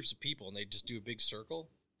 3 groups of people, and they just do a big circle.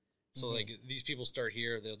 So, like, these people start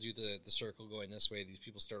here, they'll do the circle going this way. These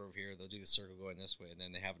people start over here, they'll do the circle going this way. And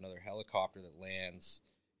then they have another helicopter that lands.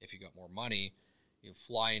 If you got more money, you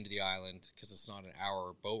fly into the island, because it's not an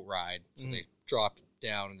hour boat ride. So they drop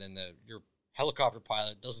down, and then your helicopter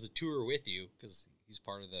pilot does the tour with you, because he's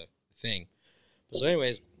part of the thing. But so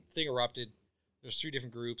anyways, thing erupted. There's 3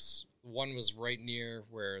 different groups. One was right near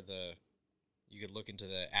where you could look into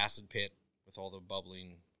the acid pit with all the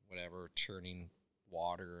bubbling, whatever, churning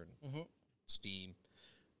water and steam.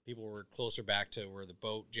 People were closer back to where the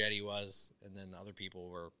boat jetty was, and then the other people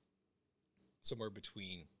were somewhere in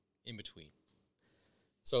between.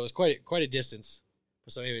 So it was quite a distance.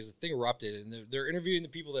 So anyways, the thing erupted, and they're interviewing the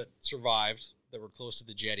people that survived that were close to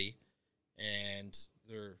the jetty, and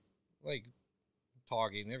they're like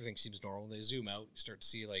talking, and everything seems normal. They zoom out, you start to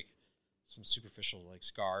see like some superficial like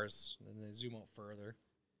scars, and then they zoom out further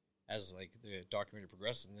as like the documentary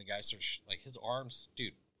progresses, and the guy starts like his arms,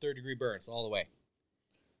 dude, 3rd-degree burns all the way.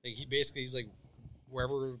 Like he's like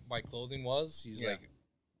wherever my clothing was, he's like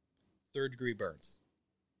 3rd-degree burns.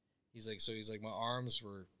 He's like my arms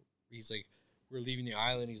were. He's like we're leaving the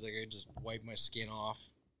island. He's like I just wiped my skin off.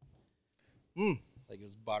 Like it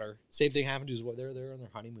was butter. Same thing happened to his. They're there on their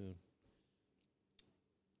honeymoon.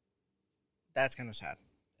 That's kind of sad.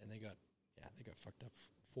 And they got fucked up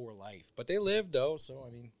for life. But they lived though, so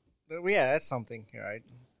I mean. But yeah, that's something. Here, I'm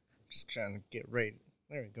just trying to get right.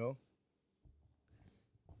 There we go.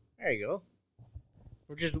 There you go.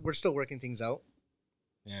 We're still working things out.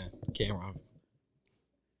 Yeah, camera.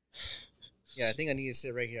 Yeah, I think I need to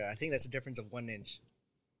sit right here. I think that's a difference of 1 inch.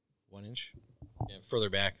 1 inch? Yeah, further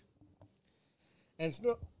back. And it's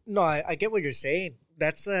I get what you're saying.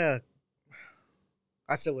 That's I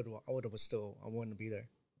still would. I wanted to be there.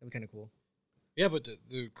 That'd be kind of cool. Yeah, but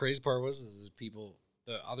the crazy part is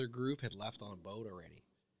the other group had left on a boat already,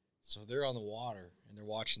 so they're on the water and they're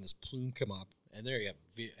watching this plume come up, and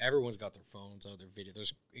everyone's got their phones out, their video.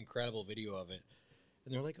 There's incredible video of it,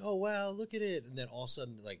 and they're like, "Oh wow, look at it!" And then all of a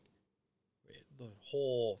sudden, like the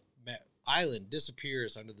whole island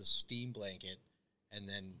disappears under the steam blanket, and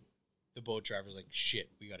then the boat driver's like, "Shit,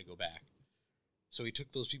 we got to go back." So he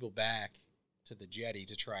took those people back to the jetty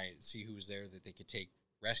to try and see who was there that they could take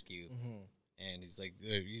rescue. And he's like,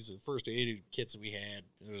 "These are the first aid kits that we had.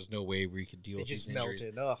 There was no way we could deal with these injuries." It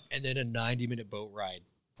just melted. And then a 90-minute boat ride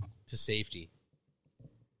to safety.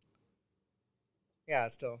 Yeah,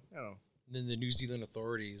 still, I don't know. And then the New Zealand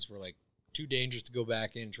authorities were like, too dangerous to go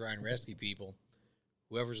back in and try and rescue people.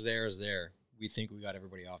 Whoever's there is there. We think we got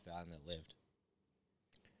everybody off the island that lived.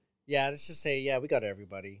 Yeah, let's just say, we got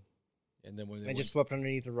everybody. And then when they just swept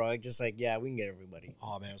underneath the rug, just like, we can get everybody.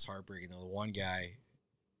 Oh, man, it was heartbreaking, though. The one guy,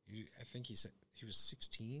 I think he said he was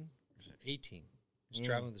 16 or 18. He was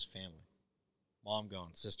traveling with his family. Mom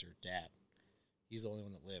gone, sister, dad. He's the only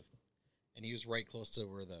one that lived. And he was right close to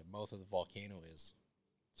where the mouth of the volcano is.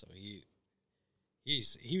 So he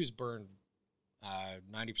was burned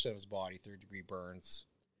 90% of his body, 3rd-degree burns.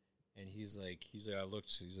 And he's like,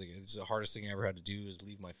 it's the hardest thing I ever had to do is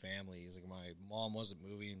leave my family. He's like, my mom wasn't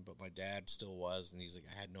moving, but my dad still was. And he's like,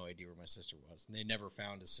 I had no idea where my sister was. And they never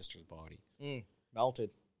found his sister's body.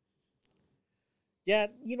 Melted. Yeah,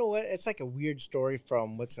 you know what? It's like a weird story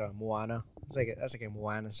from Moana. That's like a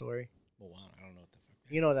Moana story. Moana, I don't know what the fuck.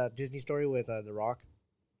 You know that Disney story with The Rock?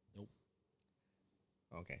 Nope.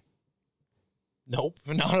 Okay. Nope,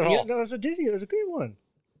 not at all. Yeah, no, it was a great one.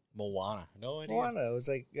 Moana, no idea. Moana, it was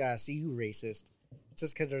like, see you racist. It's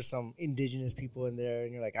just because there's some indigenous people in there,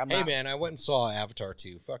 and you're like, Hey man, I went and saw Avatar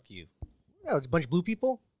 2. Fuck you. Yeah, it was a bunch of blue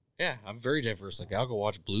people. Yeah, I'm very diverse. Like, I'll go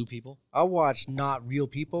watch blue people. I'll watch not real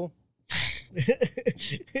people.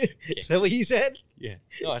 Is that what you said? Yeah.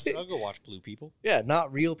 No, I said I'll go watch blue people. Yeah,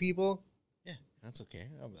 not real people. Yeah, that's okay.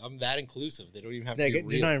 I'm that inclusive. They don't even have to be real.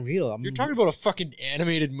 They're not real. You're talking about a fucking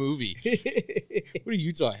animated movie. What are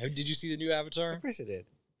you talking? Did you see the new Avatar? Of course I did.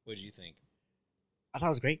 What did you think? I thought it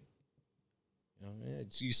was great.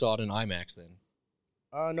 So you saw it in IMAX then?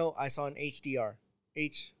 No, I saw an HDR.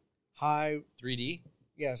 High 3D?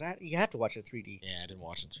 Yeah, you have to watch it 3D. Yeah, I didn't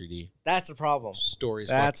watch it 3D. That's the problem.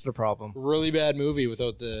 That's the problem. Really bad movie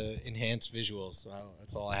without the enhanced visuals. Well,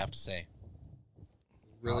 that's all I have to say.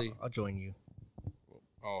 Really? I'll join you.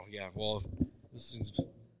 Oh, yeah. Well, this is...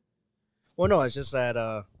 Well, no, it's just that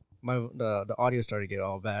the audio started to get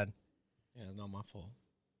all bad. Yeah, not my fault.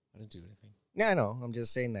 I didn't do anything. Yeah, I know. I'm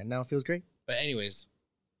just saying that. Now it feels great. But anyways,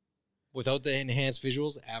 without the enhanced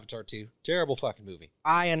visuals, Avatar 2, terrible fucking movie.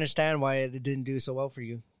 I understand why it didn't do so well for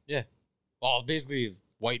you. Yeah. Well, basically,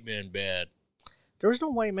 white man bad. There was no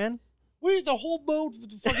white man. What is the whole boat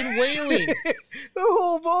with the fucking whaling? The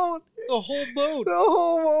whole boat. The whole boat. The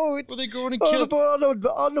whole boat. Where they going and kill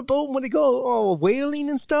on the boat when they go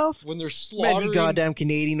whaling and stuff. When they're slaughtering. Man, you goddamn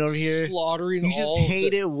Canadian over here. Slaughtering. You just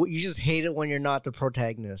hate it. You just hate it when you're not the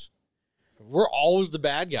protagonist. We're always the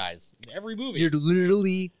bad guys in every movie. You're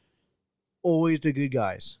literally always the good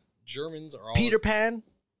guys. Germans are always... Peter Pan.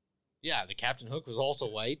 Yeah, the Captain Hook was also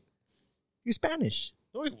white. You're Spanish.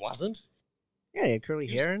 No, he wasn't. Yeah, he had curly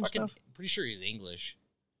He was hair and fucking- stuff. Pretty sure he's English.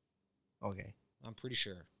 Okay. I'm pretty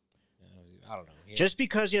sure. I don't know. Just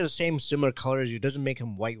because he has the same similar color as you doesn't make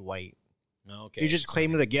him white. no, okay. You just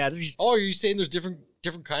claim like, yeah, there's just, Oh, are you saying there's different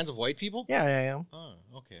kinds of white people? yeah, I am. Oh,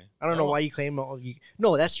 okay. I don't know why you claim all you.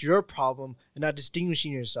 No, that's your problem and not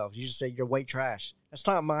distinguishing yourself. You just say you're white trash. That's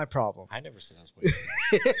not my problem. I never said I was white.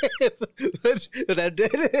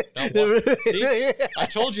 See? I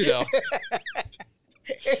told you though.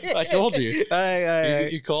 I told you.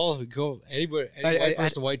 You call anybody, any white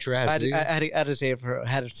person white trash. I had to say it for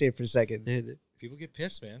a second. People get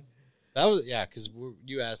pissed, man. That was because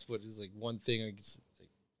you asked what is like one thing against, like,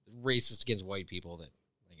 racist against white people that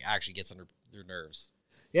like actually gets under their nerves.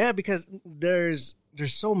 Yeah, because there's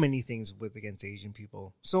so many things against Asian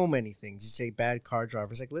people. So many things. You say bad car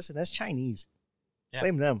drivers. Like, listen, that's Chinese. Yeah.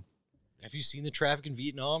 Blame them. Have you seen the traffic in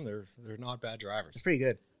Vietnam? They're not bad drivers. It's pretty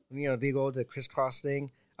good. You know, they go the crisscross thing.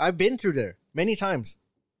 I've been through there many times.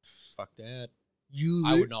 Fuck that.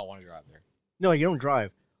 I would not want to drive there. No, you don't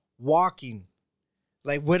drive. Walking.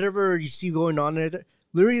 Like, whatever you see going on there,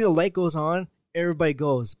 literally the light goes on, everybody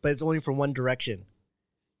goes, but it's only from one direction.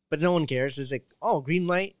 But no one cares. It's like, oh, green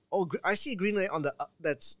light. Oh, I see a green light on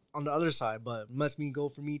that's on the other side, but it must mean go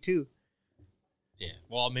for me too. Yeah.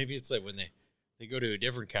 Well, maybe it's like when they go to a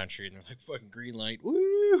different country and they're like, fucking green light.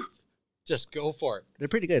 Woo! Just go for it. They're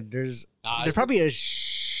pretty good. There's probably a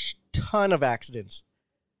ton of accidents.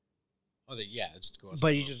 Oh, it just goes.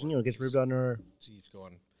 But he just, gets ripped under. Keeps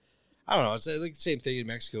going. I don't know. It's like the same thing in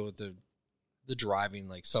Mexico with the driving,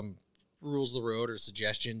 like some rules of the road or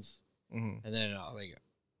suggestions. Mm-hmm. And then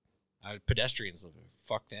pedestrians,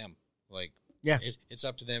 fuck them. Like, yeah, it's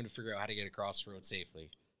up to them to figure out how to get across the road safely,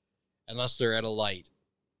 unless they're at a light.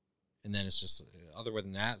 And then it's just other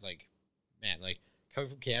than that, like, man, like coming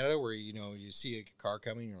from Canada where you see a car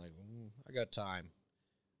coming, you're like, I got time,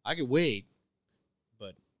 I could wait,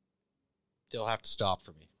 but they'll have to stop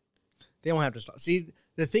for me. They don't have to stop. See,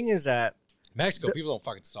 the thing is that Mexico people don't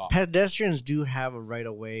fucking stop. Pedestrians do have a right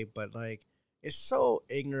of way, but like, it's so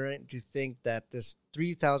ignorant to think that this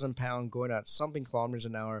 3,000 pound going at something kilometers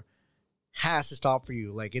an hour has to stop for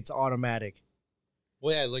you. Like, it's automatic.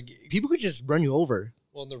 Well, yeah, like people could just run you over.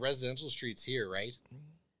 Well, in the residential streets here, right?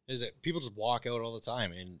 Is it people just walk out all the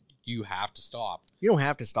time, and you have to stop. You don't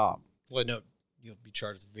have to stop. Well, no, you'll be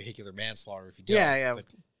charged with vehicular manslaughter if you don't. Yeah. But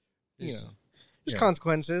there's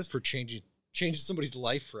consequences for changing somebody's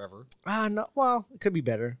life forever. No, well, it could be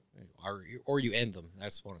better. Or you end them.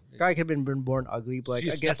 That's one. Guy could have been born ugly, but like,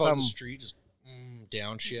 I guess on the street just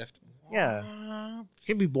downshift. Yeah,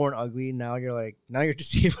 could be born ugly. Now you're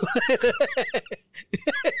disabled.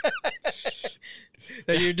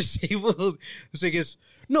 That you're disabled. It's like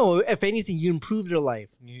no. If anything, you improve their life.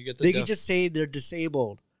 They could just say they're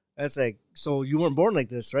disabled. That's like, so you weren't born like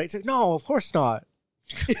this, right? It's like, no, of course not.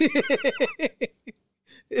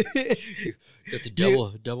 Got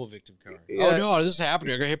the double victim car. Yeah. Oh no, this is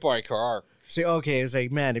happening. I got hit by a car. Say, okay, it's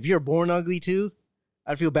like, man, if you're born ugly too,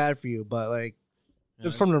 I'd feel bad for you. But like,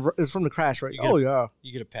 it's from the crash, right? Yeah,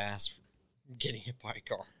 you get a pass for getting hit by a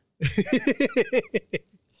car.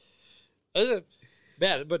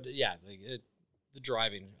 Bad, but yeah, like the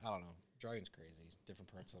driving. I don't know. Driving's crazy.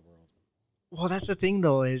 Different parts of the world. Well, that's the thing,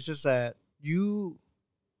 though. It's just that you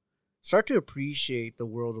start to appreciate the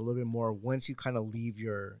world a little bit more once you kind of leave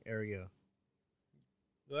your area.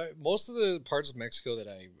 Most of the parts of Mexico that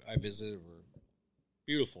I visited were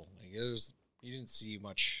beautiful. Like you didn't see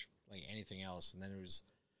much like anything else, and then it was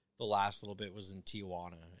the last little bit was in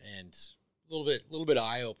Tijuana, and a little bit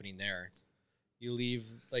eye opening there. You leave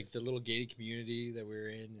like the little gated community that we were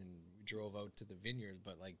in, and we drove out to the vineyards.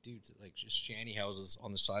 But like, dude, like just shanty houses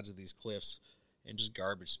on the sides of these cliffs, and just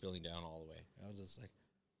garbage spilling down all the way. I was just like,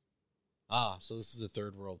 so this is the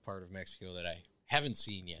third world part of Mexico that I haven't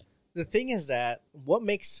seen yet. The thing is that what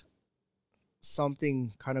makes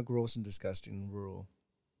something kind of gross and disgusting and rural?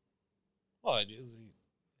 Well, it is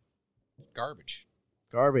garbage.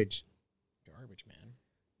 Garbage, man.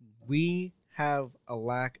 We have a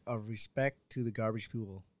lack of respect to the garbage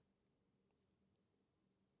people.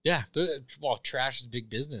 Yeah, trash is big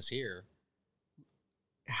business here.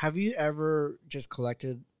 Have you ever just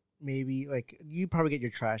collected, maybe, like, you probably get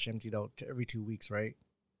your trash emptied out every 2 weeks, right?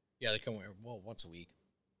 Yeah, they come once a week.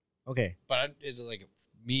 Okay. But is it like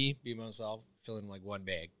me, be myself, filling like one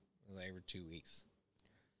bag like every 2 weeks?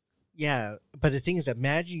 Yeah, but the thing is that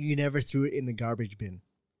imagine you never threw it in the garbage bin.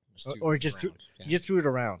 Or just you just threw it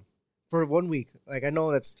around for 1 week. Like, I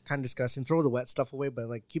know that's kind of disgusting. Throw the wet stuff away, but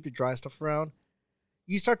like keep the dry stuff around.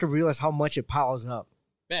 You start to realize how much it piles up.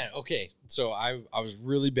 Man, okay. So I was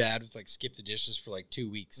really bad with like skip the dishes for like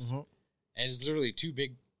 2 weeks. Mm-hmm. and it's literally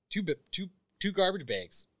two garbage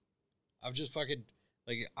bags. I've just fucking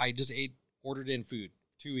I just ordered in food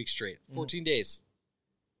 2 weeks straight, 14 days,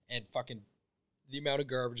 and fucking the amount of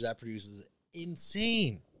garbage that produces is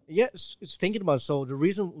insane. Yes, it's thinking about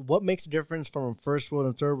what makes a difference from first world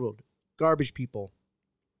and third world? Garbage people.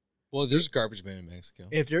 Well, there's garbage men in Mexico.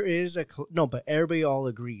 If there is no, but everybody all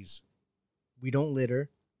agrees. We don't litter.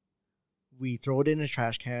 We throw it in a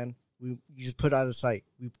trash can. You just put it out of sight.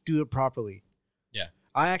 We do it properly. Yeah.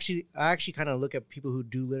 I actually kind of look at people who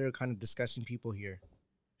do litter kind of disgusting people here.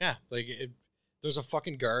 Yeah, there's a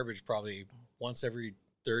fucking garbage probably once every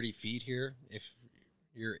 30 feet here. If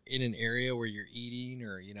you're in an area where you're eating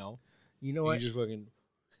or, you know what? You just fucking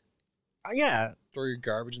throw your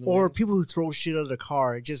garbage in the or wind. People who throw shit out of the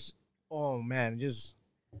car. They just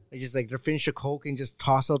like they're finished a Coke and just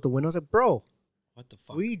toss out the window. It's like, bro, what the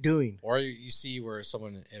fuck? What are you doing? Or you see where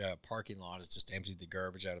someone in a parking lot has just emptied the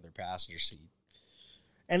garbage out of their passenger seat.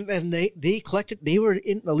 And they collected, they were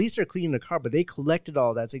in, at least they're cleaning the car, but they collected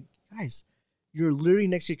all that. It's like, guys, you're literally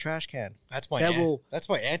next to your trash can. That's my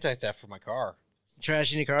anti-theft for my car.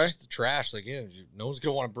 Trash in your car? Just the trash. No one's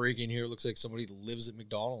going to want to break in here. It looks like somebody lives at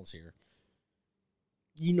McDonald's here.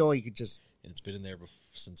 You could just... And it's been in there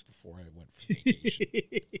since before I went for vacation.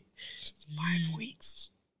 It's 5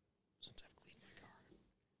 weeks since I've cleaned my car.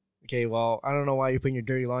 Okay, well, I don't know why you're putting your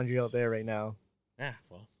dirty laundry out there right now. Yeah,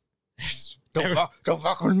 well... Don't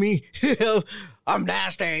fuck with me. I'm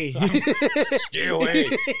nasty. Stay away.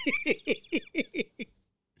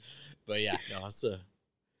 But yeah, no,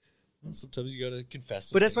 sometimes you gotta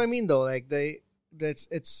confess. But that's what I mean, though. Like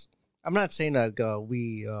I'm not saying that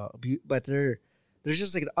but there's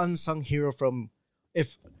just like an unsung hero from.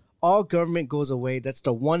 If all government goes away, that's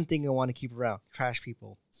the one thing I want to keep around: trash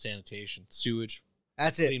people, sanitation, sewage.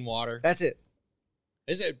 That's it. Clean water. That's it.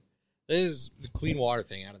 This is the clean water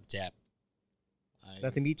thing out of the tap.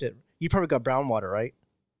 Nothing beats it. You probably got brown water, right?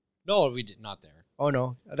 No, we did not there. Oh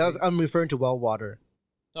no, I'm referring to well water.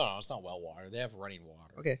 No, it's not well water. They have running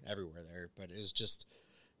water. Okay. Everywhere there, but it's just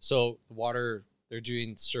so the water. They're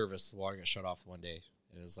doing service. The water got shut off one day.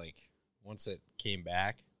 It was like once it came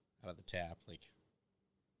back out of the tap,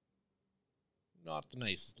 not the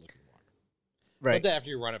nicest looking water. Right. But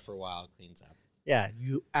after you run it for a while, it cleans up. Yeah,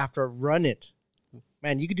 you after run it,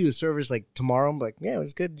 man. You could do a service like tomorrow. I'm like, yeah,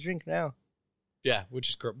 it's good to drink now. Yeah, which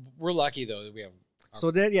is great. We're lucky though that we have. So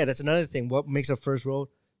that's another thing. What makes a first world?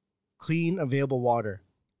 Clean, available water.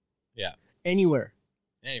 Yeah. Anywhere.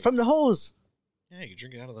 From the hose. Yeah, you can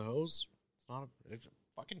drink it out of the hose. It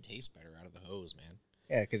fucking tastes better out of the hose, man.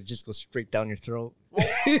 Yeah, because it just goes straight down your throat.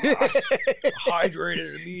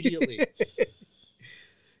 Hydrated immediately.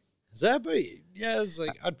 Is that? But yeah, it's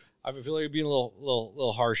like I feel like being a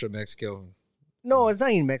little harsh on Mexico. No, it's not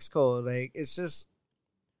even Mexico. Like it's just.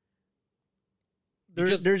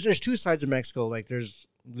 There's two sides of Mexico. Like there's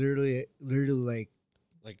literally like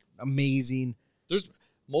amazing. There's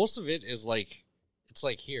most of it is it's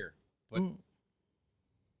like here, but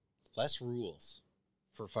less rules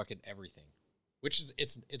for fucking everything, which is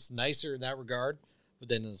it's nicer in that regard. But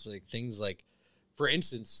then it's like things like, for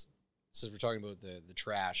instance, since we're talking about the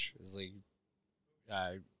trash, is like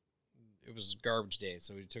it was garbage day,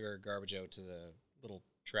 so we took our garbage out to the little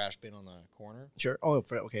trash bin on the corner. Sure. Oh,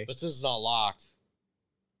 okay. But since it's not locked.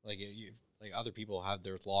 Like other people have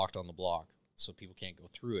theirs locked on the block, so people can't go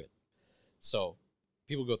through it. So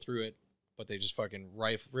people go through it, but they just fucking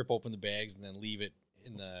rip open the bags and then leave it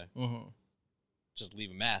in the just leave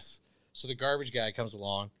a mess. So the garbage guy comes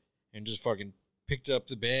along and just fucking picked up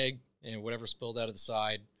the bag and whatever spilled out of the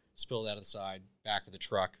side back of the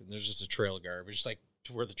truck, and there's just a trail of garbage like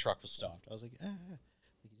to where the truck was stopped. I was like, you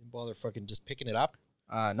didn't bother fucking just picking it up?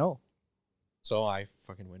 No. So I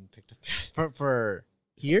fucking went and picked up for.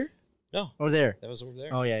 Here? No. Over there? That was over there.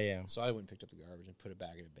 Oh, yeah. So I went and picked up the garbage and put it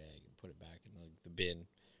back in a bag and put it back in the bin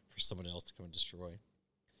for someone else to come and destroy.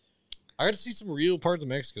 I got to see some real parts of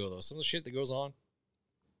Mexico, though. Some of the shit that goes on.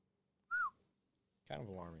 Kind of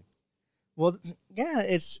alarming. Well, yeah,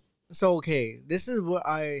 it's... So, okay, this is what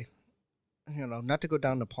not to go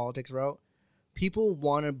down the politics route. People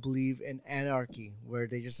want to believe in anarchy, where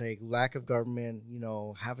they just like lack of government,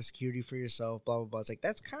 have a security for yourself, blah, blah, blah. It's like,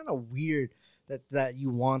 that's kind of weird that you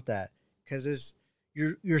want that, because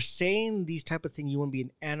you're saying these type of things. You want to be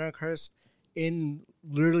an anarchist in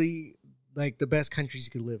literally like the best countries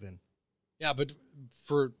you could live in. Yeah, but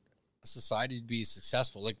for a society to be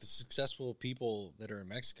successful, like the successful people that are in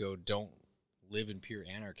Mexico don't live in pure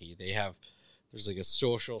anarchy. There's like a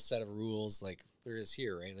social set of rules like there is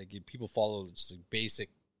here, right? Like people follow just like basic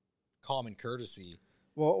common courtesy.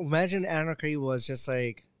 Well, imagine anarchy was just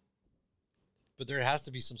like But there has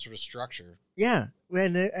to be some sort of structure. Yeah,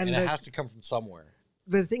 and it has to come from somewhere.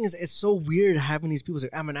 But the thing is, it's so weird having these people say,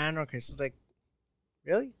 I'm an anarchist. It's like,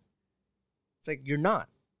 really? It's like, you're not.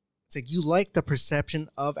 It's like, you like the perception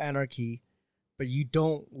of anarchy, but you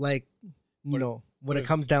don't like, when it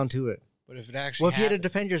comes down to it. But if it actually Well, if you had to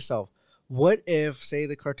defend yourself, what if, say,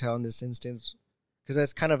 the cartel in this instance, because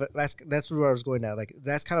that's kind of, that's where I was going at. Like,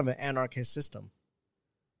 that's kind of an anarchist system.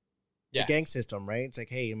 Yeah. The gang system, right? It's like,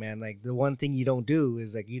 hey, man, like, the one thing you don't do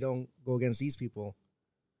is, like, you don't go against these people.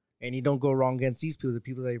 And you don't go wrong against these people, the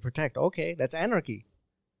people that you protect. Okay, that's anarchy.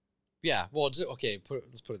 Yeah, well, okay,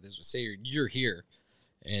 let's put it this way. Say you're here,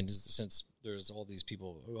 and since there's all these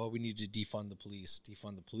people, we need to defund the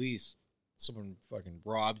police. Someone fucking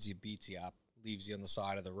robs you, beats you up, leaves you on the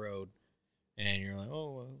side of the road, and you're like,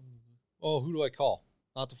 who do I call?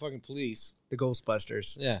 Not the fucking police. The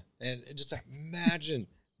Ghostbusters. Yeah, and just imagine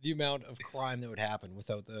the amount of crime that would happen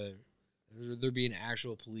without there being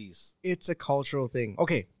actual police. It's a cultural thing.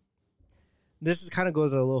 Okay. This kind of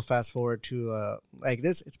goes a little fast forward to like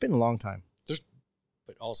this. It's been a long time.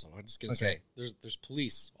 But also, I'm just gonna say, there's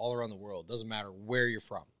police all around the world. Doesn't matter where you're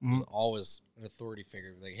from. Mm-hmm. There's always an authority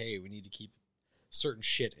figure like, hey, we need to keep certain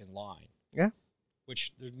shit in line. Yeah.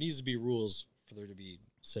 Which there needs to be rules for there to be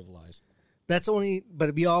civilized. But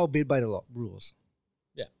we all abide by the rules.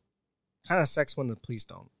 Yeah. Kind of sucks when the police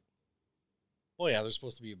don't. Well, yeah, they're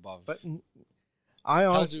supposed to be above. But I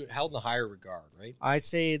honestly held in a higher regard, right? I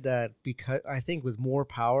say that because I think with more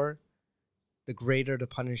power, the greater the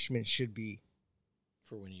punishment should be.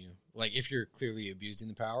 For when you, like, if you're clearly abusing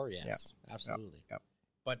the power, yes, absolutely. Yep.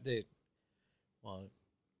 But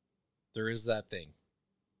there is that thing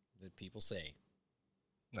that people say.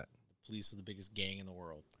 What? The police is the biggest gang in the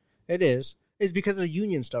world. It is. It's because of the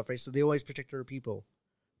union stuff, right? So they always protect their people.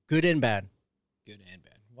 Good and bad. Good and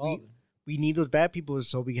bad. Well, we need those bad people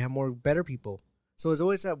so we can have more better people. So it's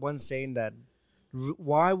always that one saying that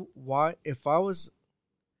why if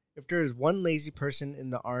there's one lazy person in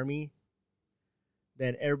the army,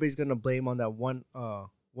 then everybody's gonna blame on that one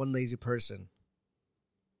lazy person,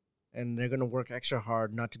 and they're gonna work extra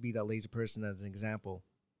hard not to be that lazy person as an example.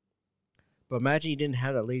 But imagine you didn't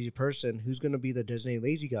have that lazy person. Who's gonna be the designated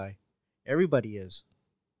lazy guy? Everybody is.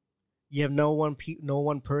 You have no one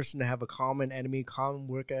person to have a common enemy, common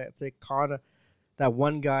work ethic, that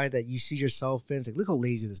one guy that you see yourself in. It's like, look how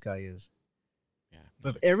lazy this guy is. Yeah.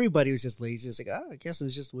 But if everybody was just lazy, it's like, I guess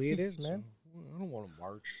it's just the way it is, man. I don't want to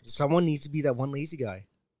march. Someone needs to be that one lazy guy.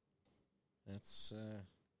 That's, I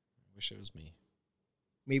wish it was me.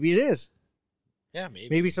 Maybe it is. Yeah, maybe.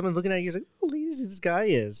 Maybe someone's looking at you and like, oh, lazy this guy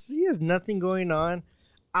is. He has nothing going on.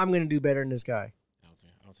 I'm going to do better than this guy. I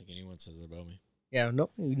don't think anyone says that about me. Yeah,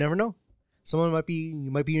 no, you never know. Someone might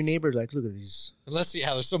be your neighbor. Like, look at these. Unless,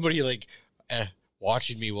 there's somebody like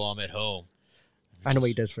watching me while I'm at home. I know what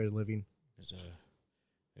he does for a living.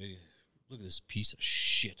 Hey, look at this piece of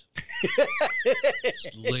shit.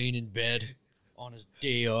 Just laying in bed on his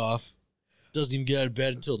day off. Doesn't even get out of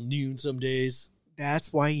bed until noon some days.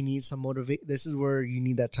 That's why you need some motivation. This is where you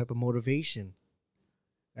need that type of motivation.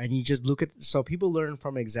 And you just look at, so people learn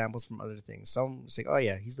from examples from other things. Some say, oh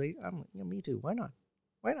yeah, he's late. Me too. Why not?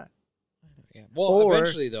 Yeah. Well, or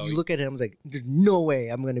eventually though, you look at him, it's like, there's no way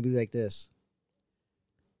I'm going to be like this.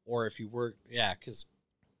 Or if you work, because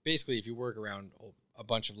basically if you work around a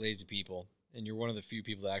bunch of lazy people and you're one of the few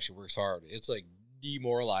people that actually works hard, it's like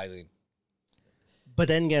demoralizing. But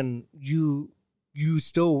then again, you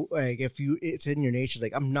still, like, it's in your nature,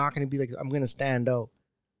 like, I'm not going to be like, I'm going to stand out.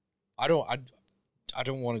 I don't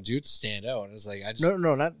want to do it to stand out. And it's like,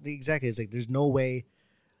 No, not exactly. It's like, there's no way.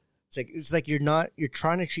 It's like you're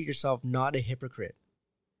trying to treat yourself not a hypocrite.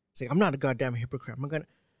 It's like, I'm not a goddamn hypocrite.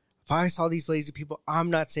 If I saw these lazy people, I'm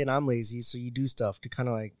not saying I'm lazy. So you do stuff to kind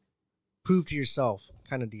of like prove to yourself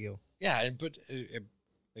kind of deal. Yeah. But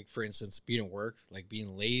like, for instance, being at work, like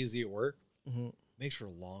being lazy at work, makes for a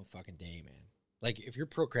long fucking day, man. Like if you're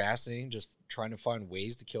procrastinating, just trying to find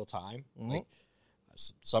ways to kill time, like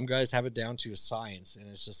some guys have it down to a science, and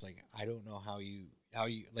it's just like, I don't know how you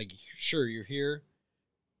like, sure, you're here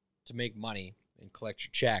to make money and collect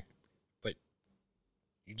your check, but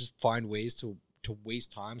you just find ways to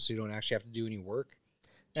waste time so you don't actually have to do any work.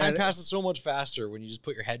 Time passes so much faster when you just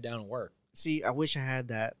put your head down and work. See, I wish I had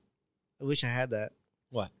that.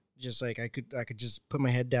 What? Just like I could just put my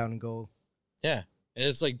head down and go. Yeah. And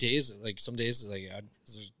it's like days, like some days, like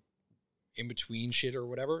there's in between shit or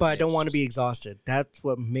whatever. But I don't want to be exhausted. That's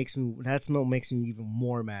what makes me even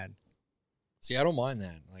more mad. See, I don't mind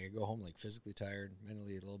that. Like I go home like physically tired,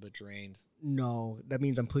 mentally a little bit drained. No, that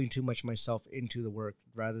means I'm putting too much of myself into the work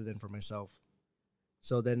rather than for myself.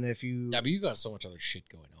 So then if you... Yeah, but you got so much other shit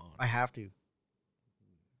going on. I have to.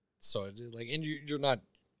 So like, and you're not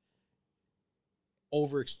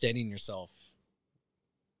overextending yourself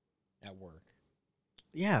at work.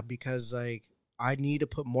 Yeah, because like I need to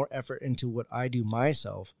put more effort into what I do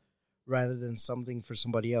myself rather than something for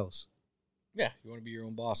somebody else. Yeah, you want to be your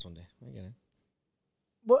own boss one day. I get it.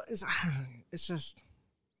 Well, it's just,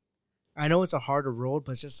 I know it's a harder road,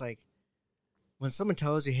 but it's just like when someone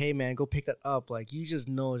tells you, "Hey, man, go pick that up," like you just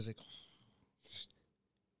know it's like,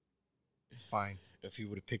 fine. If you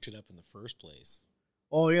would have picked it up in the first place.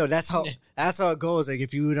 Oh, yeah, that's how it goes. Like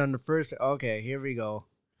if you would on the first, okay, here we go.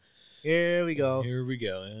 Here we go.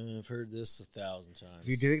 I've heard this 1,000 times. If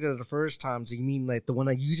you did it the first time, so you mean like the one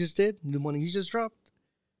that you just did, the one that you just dropped?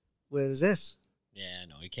 What is this? Yeah,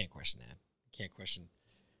 no, you can't question that. You can't question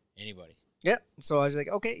anybody. Yep. So I was like,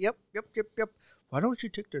 okay, yep. Why don't you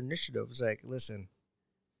take the initiative? It's like, listen,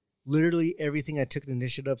 literally everything I took the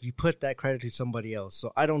initiative, you put that credit to somebody else.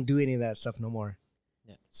 So I don't do any of that stuff no more.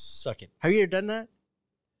 Yeah, suck it. Have you ever done that?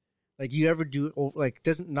 Like you ever do, like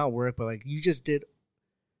doesn't not work, but like you just did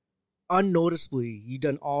unnoticeably, you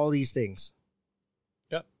done all these things.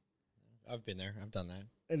 Yep. I've been there. I've done that.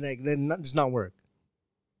 And like, then does not work.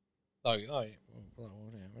 Oh yeah.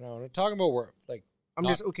 We're talking about work. Like, I'm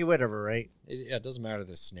just, okay, whatever, right? It doesn't matter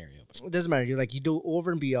the scenario. It doesn't matter. You're like, you do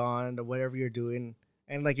over and beyond or whatever you're doing.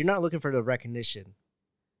 And like, you're not looking for the recognition.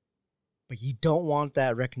 But you don't want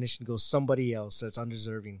that recognition to go somebody else that's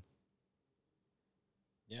undeserving.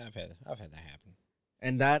 Yeah, I've had that happen.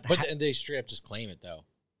 And that, and they straight up just claim it though.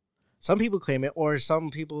 Some people claim it, or some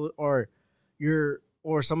people, or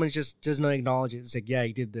someone just doesn't acknowledge it. It's like, yeah,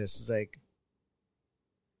 you did this. It's like,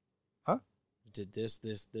 huh? You did this,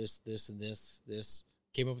 and this.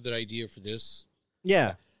 Came up with an idea for this.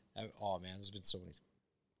 Yeah. Oh man, there's been so many.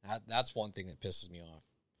 That's one thing that pisses me off.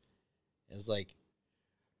 It's like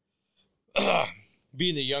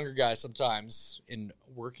being the younger guy sometimes in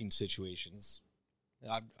working situations.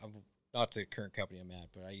 I'm not the current company I'm at,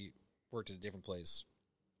 but I worked at a different place.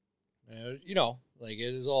 You know, like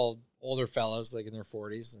it is all older fellas, like in their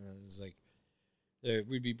 40s, and it's like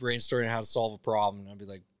we'd be brainstorming how to solve a problem, and I'd be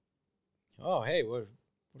like, "Oh, hey, what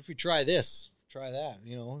if we try this, try that?"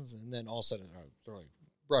 You know, and then all of a sudden they're like,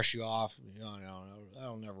 brush you off. No,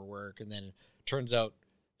 that'll never work. And then it turns out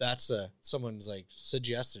that's someone's like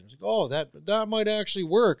suggestion. It's like, oh, that might actually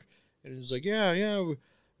work. And it's like, yeah,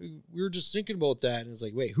 we were just thinking about that. And it's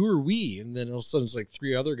like, wait, who are we? And then all of a sudden it's like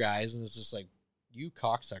 3 other guys, and it's just like, you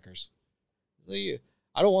cocksuckers. Like,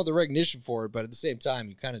 I don't want the recognition for it, but at the same time,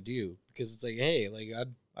 you kind of do, because it's like, hey, like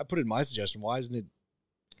I put in my suggestion. Why isn't it?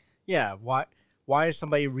 Yeah. Why is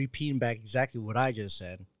somebody repeating back exactly what I just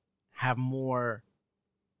said? Have more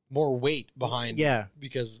weight behind. Yeah.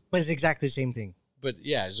 Because. But it's exactly the same thing. But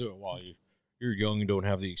yeah, so, well, you're young and don't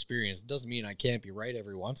have the experience. It doesn't mean I can't be right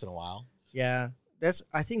every once in a while. Yeah.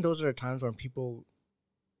 I think those are the times when people.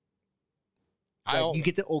 Like, you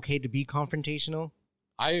get the okay to be confrontational.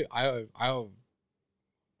 I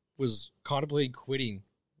was contemplating quitting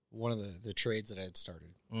one of the trades that I had started.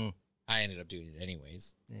 I ended up doing it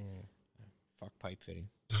anyways. Yeah. Fuck pipe fitting.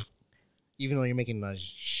 Even though you're making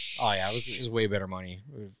oh yeah, it was way better money.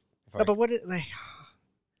 No, but what it like?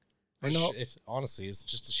 I know it's honestly it's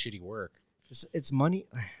just a shitty work. It's money.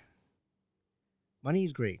 Money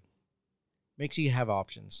is great. Makes you have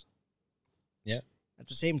options. Yeah. At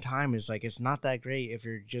the same time, it's like it's not that great if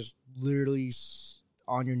you're just literally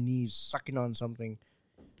on your knees sucking on something,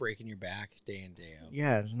 breaking your back day in day out.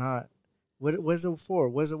 Yeah, it's not. What is it for?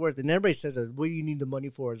 What is it worth? And everybody says that. What do you need the money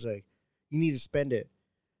for? It's like you need to spend it.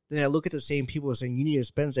 Then I look at the same people saying you need to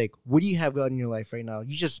spend. It's like, what do you have got in your life right now?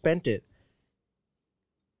 You just spent it.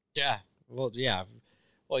 Yeah. Well, yeah.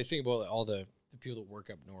 Well, you think about all the people that work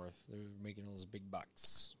up north. They're making all those big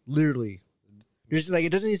bucks. Literally. It's like,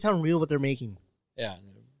 it doesn't even sound real what they're making. Yeah.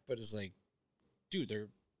 But it's like, dude, they're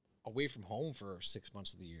away from home for 6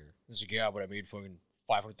 months of the year. It's like, yeah, but I made fucking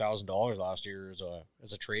 $500,000 last year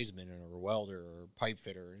as a tradesman or a welder or a pipe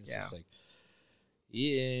fitter. And it's just like,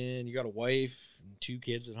 yeah, and you got a wife and 2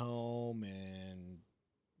 kids at home, and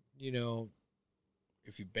you know,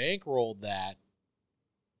 if you bankrolled that,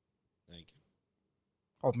 like,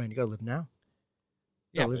 oh man, you gotta live now.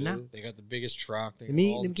 Yeah, live now. They got the biggest truck. Let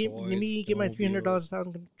me get my $300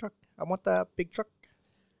 $1,000 truck. I want that big truck.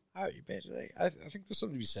 I think there's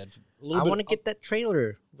something to be said for a little bit. I want to get that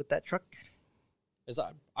trailer with that truck.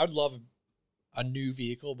 I'd love a new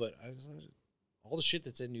vehicle, but all the shit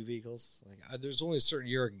that's in new vehicles, like there's only a certain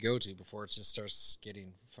year I can go to before it just starts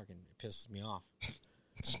getting fucking, it pisses me off.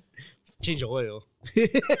 Change oil.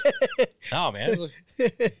 Oh man. Look,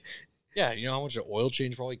 yeah, you know how much an oil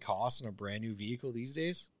change probably costs in a brand new vehicle these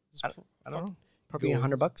days? I don't know. Probably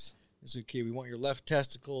 $100. It's okay. We want your left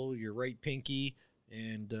testicle, your right pinky,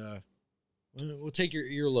 and we'll take your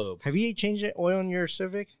earlobe. Have you changed the oil on your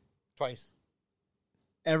Civic Twice.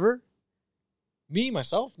 ever? Me,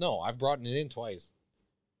 myself? No, I've brought it in twice.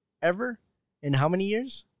 Ever? In how many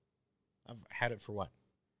years? I've had it for what?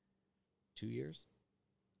 2 years?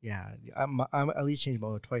 Yeah, I'm at least changing my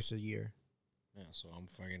oil twice a year. Yeah, so I'm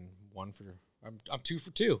fucking I'm 2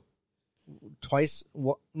 for 2. Twice?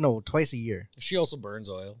 No, twice a year. She also burns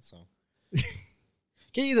oil, so.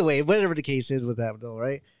 Okay, either way, whatever the case is with that, though,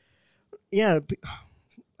 right? Yeah,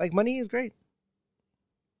 like money is great.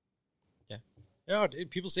 Yeah. You know,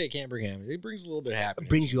 people say it can't bring happiness. It brings a little bit of happiness. It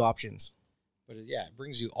brings you options. But it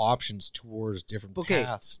brings you options towards different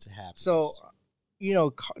paths to happiness. So,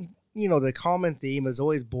 the common theme is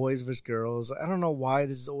always boys versus girls. I don't know why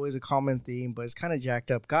this is always a common theme, but it's kind of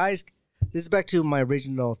jacked up. Guys, this is back to my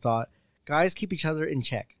original thought. Guys keep each other in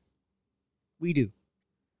check. We do.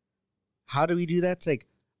 How do we do that? It's like,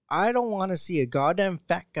 I don't want to see a goddamn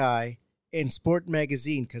fat guy in Sport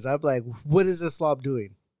Magazine because I'm like, what is this slob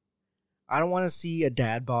doing? I don't want to see a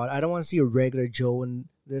dad bod. I don't want to see a regular Joe in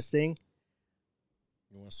this thing.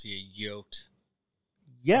 You want to see a yoked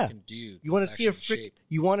dude. You want to see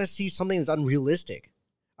you want to see something that's unrealistic.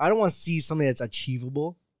 I don't want to see something that's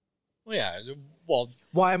achievable. Well, yeah. Well,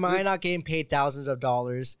 why am I not getting paid thousands of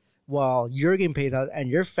dollars while you're getting paid and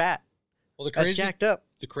you're fat? Well, that's jacked up.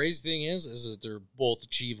 The crazy thing is that they're both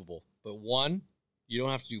achievable. But one, you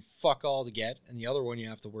don't have to do fuck all to get, and the other one, you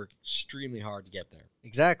have to work extremely hard to get there.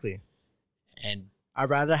 Exactly. And I'd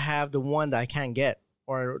rather have the one that I can't get,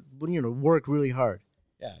 or work really hard.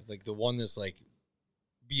 Yeah, like the one that's like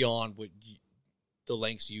beyond the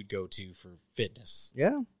lengths you'd go to for fitness.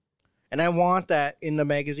 Yeah, and I want that in the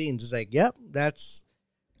magazines. It's like, yep, that's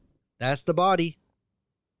the body.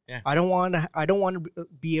 Yeah, I don't want to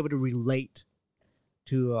be able to relate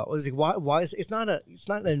to why it's not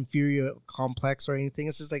an inferior complex or anything.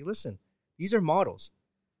 It's just like, listen, these are models.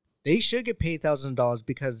 They should get paid thousands of dollars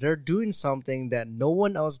because they're doing something that no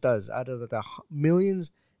one else does out of the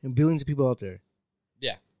millions and billions of people out there.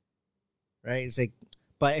 Yeah. Right? It's like,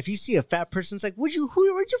 but if you see a fat person, it's like, where'd you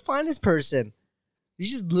find this person? You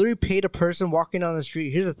just literally paid a person walking down the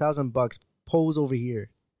street. Here's $1,000. Pose over here.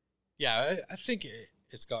 Yeah, I think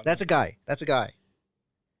it's got. That's a guy.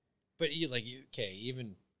 But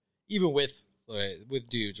even with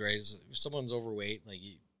dudes, right? If someone's overweight, like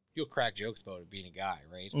you'll crack jokes about it being a guy,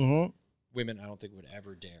 right? Mm-hmm. Women, I don't think would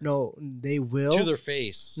ever dare. No, they will to their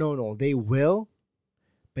face. No, they will.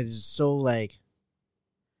 But it's so like.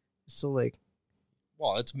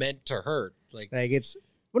 Well, it's meant to hurt.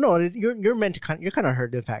 You're meant to you're kind of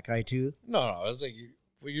hurt the fat guy too. No, it's like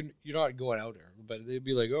you're not going out there, but they'd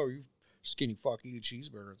be like, oh, you skinny fuck, eat a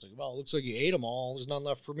cheeseburger. It's like, well, it looks like you ate them all. There's none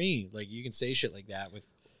left for me. Like you can say shit like that with.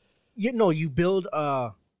 You build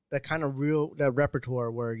that kind of that repertoire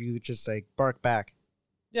where you just like bark back.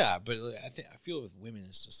 Yeah, but I feel with women,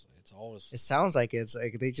 it's always. It sounds like it's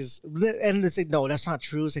like they just and it's like, no, that's not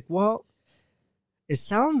true. It's like, well, it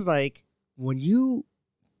sounds like when you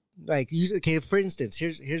like use okay. For instance,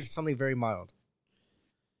 here's something very mild.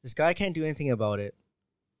 This guy can't do anything about it.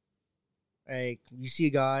 Like you see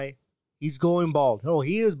a guy, he's going bald. No,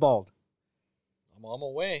 he is bald. I'm on my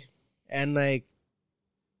way. And like,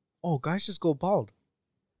 oh, guys just go bald.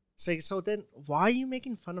 It's like, so then why are you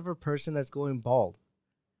making fun of a person that's going bald?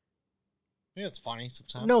 Yeah, it's funny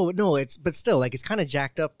sometimes. No, but still, like, it's kind of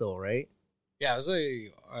jacked up though, right? Yeah, it was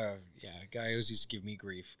a guy always used to give me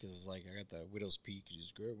grief because it's like I got the widow's peak. And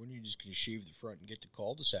he's good. When you just gonna shave the front and get the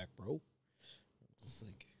cul-de-sac, bro? It's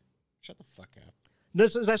like, shut the fuck up.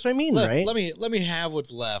 That's what I mean, right? Let me have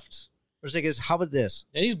what's left. It's like, how about this?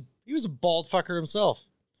 And he was a bald fucker himself.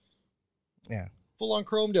 Yeah, full on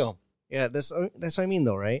chrome dome. Yeah, that's what I mean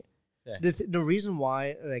though, right? Yeah. The reason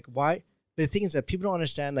why, the thing is that people don't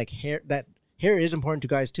understand like hair is important to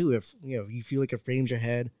guys too. If you feel like it frames your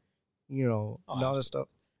head, and all this stuff.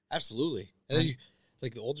 Absolutely. And then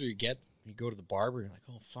the older you get, you go to the barber, and you're like,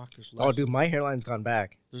 oh fuck, there's less. Oh, dude, my hairline's gone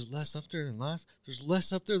back. There's less up there than last. There's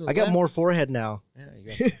less up there than. I got more forehead now.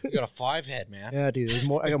 Yeah, you got a 5 head, man. Yeah, dude, there's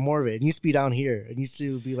more. I got more of it. It used to be down here. It used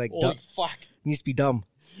to be like. Holy fuck! It used to be dumb.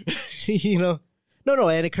 No,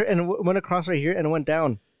 and it went across right here and it went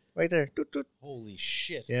down right there. Doot, doot. Holy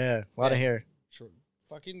shit! Yeah, a lot of hair. Sure.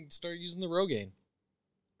 Fucking start using the Rogaine.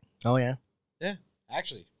 Oh yeah. Yeah,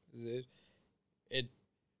 actually, it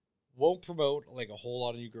won't promote like a whole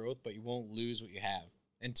lot of new growth, but you won't lose what you have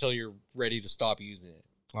until you're ready to stop using it.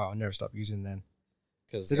 Oh, I'll never stop using it then.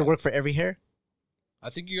 Does it work for every hair? I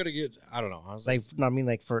think you got to get. I don't know.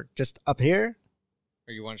 For just up here.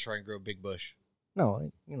 Or you want to try and grow a big bush? No,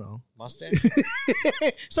 like, you know, Mustache?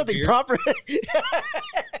 something Beard? proper.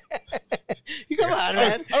 You come on,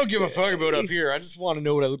 man. I don't give a fuck about up here. I just want to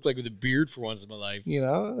know what I look like with a beard for once in my life. You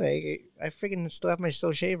know, like I freaking still have my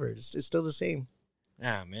soul shavers. It's still the same.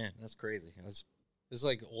 Ah, man, that's crazy. It's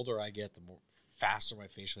like older I get, the more faster my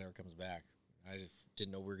facial hair comes back. I just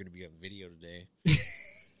didn't know we were going to be on video today.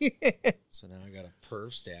 So now I got a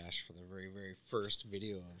perv stash for the very, very first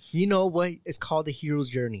video of... You know what? It's called the hero's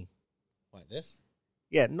journey. What, this?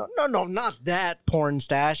 Yeah, no, not that porn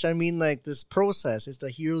stash. I mean, like this process. It's the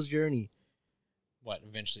hero's journey. What,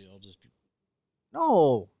 eventually it'll just be...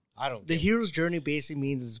 No, I don't the get hero's journey basically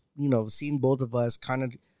means is, you know, seeing both of us kind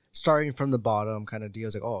of starting from the bottom, kind of deal.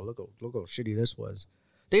 It's like, oh, look how shitty this was.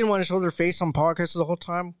 They didn't want to show their face on podcasts the whole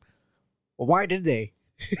time. Well, why did they?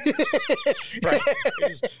 Right.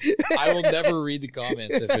 I will never read the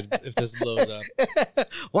comments if this blows up.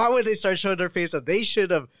 Why would they start showing their face up? They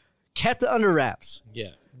should have kept it under wraps.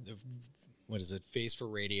 Yeah. What is it? Face for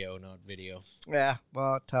radio, not video. Yeah,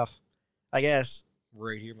 well, tough, I guess.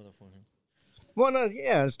 Right here, motherfucker. Well, no,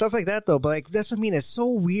 yeah, stuff like that though. But like, that's what I mean. It's so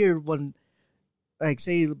weird when, like,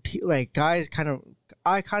 say, like guys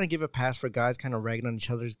I kind of give a pass for guys kind of ragging on each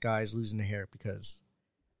other's guys losing the hair because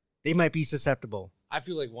they might be susceptible. I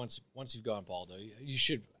feel like once you've gone bald, though, you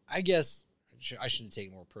should. I guess I shouldn't take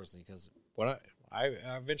it more personally because when I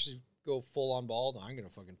eventually go full on bald, I'm gonna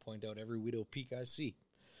fucking point out every widow peak I see.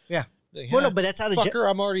 Yeah. Like, Well, no, but that's out of fucker.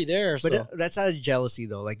 I'm already there. But So that's out of jealousy,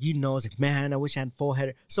 though. Like, you know, it's like, man, I wish I had full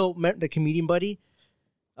head. So the comedian buddy,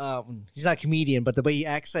 he's not a comedian, but the way he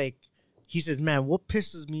acts, like, he says, man, what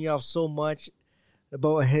pisses me off so much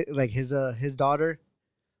about his daughter?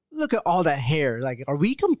 Look at all that hair. Like, are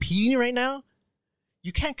we competing right now?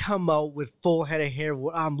 You can't come out with full head of hair.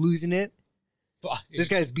 I'm losing it. This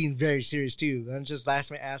guy's being very serious too. I'm just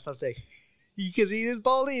laughing my ass off, saying, because he is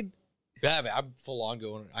balding. Yeah, I'm full on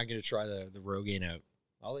going. I'm gonna try the Rogaine out.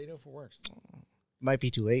 I'll let you know if it works. Might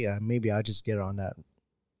be too late. Maybe I'll just get on that.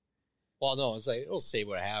 Well, no, it's like it'll say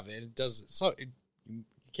what I have. It does. So you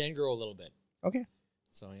can grow a little bit. Okay.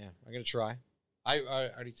 So yeah, I'm gonna try. I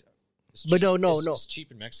already. But no. It's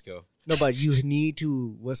cheap in Mexico. No, but you need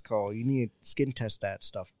to you need to skin test that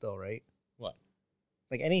stuff though, right? What?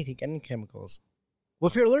 Like any chemicals. What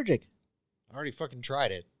if you're allergic? I already fucking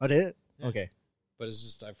tried it. Oh, did it? Yeah. Okay. But it's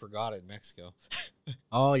just I forgot it in Mexico.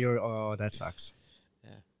 Oh, that sucks.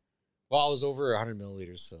 Yeah. Well, it was over 100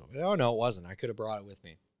 milliliters, so no, it wasn't. I could have brought it with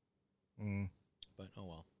me. But oh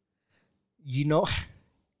well. You know.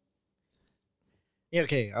 Yeah.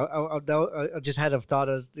 Okay. I just had a thought.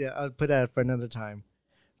 I'll put that for another time.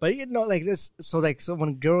 But you know, like this. So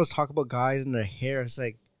when girls talk about guys and their hair, it's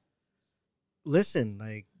like, listen,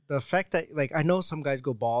 like the effect that, like, I know some guys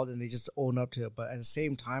go bald and they just own up to it, but at the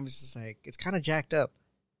same time, it's just like it's kind of jacked up.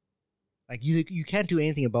 Like you can't do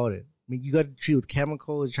anything about it. I mean, you got to treat it with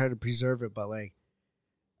chemicals, try to preserve it, but like,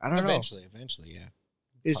 I don't know. Eventually, yeah.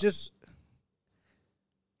 It's just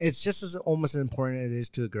as almost as important as it is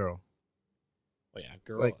to a girl. Well, yeah,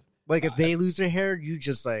 girl. Like if they lose their hair, you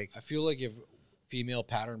just like. I feel like if female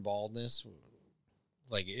pattern baldness,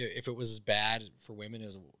 like if it was as bad for women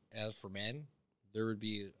as for men, there would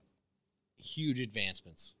be huge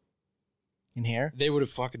advancements In hair? They would have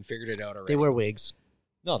fucking figured it out already. They wear wigs.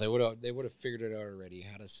 No, they would have figured it out already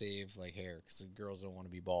how to save like hair because girls don't want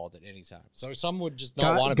to be bald at any time. So some would just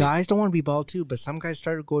not want to. Guys don't want to be bald too, but some guys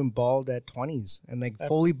started going bald at 20s and like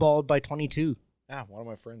fully bald by 22. Yeah, one of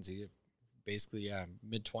my friends, he basically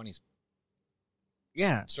mid-20s.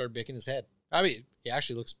 Yeah, started baking his head. I mean, he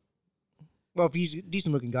actually looks. Well, if he's a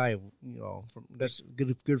decent looking guy, that's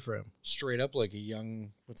good for him. Straight up like a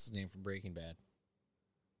young, what's his name from Breaking Bad?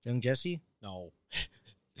 Young Jesse? No.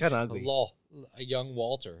 Kind of ugly. A young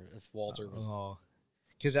Walter, if Walter was. Oh.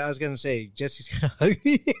 Because I was going to say, Jesse's kind of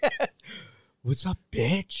ugly. What's up,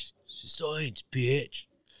 bitch? Science, bitch.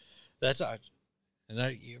 That's not.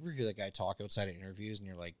 And you ever hear that guy talk outside of interviews and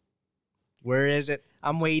you're like, where is it?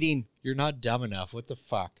 I'm waiting. You're not dumb enough. What the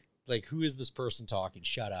fuck? Like, who is this person talking?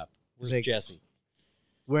 Shut up. Where's like, Jesse?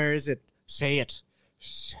 Where is it? Say it.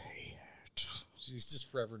 Say it. He's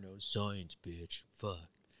just forever known science, bitch. Fuck.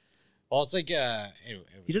 Well, it's like, anyway.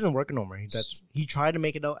 He doesn't work no more. He tried to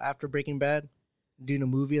make it out after Breaking Bad, doing a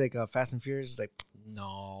movie like Fast and Furious. It's like,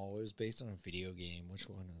 no, it was based on a video game. Which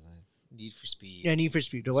one was that? Need for Speed. Yeah, Need for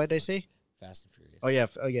Speed. What did I say? Fast and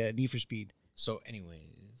Furious. Oh yeah, Need for Speed. So,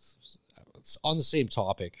 anyways, it's on the same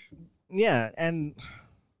topic. Yeah, and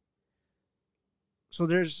so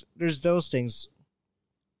there's those things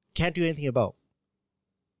can't do anything about.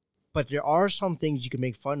 But there are some things you can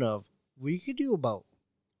make fun of. What you could do about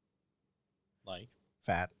like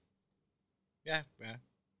fat. Yeah.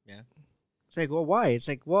 It's like, well, why? It's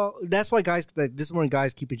like, well, that's why guys. Like, this is when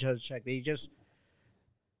guys keep each other in check.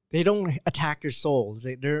 They don't attack your soul. It's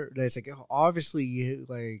like, obviously, you,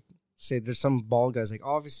 like, say there's some bald guys like,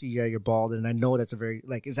 obviously, yeah, you're bald, and I know that's a very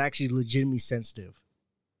like it's actually legitimately sensitive.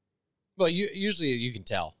 Well, usually you can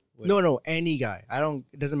tell. No, any guy.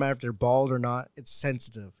 It doesn't matter if they're bald or not. It's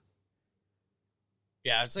sensitive.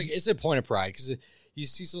 Yeah, it's a point of pride because you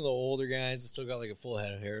see some of the older guys that still got like a full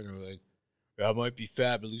head of hair, and they're like, yeah, I might be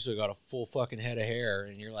fat, but at least I got a full fucking head of hair,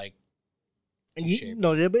 and you're like, and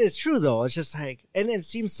no, but it's true though. It's just like, and it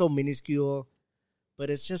seems so minuscule, but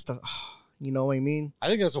it's just you know what I mean? I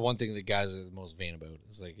think that's the one thing that guys are the most vain about.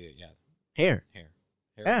 It's like, yeah, hair,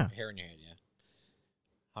 yeah, hair in your head,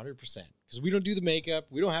 yeah, 100%. Because we don't do the makeup,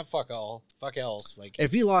 we don't have fuck else. Like,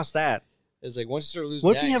 if you lost that, it's like once you start losing.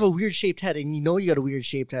 What if you have a weird shaped head and you know you got a weird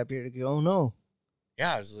shaped head? You're like, oh no.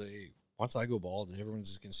 Yeah, it's like once I go bald, everyone's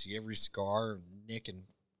just gonna see every scar, nick, and.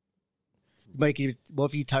 What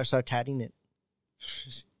if you start tatting it?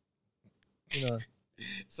 You know,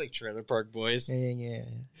 it's like Trailer Park Boys. Yeah.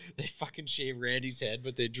 They fucking shave Randy's head,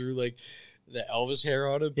 but they drew like the Elvis hair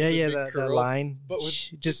on him. Yeah, that line, but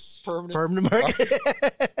with just permanent mark.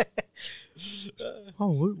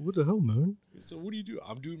 What the hell, man? So what do you do?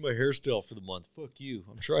 I'm doing my hairstyle for the month. Fuck you.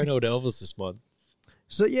 I'm trying out Elvis this month.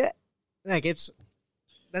 So yeah, like that's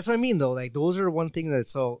what I mean though. Like those are one thing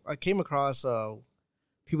that I came across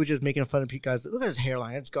people just making fun of guys. Look at his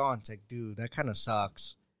hairline, it's gone. It's like, dude, that kind of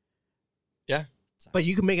sucks. Yeah, but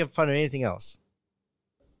you can make fun of anything else.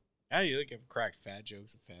 Yeah, you like have cracked fat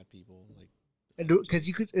jokes of fat people, like, because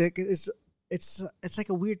you could. It's like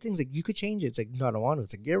a weird thing. It's like you could change it. It's like, no, I don't want to.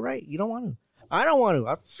 It's like, you're right. You don't want to. I don't want to.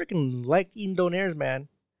 I freaking like eating Donairs, man.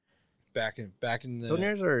 Back in the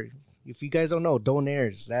Donairs are. If you guys don't know,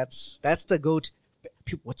 Donairs. That's the go-to.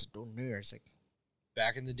 People, what's a Donair? It's like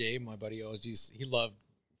back in the day, my buddy always he loved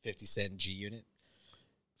 50 Cent G Unit.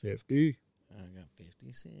 50. I got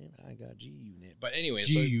 50 Cent. I got G Unit. But anyway,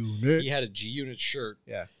 G Unit. He had a G Unit shirt.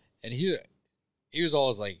 Yeah, and he was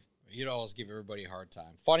always like. He'd always give everybody a hard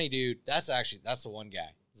time. Funny dude. That's the one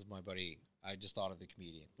guy. This is my buddy. I just thought of the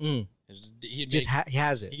comedian. He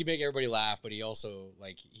has it. He could make everybody laugh, but he also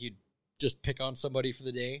he'd just pick on somebody for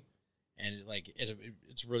the day, and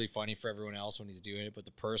it's really funny for everyone else when he's doing it. But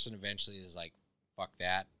the person eventually is like, "Fuck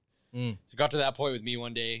that." So it got to that point with me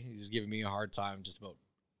one day. He's giving me a hard time just about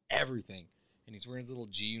everything, and he's wearing his little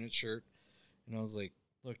G Unit shirt, and I was like,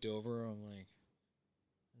 looked over. I'm like.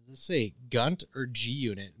 Does this say Gunt or G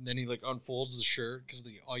Unit? And then he unfolds the shirt because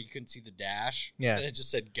you couldn't see the dash. Yeah. And it just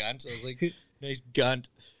said Gunt. I was like, nice Gunt.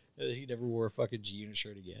 He never wore a fucking G Unit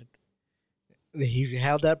shirt again. He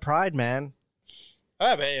held that pride, man.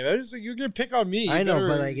 Ah, man, you're gonna pick on me. I know,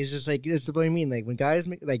 but it's just it's what I mean. Like when guys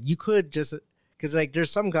make you could just because there's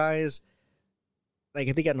some guys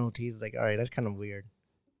if they got no teeth, all right, that's kind of weird.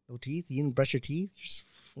 No teeth, you didn't brush your teeth. Just,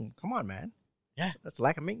 come on, man. Yeah, that's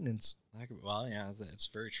lack of maintenance. Well, yeah, that's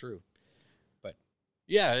very true. But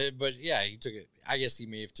yeah, he took it. I guess he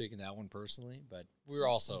may have taken that one personally, but we were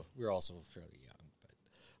also fairly young. But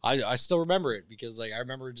I still remember it because I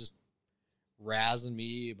remember just razzing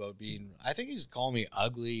me about being. I think he's calling me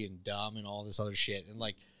ugly and dumb and all this other shit, and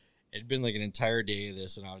it'd been an entire day of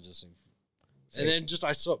this, and I was just. And then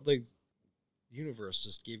I saw the universe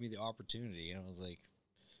just gave me the opportunity, and I was like,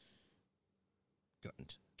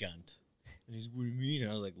 Gunt. And he's, what do you mean?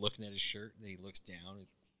 And I was looking at his shirt, and he looks down. And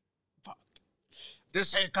fuck.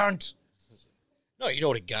 This ain't Gunt. No, you know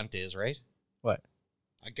what a Gunt is, right? What?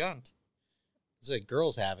 A Gunt. It's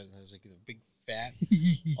girls have it. There's a big fat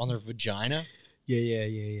on their vagina. Yeah.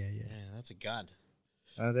 Yeah, that's a Gunt.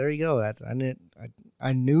 There you go.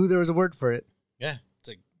 I knew there was a word for it. Yeah, it's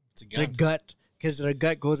a Gunt. It's a gut. Because their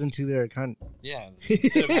gut goes into their cunt. Yeah.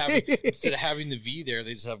 Instead of having the V there,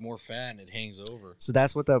 they just have more fat and it hangs over. So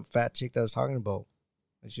that's what the fat chick that I was talking about.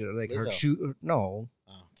 Her shoe. No.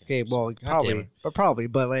 Oh, okay, well, probably.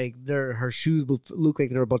 But her shoes look like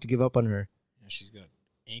they're about to give up on her. Yeah, she's got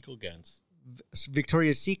ankle guns.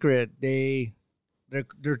 Victoria's Secret, they're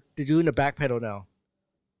doing a back pedal now.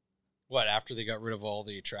 What, after they got rid of all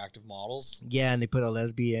the attractive models? Yeah, and they put a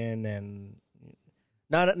lesbian and...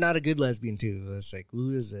 Not a good lesbian too. It's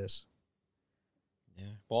who is this? Yeah.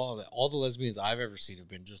 Well, all the lesbians I've ever seen have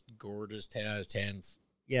been just gorgeous 10 out of 10s.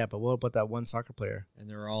 Yeah, but what about that one soccer player? And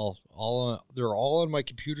they're all on my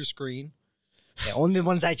computer screen. Yeah, only the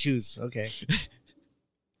ones I choose. Okay.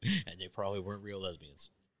 And they probably weren't real lesbians.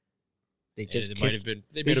 They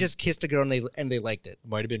just kissed a girl and they liked it.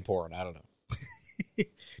 Might have been porn. I don't know.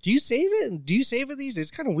 Do you save it? Do you save it these days?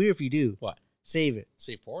 It's kind of weird if you do. What? Save it.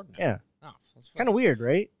 Save porn? No. Yeah. No. Kind of weird,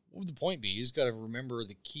 right? What would the point be? You just got to remember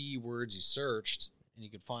the key words you searched and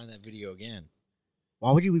you could find that video again.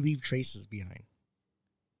 Why would you leave traces behind?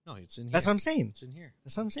 No, it's in here. That's what I'm saying. It's in here.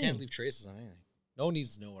 That's what I'm saying. Can't leave traces on anything. No one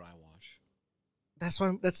needs to know what I watch. That's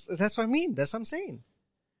what I mean. That's what I'm saying.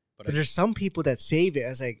 But there's some people that save it.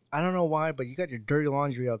 It's like, I don't know why, but you got your dirty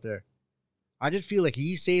laundry out there. I just feel like if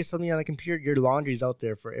you save something on the computer, your laundry's out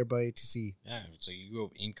there for everybody to see. Yeah, so you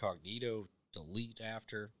go incognito, delete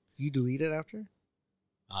after. Do you delete it after?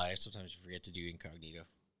 Sometimes you forget to do incognito.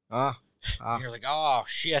 And you're like, oh,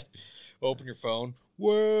 shit. Open your phone.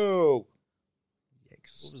 Whoa.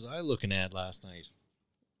 Yikes. What was I looking at last night?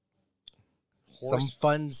 Some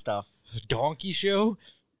fun stuff. Donkey show?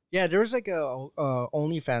 Yeah, there was like a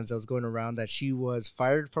OnlyFans that was going around that she was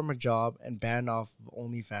fired from her job and banned off of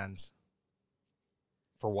OnlyFans.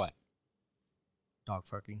 For what? Dog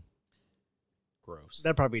fucking. Gross.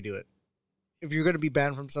 That'd probably do it. If you're going to be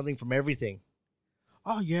banned from something, from everything.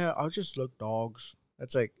 Oh, yeah, I'll just look dogs.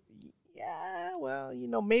 That's like, yeah,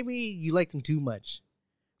 well, maybe you like them too much.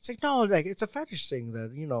 It's like, no, like, it's a fetish thing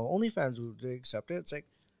that, OnlyFans would accept it. It's like,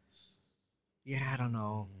 yeah, I don't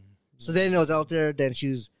know. So then it was out there, then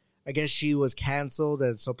I guess she was canceled,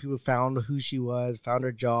 and so people found who she was, found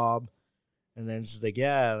her job, and then she's like,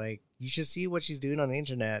 yeah, like, you should see what she's doing on the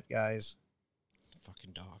internet, guys.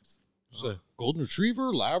 Fucking dogs. There's a golden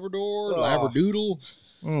retriever, Labrador,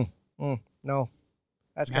 Labradoodle. No.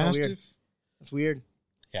 That's kind of weird. That's weird.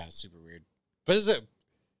 Yeah, it's super weird. But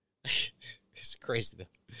it's crazy,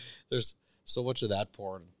 though. There's so much of that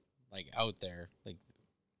porn, like, out there. Like,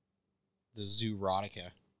 the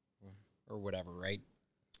zooerotica or whatever, right?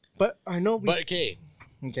 But I know okay.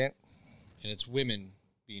 Okay. And it's women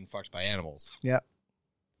being fucked by animals. Yeah.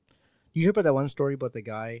 You hear about that one story about the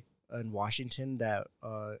guy in Washington that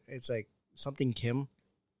it's like something Kim?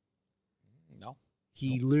 No.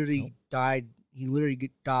 He literally died. He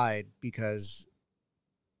literally died because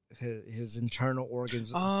his internal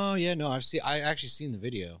organs. Oh yeah, no, I actually seen the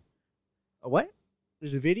video. What?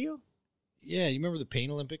 There's a video? Yeah, you remember the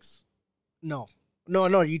Pain Olympics? No.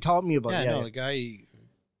 You told me about it. Yeah, no, the guy.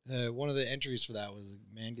 One of the entries for that was a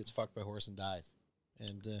man gets fucked by a horse and dies,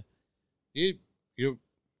 and you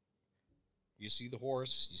see the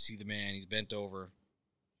horse, you see the man, he's bent over.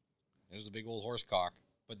 There's a big old horse cock,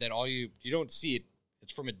 but then you don't see it.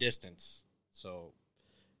 It's from a distance, so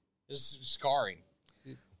this is scarring.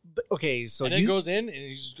 But, okay, so and then it goes in, and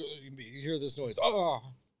you hear this noise. Oh,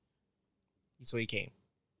 so he came,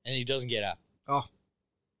 and he doesn't get up. Oh,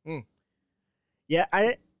 yeah.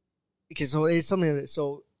 So it's something that.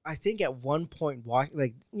 So I think at one point,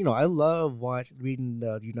 I love reading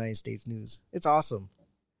the United States news. It's awesome.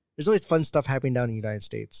 There's always fun stuff happening down in the United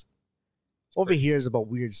States. Over here is about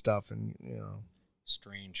weird stuff, and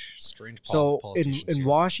strange. So politicians in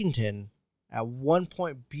Washington, at one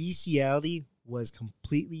point, bestiality was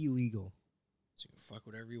completely illegal. So you can fuck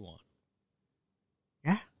whatever you want.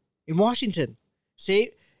 Yeah, in Washington,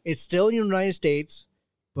 say it's still in the United States,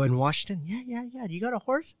 but in Washington, yeah. You got a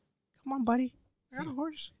horse? Come on, buddy. I got a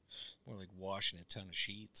horse. More like washing a ton of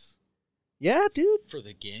sheets. Yeah, dude. For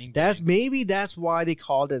the gang. That's why they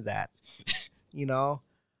called it that.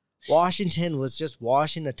 Washington was just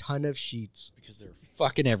washing a ton of sheets because they're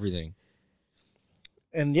fucking everything.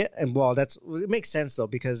 And yeah, it makes sense though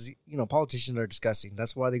because politicians are disgusting.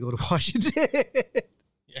 That's why they go to Washington.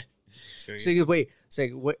 Yeah. So he goes, wait. Say,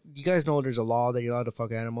 what? You guys know there's a law that you're allowed to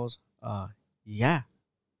fuck animals? Yeah.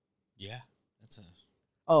 Yeah.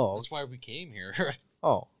 That's why we came here.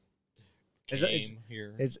 Oh.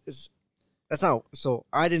 Here. That's not. So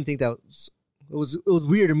I didn't think that was. It was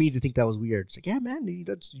weird to me to think that was weird. It's like, yeah, man,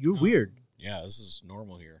 you're weird. Yeah, this is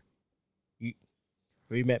normal here.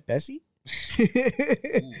 Have you met Bessie?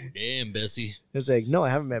 Ooh, damn, Bessie. It's like, no, I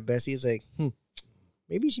haven't met Bessie. It's like,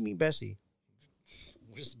 maybe you should meet Bessie.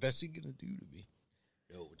 What is Bessie gonna do to me?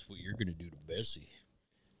 No, it's what you're gonna do to Bessie.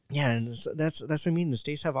 Yeah, and that's what I mean. The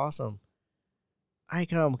states have awesome.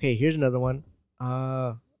 Okay, here's another one.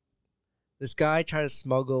 This guy tried to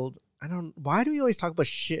smuggle. Why do we always talk about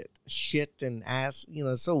shit and ass?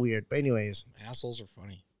 It's so weird. But anyways, assholes are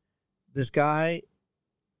funny. This guy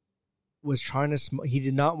was trying to. He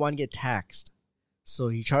did not want to get taxed, so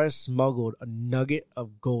he tried to smuggle a nugget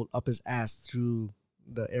of gold up his ass through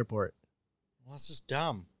the airport. Well, that's just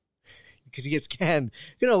dumb. Because he gets scanned.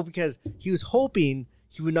 Because he was hoping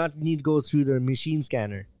he would not need to go through the machine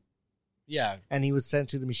scanner. Yeah. And he was sent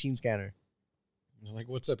to the machine scanner. They're like,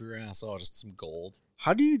 what's up your ass? Oh, just some gold.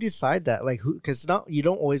 How do you decide that? Like, who? Because you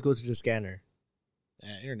don't always go through the scanner.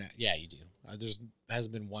 Internet. Yeah, you do.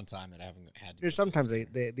 Hasn't been one time that I haven't had to. There's sometimes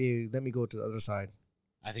they let me go to the other side.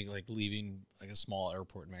 I think like leaving like a small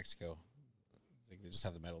airport in Mexico. Like they just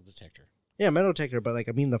have the metal detector. Yeah, metal detector, but like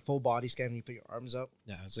I mean the full body scan. You put your arms up.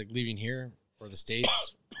 Yeah, it's like leaving here or the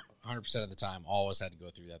States. 100% of the time, always had to go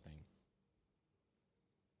through that thing.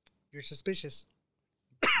 You're suspicious.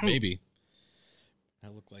 Maybe. I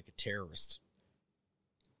look like a terrorist.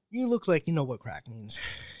 You look like you know what crack means.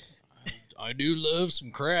 I do love some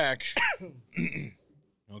crack.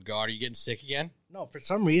 Oh God, are you getting sick again? No, for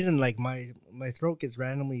some reason, like my throat gets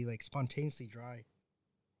randomly like spontaneously dry.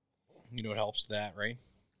 You know what helps that, right?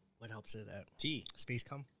 What helps with that? Tea. Space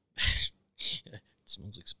cum. It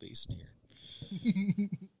smells like space in here.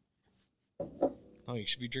 Oh, you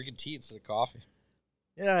should be drinking tea instead of coffee.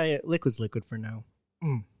 Yeah, liquid's liquid for now.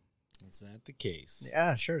 Is that the case?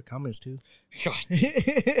 Yeah, sure. Cum is too. God.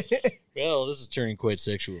 Well, this is turning quite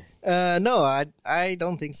sexual. No, I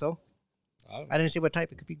don't think so. I didn't say what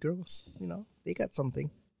type. It could be girls. You know, they got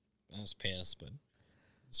something. That's piss, but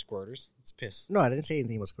squirters, it's piss. No, I didn't say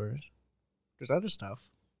anything about squirters. There's other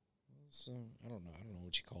stuff. So I don't know. I don't know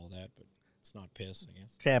what you call that, but it's not piss, I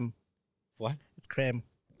guess. Creme. What? It's creme.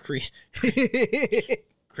 Creme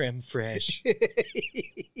fraiche.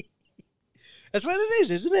 That's what it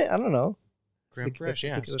is, isn't it? I don't know. Creme fraiche,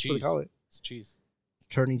 yeah. That's what they call it. It's cheese. It's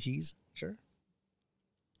turning cheese. Sure.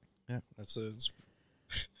 Yeah, that's a...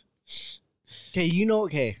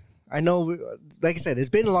 Okay, I know, like I said, it's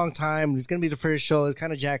been a long time. It's going to be the first show. It's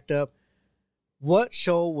kind of jacked up. What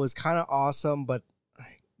show was kind of awesome, but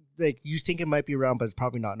like you think it might be around, but it's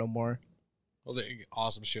probably not no more? Well, the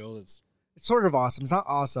awesome show that's... It's sort of awesome. It's not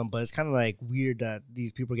awesome, but it's kind of like weird that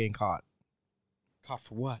these people are getting caught. Caught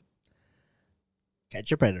for what?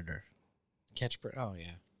 Catch Your Predator. Oh,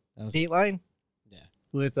 yeah. That was... Dateline? Yeah.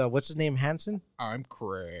 With, what's his name, Hansen? I'm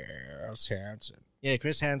Chris Hansen. Yeah,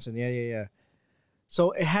 Chris Hansen. Yeah.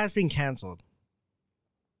 So it has been canceled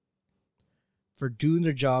for doing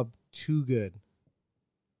their job too good.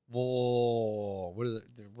 Whoa. What is it?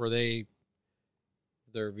 Were they...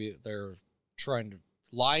 They're trying to...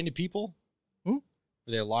 Lying to people? Were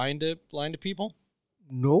they lying to people?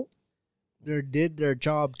 Nope. They did their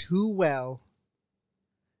job too well.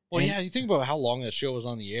 Well, yeah, you think about how long that show was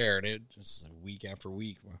on the air, and it just like week after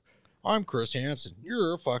week. I'm Chris Hansen.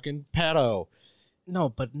 You're a fucking pedo.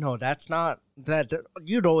 No, that's not that.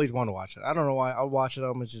 You'd always want to watch it. I don't know why. I'll watch it.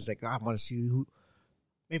 I'm just like, I want to see who.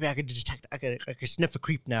 Maybe I could detect. I could sniff a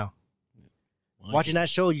creep now. Well, watching that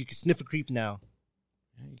show, you can sniff a creep now.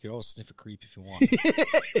 Yeah, you could always sniff a creep if you want.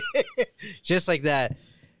 Just like that.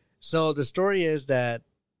 So the story is that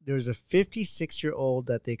there's a 56-year-old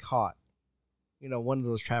that they caught. You know, one of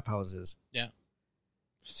those trap houses. Yeah.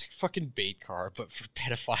 It's like a fucking bait car, but for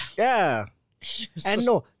pedophiles. Yeah. And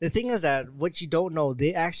no, the thing is that what you don't know,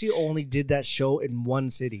 they actually only did that show in one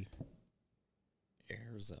city.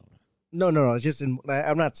 Arizona. No. It's just in,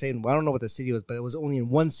 I'm not saying, I don't know what the city was, but it was only in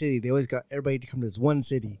one city. They always got everybody to come to this one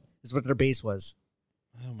city. That's what their base was.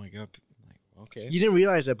 Oh my God. Like, okay. You didn't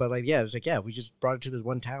realize it, but like, yeah, it's like, yeah, we just brought it to this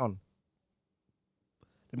one town.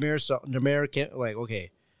 The mayor can't, like, okay.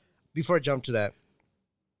 Before I jump to that,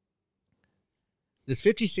 this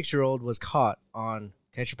 56-year-old was caught on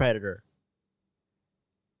Catch a Predator.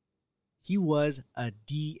 He was a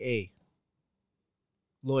DA.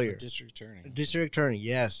 Lawyer. District attorney,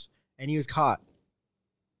 yes. And he was caught.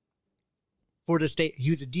 For the state. He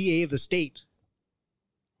was a DA of the state.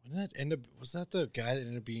 Was that the guy that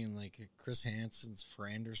ended up being like Chris Hansen's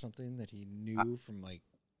friend or something that he knew from like...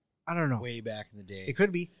 I don't know. Way back in the day. It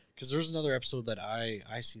could be. Because there's another episode that I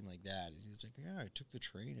seen like that. And he's like, yeah, I took the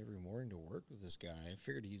train every morning to work with this guy. I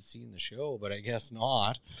figured he'd seen the show, but I guess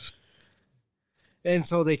not. And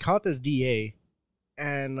so they caught this DA.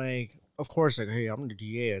 And like, of course, like, hey, I'm the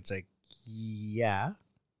DA. It's like, yeah.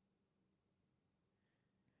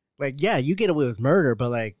 Like, yeah, you get away with murder,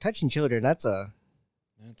 but like touching children, that's a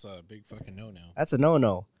big fucking no-no. That's a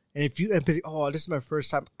no-no. And if you, oh, this is my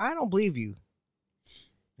first time, I don't believe you.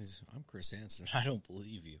 I'm Chris Hansen. I don't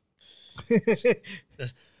believe you.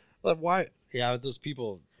 Like, why? Yeah, those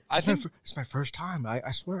people. It's my first time. I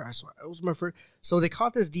swear. It was my first. So they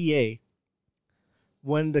caught this DA.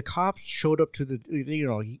 When the cops showed up to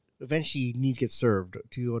he eventually needs to get served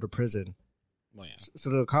to go to prison. Well, yeah. So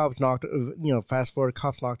the cops knocked, fast forward,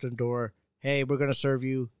 cops knocked on the door. Hey, we're going to serve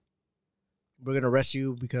you. We're going to arrest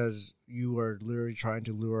you because you are literally trying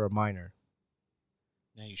to lure a minor.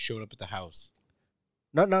 Yeah, you showed up at the house.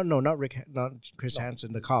 Not Chris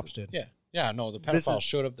Hansen. The cops did. Yeah. No, the pedophile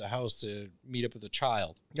showed up at the house to meet up with a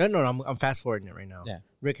child. No. I'm fast forwarding it right now.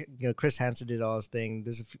 Yeah. Chris Hansen did all his thing.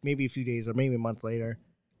 This is maybe a few days or maybe a month later.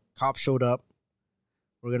 Cops showed up.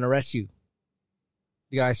 We're gonna arrest you.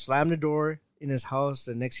 The guy slammed the door in his house.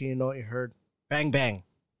 The next thing you know, he heard bang bang.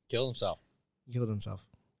 Killed himself. He killed himself.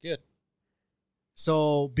 Good.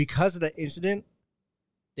 So because of that incident,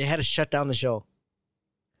 they had to shut down the show.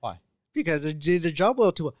 Why? Because they did the job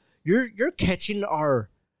well too. You're catching our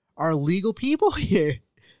legal people here.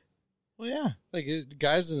 Well, yeah, like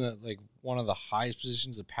guys in like one of the highest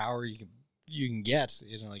positions of power you can get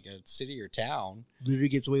in like a city or town. Literally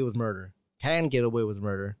gets away with murder. Can get away with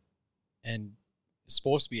murder. And is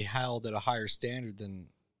supposed to be held at a higher standard than,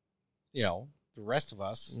 the rest of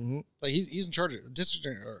us. Mm-hmm. Like he's in charge of district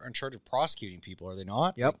or in charge of prosecuting people, are they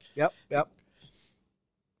not? Yep, like, yep.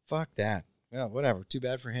 Fuck that. Yeah, whatever. Too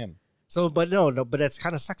bad for him. So, but but that's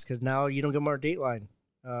kind of sucks because now you don't get more Dateline.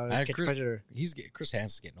 Catch Predator. Chris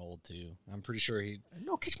Hansen's getting old too. I'm pretty sure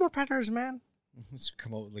catch more predators, man. He's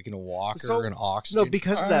come out like in a walker and oxygen. No,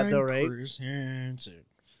 because of that though, right? Chris Hansen.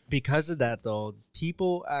 Because of that though,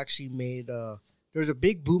 people actually made there was a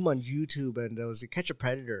big boom on YouTube, and there was a Catch a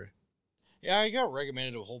Predator. Yeah, I got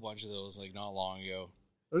recommended a whole bunch of those like not long ago.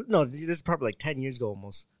 No, this is probably like 10 years ago,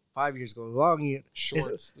 almost 5 years ago.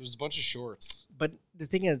 Shorts. There's a bunch of shorts. But the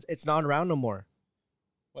thing is, it's not around no more.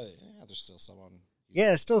 Well, yeah, there's still some on. Yeah,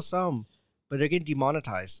 there's still some, but they're getting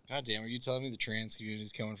demonetized. God damn, are you telling me the trans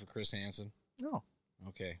community's coming for Chris Hansen? No.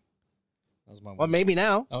 Okay. That was my. Well, maybe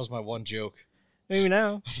now. That was my one joke. Maybe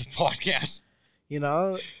now. Of the podcast.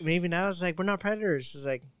 Maybe now it's like we're not predators. It's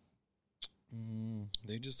like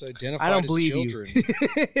they just identified I don't as believe children.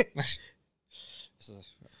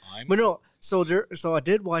 But no, so I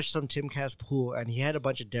did watch some Timcast Pool, and he had a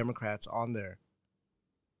bunch of Democrats on there.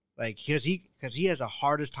 Like, because he has a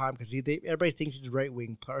hardest time because everybody thinks he's a right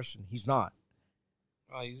wing person. He's not.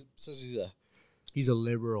 He says he's a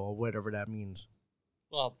liberal or whatever that means.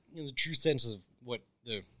 Well, in the true sense of what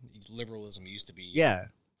the liberalism used to be. Yeah.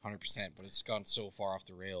 100%, but it's gone so far off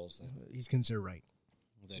the rails that he's considered right.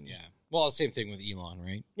 Then yeah. Well, the same thing with Elon,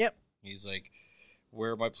 right? Yep. He's like,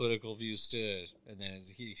 where my political views stood, and then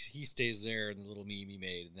he stays there in the little meme he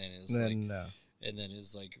made, and then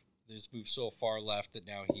is like this moved so far left that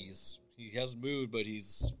now he hasn't moved, but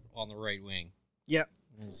he's on the right wing. Yep.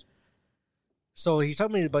 So he's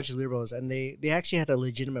talking to a bunch of liberals, and they actually had a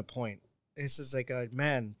legitimate point. It's just like,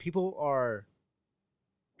 man, people are.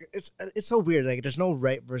 It's so weird. Like, there's no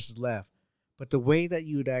right versus left, but the way that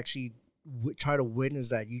you would actually try to win is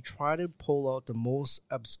that you try to pull out the most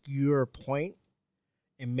obscure point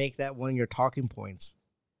and make that one of your talking points.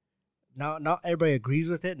 Not everybody agrees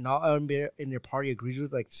with it. Not everybody in your party agrees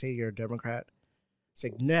with it. Like, say you're a Democrat. It's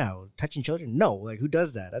like, no, touching children? No. Like, who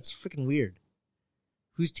does that? That's freaking weird.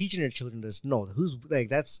 Who's teaching their children this? No. Who's, like,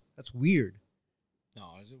 that's weird.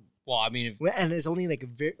 No. Well, I mean. And it's only, like,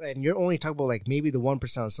 and you're only talking about, like, maybe the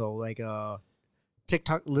 1% or so. Like,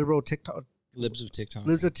 TikTok, liberal TikTok. Libs of TikTok.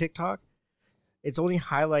 Libs of TikTok. It's only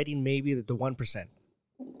highlighting maybe the 1%.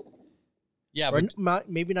 Yeah, or but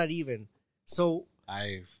maybe not even. So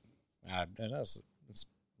I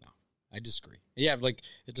disagree. Yeah, like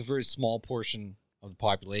it's a very small portion of the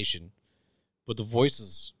population, but the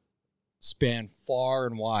voices span far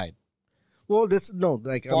and wide. Well,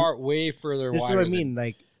 way further. This is what I mean.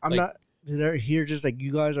 Like, I'm not. They're here just like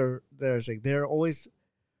you guys are. There's like they're always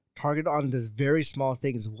targeted on this very small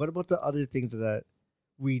things. What about the other things that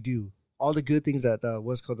we do? All the good things that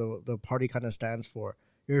what's called the party kind of stands for.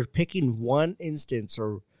 You're picking one instance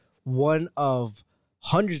or one of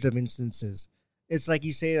hundreds of instances. It's like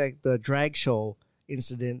you say, like the drag show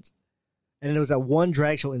incident, and it was that one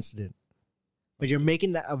drag show incident, but you're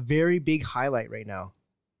making that a very big highlight right now.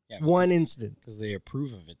 Yeah, one incident because they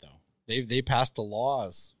approve of it though. They passed the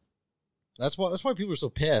laws. That's why people are so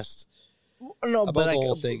pissed. No, about the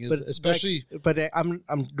whole thing is especially. But I'm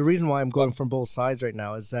the reason why I'm going from both sides right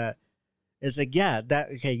now is that. It's like, yeah,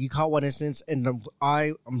 you caught one instance, and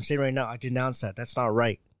I'm saying right now, I denounce that. That's not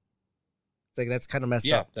right. It's like, that's kind of messed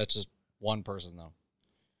up. Yeah, that's just one person, though,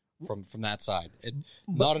 from that side.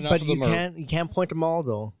 Not enough of them But you can't point them all,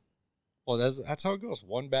 though. Well, that's how it goes.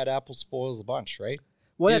 One bad apple spoils the bunch, right?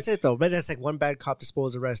 Well, that's it, though. But that's like one bad cop to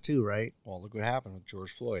spoils the rest, too, right? Well, look what happened with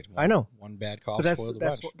George Floyd. I know. One bad cop spoiled the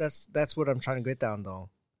bunch. That's what I'm trying to get down, though.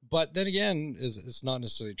 But then again, it's not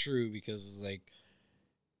necessarily true because it's like,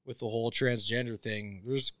 with the whole transgender thing,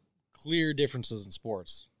 there's clear differences in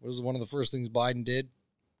sports. What was one of the first things Biden did?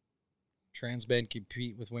 Trans men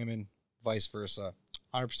compete with women, vice versa.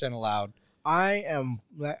 100% allowed. I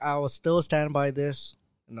will still stand by this,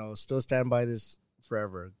 and I will still stand by this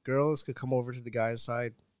forever. Girls could come over to the guys'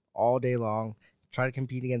 side all day long, try to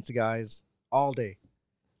compete against the guys all day.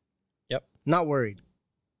 Yep. Not worried.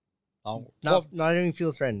 Not even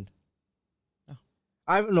feel threatened.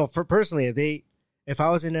 No. For personally, if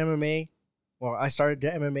I was in MMA, or I started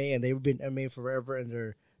the MMA and they've been MMA forever and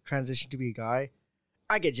they're transitioned to be a guy,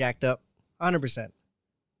 I get jacked up 100%.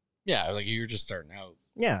 Yeah, like you're just starting out.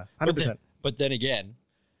 Yeah, 100%. But then again,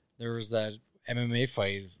 there was that MMA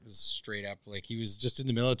fight. It was straight up like he was just in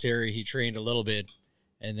the military. He trained a little bit,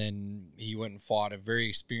 and then he went and fought a very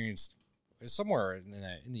experienced somewhere in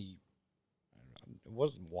the. It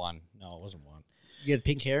wasn't one. No, it wasn't one. You had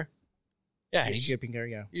pink hair. Yeah, and he had pink hair.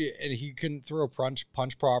 Yeah, and he couldn't throw a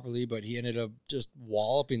punch properly, but he ended up just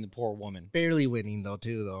walloping the poor woman. Barely winning though,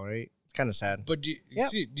 right? It's kind of sad. But do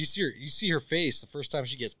you see her face the first time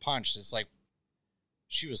she gets punched? It's like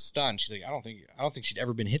she was stunned. She's like, I don't think she'd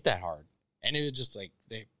ever been hit that hard. And it was just like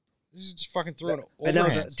they just fucking throwing overhands. And that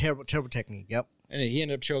was a terrible technique. Yep. And he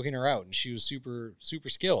ended up choking her out, and she was super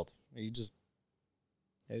skilled. He just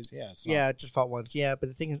just fought once. Yeah, but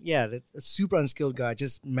the thing is, a super unskilled guy,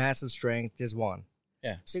 just massive strength, just won.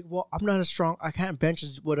 Yeah. It's like, well, I'm not as strong. I can't bench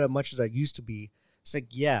as much as I used to be. It's like,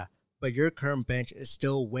 yeah, but your current bench is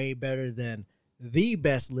still way better than the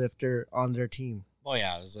best lifter on their team. Oh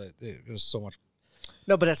yeah, it was so much.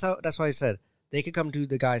 No, but that's why I said they could come to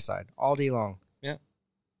the guy's side all day long. Yeah.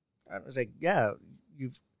 I was like, yeah,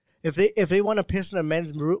 if they want to piss in a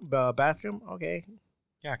men's bathroom, okay.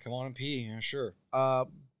 Yeah, come on and pee. Yeah, sure.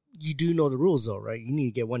 You do know the rules though, right? You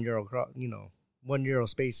need to get €1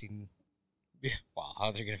 spacing. Yeah. Wow, how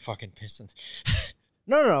are they gonna fucking piss in?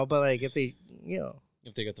 No, but like if they,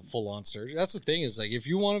 if they got the full on surgery, that's the thing is like if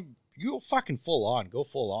you want to, you go fucking full on, go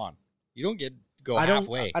full on. You don't go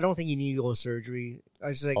halfway. I don't think you need to go surgery. I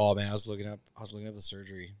was just like, oh man, I was looking up the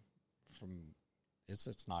surgery from.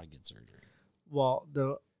 It's not a good surgery. Well,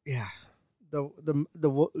 the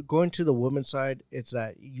going to the woman's side, it's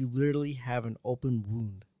that you literally have an open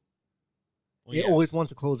wound. Well, it always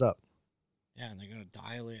wants to close up. Yeah, and they're gonna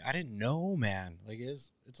dilate. I didn't know, man. Like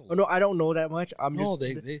it's a. Oh no, I don't know that much.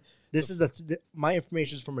 This is my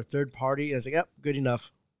information is from a third party. And it's like, yep, good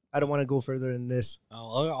enough. I don't want to go further in this.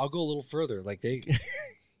 Oh, I'll go a little further. Like they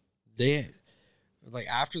like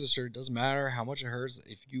after the surgery, it doesn't matter how much it hurts.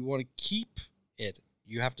 If you want to keep it,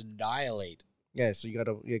 you have to dilate. Yeah, so you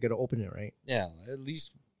gotta open it, right? Yeah, at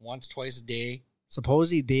least once, twice a day.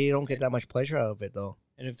 Supposedly they don't get that much pleasure out of it though.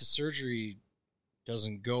 And if the surgery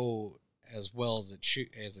doesn't go as well as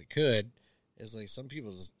it could, it's like some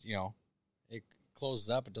people just, it closes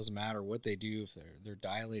up. It doesn't matter what they do if they're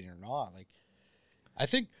dilating or not. Like, I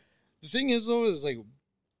think the thing is though is like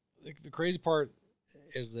the crazy part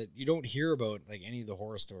is that you don't hear about like any of the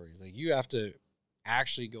horror stories. Like you have to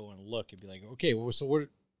actually go and look and be like, okay, well, so what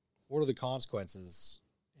are the consequences?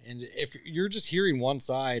 And if you're just hearing one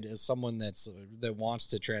side as someone that wants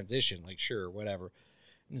to transition, like sure, whatever.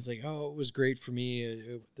 And it's like, oh, it was great for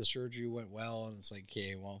me. The surgery went well. And it's like,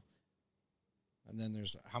 okay, well. And then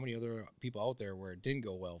there's how many other people out there where it didn't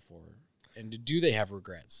go well for her? And do they have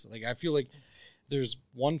regrets? Like, I feel like there's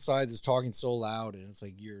one side that's talking so loud and it's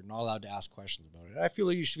like you're not allowed to ask questions about it. I feel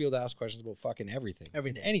like you should be able to ask questions about fucking everything.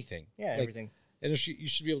 Anything. Yeah, like, everything. And you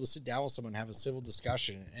should be able to sit down with someone and have a civil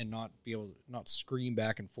discussion and not scream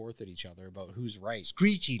back and forth at each other about who's right.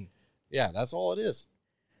 Screeching. Yeah, that's all it is.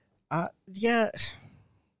 Yeah.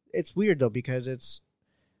 It's weird though because it's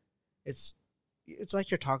like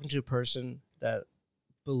you're talking to a person that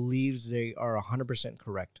believes they are 100%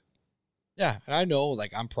 correct. Yeah, and I know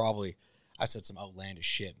like I said some outlandish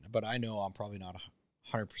shit, but I know I'm probably not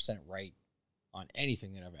 100% right on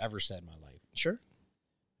anything that I've ever said in my life. Sure.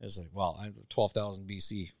 It's like, well, I'm 12,000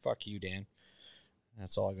 BC. Fuck you, Dan.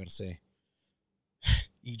 That's all I got to say.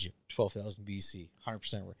 Egypt, 12,000 BC,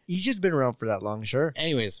 100% right. Egypt's been around for that long, sure.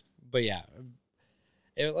 Anyways, but yeah,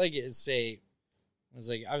 I've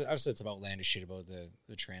said some outlandish shit about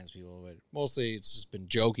the trans people, but mostly it's just been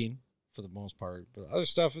joking for the most part. But other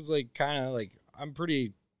stuff is like kind of like I'm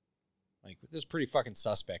pretty, like this is pretty fucking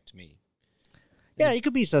suspect to me. Yeah, it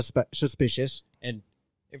could be suspicious. And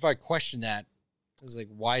if I question that, it's like,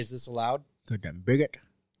 why is this allowed? Goddamn bigot.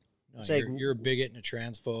 No, you're a bigot and a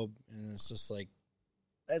transphobe, and it's just like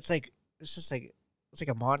it's like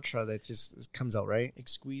a mantra that just comes out, right?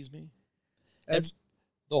 Squeeze me. That's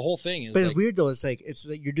the whole thing is. But it's weird though. It's like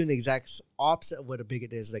you're doing the exact opposite of what a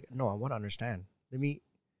bigot is. Like, no, I want to understand. Let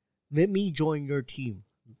me join your team.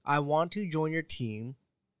 I want to join your team.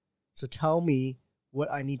 So tell me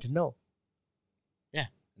what I need to know. Yeah,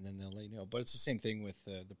 and then they'll let you know. But it's the same thing with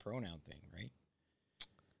the pronoun thing, right?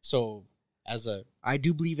 So I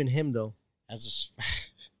do believe in him though. As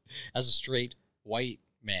a straight white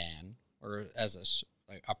man, or as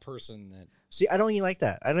a person that. See, I don't even like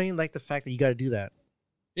that. I don't even like the fact that you got to do that.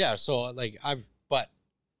 Yeah, so like I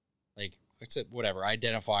said, whatever. I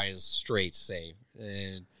identify as straight, say,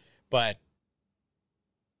 but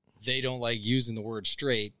they don't like using the word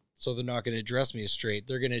straight, so they're not going to address me as straight.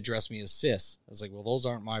 They're going to address me as cis. I was like, well, those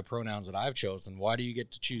aren't my pronouns that I've chosen. Why do you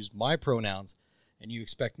get to choose my pronouns and you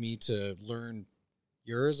expect me to learn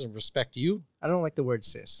yours and respect you? I don't like the word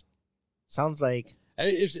cis. Sounds like...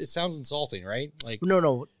 It sounds insulting, right? Like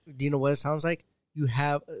No. Do you know what it sounds like? You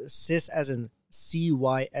have cis as in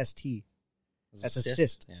CYST. That's a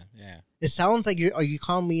cyst. Yeah. It sounds like are you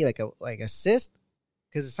calling me like a cyst?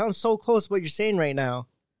 Because it sounds so close to what you're saying right now.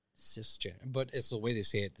 Cisgender, but it's the way they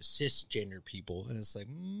say it, the cisgender people, and it's like,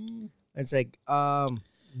 It's like,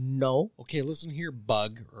 no. Okay, listen here,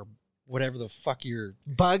 bug, or whatever the fuck you're...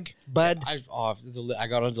 Bud. I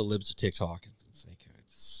got onto the libs of TikTok, and it's like,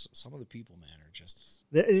 some of the people, man, are just...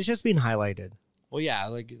 It's just being highlighted. Well, yeah,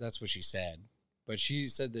 like, that's what she said. But she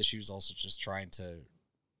said that she was also just trying to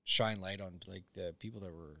shine light on, like, the people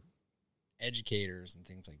that were educators and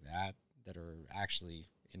things like that are actually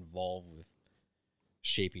involved with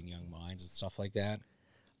shaping young minds and stuff like that.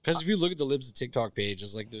 Because if you look at the Libs of TikTok page,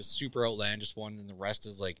 it's like the super outlandish one, and the rest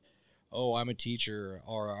is like, oh, I'm a teacher,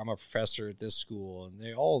 or I'm a professor at this school, and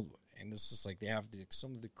it's just like they have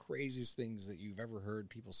some of the craziest things that you've ever heard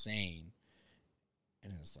people saying,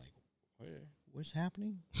 and it's like, what's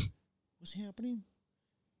happening? What's happening?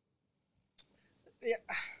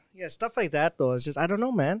 Yeah, stuff like that though. It's just I don't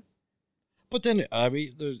know, man. But then and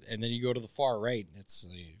then you go to the far right, and it's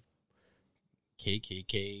like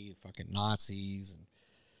KKK, fucking Nazis,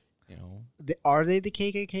 and are they the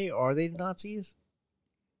KKK? Are they the Nazis?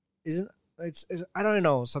 It's I don't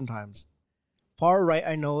know. Sometimes far right,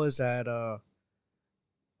 I know is that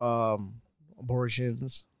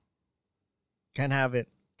abortions can't have it.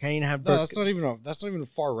 Can't even have birth. No, that's not even a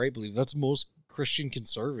far right belief. That's most Christian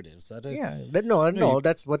conservatives. That's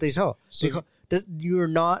what they tell. So you're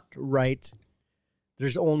not right.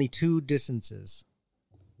 There's only two distances: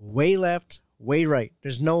 way left, way right.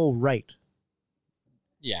 There's no right.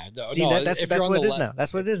 Yeah, that's what it is now.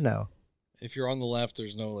 That's what it is now. If you're on the left,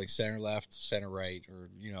 there's no like center left, center right, or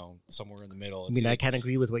somewhere in the middle. I mean, I can't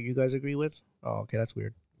agree with what you guys agree with. Oh, okay, that's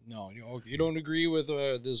weird. No, you don't agree with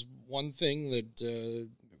this one thing that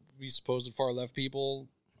we supposed far left people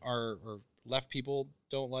or left people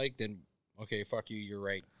don't like. Then okay, fuck you. You're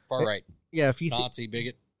right. Far right. Yeah, if you Nazi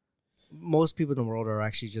bigot. Most people in the world are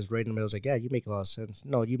actually just right in the middle. It's like, yeah, you make a lot of sense.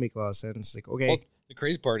 No, you make a lot of sense. Like, okay. Well, the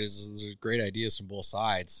crazy part is there's great ideas from both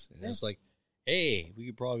sides. And it's like, hey, we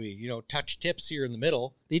could probably, touch tips here in the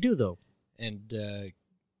middle. They do, though. And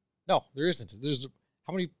no, there isn't. There's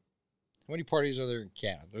how many parties are there in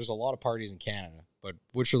Canada? There's a lot of parties in Canada, but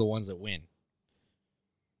which are the ones that win?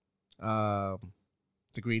 The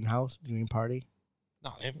Green Party.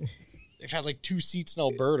 No, they've had like 2 seats in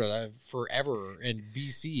Alberta forever in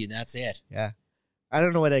BC, and that's it. Yeah. I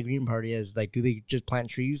don't know what that Green Party is. Like, do they just plant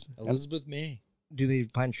trees? Elizabeth May. Do they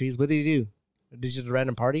plant trees? What do they do? Is it just a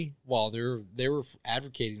random party? Well, they were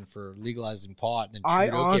advocating for legalizing pot, and then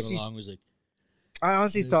Trudeau came along and was like, I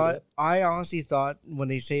honestly thought when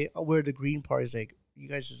they say, oh, we're the Green Party, it's like, you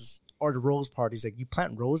guys just, or the Rose Party, it's like, you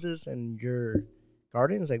plant roses in your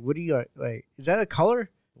gardens? Like, what do you, like, is that a color?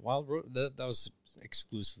 Wild Rose? That was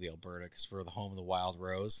exclusively Alberta because we're the home of the Wild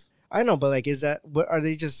Rose. I know, but like, is that, what are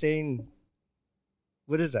they just saying?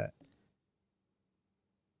 What is that?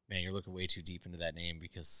 Man, you're looking way too deep into that name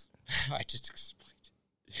because I just explained.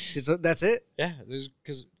 So that's it? Yeah, there's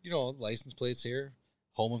because license plates here,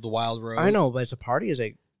 home of the Wild Rose. I know, but it's a party. It's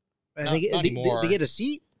like, not anymore. They get a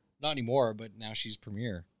seat. Not anymore, but now she's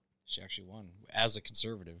premier. She actually won as a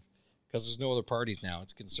conservative because there's no other parties now.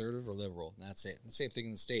 It's conservative or liberal. And that's it. The same thing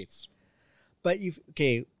in the States. But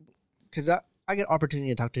because I get opportunity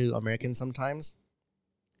to talk to Americans sometimes.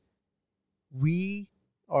 We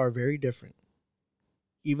are very different,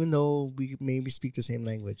 even though we maybe speak the same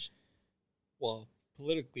language. Well,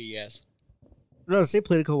 politically, yes. No, say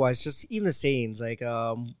political wise, just even the sayings, like,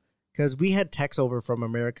 because we had Tex over from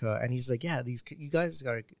America, and he's like, yeah, you guys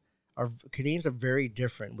are Canadians are very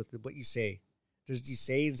different with what you say. There's these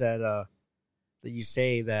sayings that you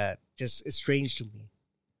say that just is strange to me.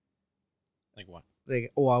 Like what?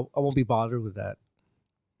 Like, oh, I won't be bothered with that.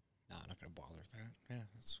 No, I'm not gonna bother with that. Yeah,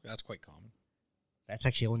 that's quite common. That's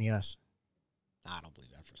actually only us. Nah, I don't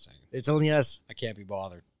believe that for a second. It's only us. I can't be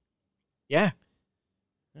bothered. Yeah.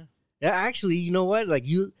 Yeah, actually, you know what? Like,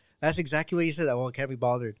 that's exactly what you said. I can't be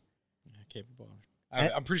bothered. I can't be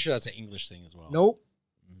bothered. I'm pretty sure that's an English thing as well. Nope.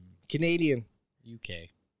 Canadian. UK.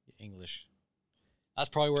 English. That's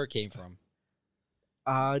probably where it came from.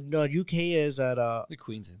 No, UK is at, the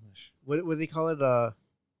Queen's English. What do they call it? Are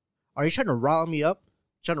you trying to rile me up?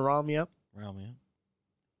 Rile me up?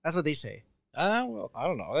 That's what they say. Well, I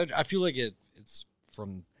don't know. I feel like it's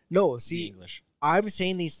from the English. I'm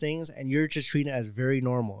saying these things and you're just treating it as very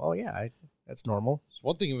normal. Oh yeah, that's normal. So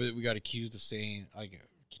one thing we got accused of saying, like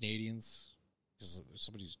Canadians, because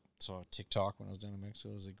somebody saw TikTok when I was down in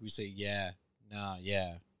Mexico. It was like we say yeah, nah,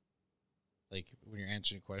 yeah. Like when you're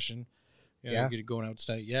answering a question, Yeah. You're going out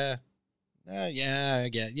tonight, yeah, nah, yeah, I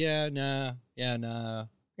get, yeah, nah, yeah, nah,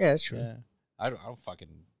 Yeah, that's true. yeah. I don't fucking.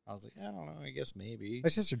 I was like, I don't know. I guess maybe. My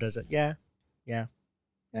sister does it. Yeah. Yeah.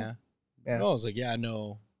 Yeah. No, I was like, yeah,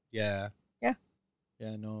 no, yeah, Yeah.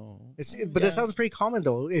 yeah, no. But yeah. that sounds pretty common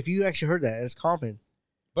though. If you actually heard that, it's common.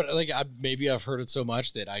 But like, maybe I've heard it so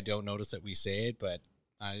much that I don't notice that we say it. But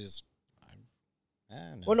I'm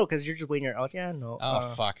no. Well, no, because you're just waiting your out. Yeah, no.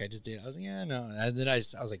 Oh fuck! I just did. I was like, yeah, no. And then I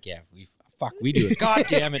was like, yeah, we do it. God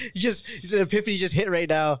damn it! The epiphany just hit right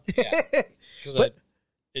now. Because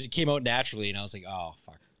it came out naturally, and I was like, oh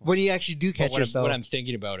fuck. When you actually do catch yourself, when I'm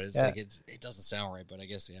thinking about it, it's like it doesn't sound right. But I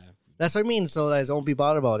guess that's what I mean. So I won't be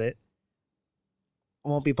bothered about it. I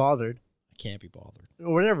won't be bothered. I can't be bothered.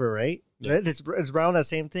 Or whatever, right? Yeah. It's around that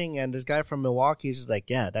same thing. And this guy from Milwaukee is just like,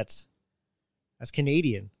 yeah, that's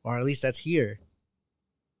Canadian, or at least that's here.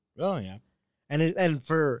 Oh yeah. And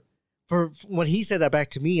for when he said that back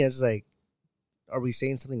to me, it's like, are we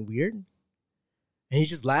saying something weird? And he's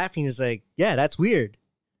just laughing. He's like, yeah, that's weird.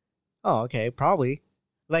 Oh, okay, probably.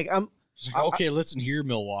 Like It's like, okay, listen here,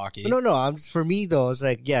 Milwaukee. No. For me though, it's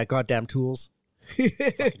like, yeah, goddamn tools.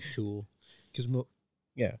 Fucking tool. Because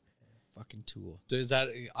yeah. Fucking tool. Is that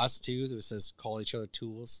us too? That says call each other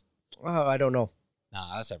tools? Oh, I don't know.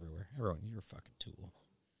 Nah, that's everywhere. Everyone, you're a fucking tool.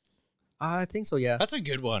 I think so. Yeah. That's a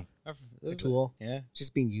good one. A tool. Yeah.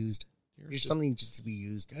 Just being used. You're just something just to be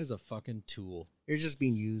used. Guy's a fucking tool. You're just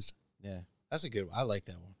being used. Yeah. That's a good one. I like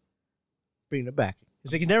that one. Bringing it back.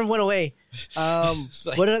 It's like it never went away. Like,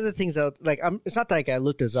 what other things out? Like, it's not like I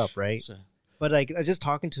looked this up, right? But like, I was just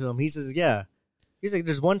talking to him. He says, yeah. He's like,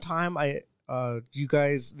 there's one time you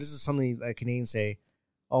guys, this is something that Canadians say,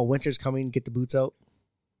 oh, winter's coming, get the boots out.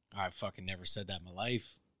 I fucking never said that in my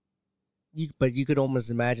life. But you could almost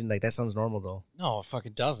imagine, like, that sounds normal, though. No, it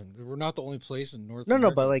fucking doesn't. We're not the only place in North No,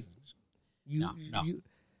 America. but like, No.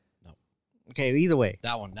 Okay, either way.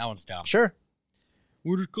 That one's down. Sure.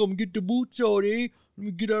 We'll just come get the boots out, eh? Let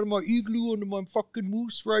me get out of my igloo under my fucking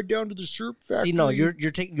moose, ride down to the syrup factory. See, no, you're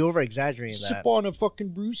over exaggerating that. Sip on a fucking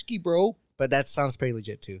brewski, bro. But that sounds pretty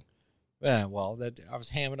legit, too. Yeah, well, I was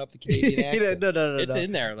hamming up the Canadian accent. No. It's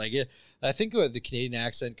in there. Like, I think the Canadian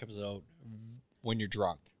accent comes out when you're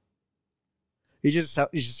drunk. You just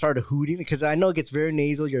started hooting because I know it gets very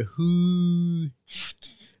nasal. You're hoo.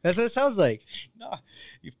 That's what it sounds like. No,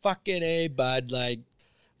 you fucking A, bud. Like,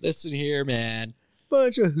 listen here, man.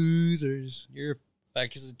 Bunch of hoosers. You're like,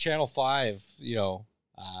 because Channel 5,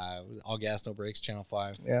 All Gas No Brakes, Channel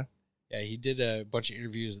 5. Yeah. Yeah, he did a bunch of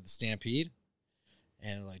interviews at the Stampede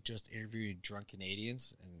and like just interviewing drunk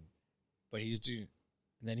Canadians. But he's doing,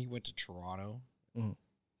 and then he went to Toronto and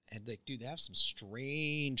like, dude, they have some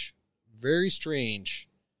strange, very strange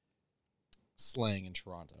slang in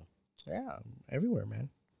Toronto. Yeah, everywhere, man.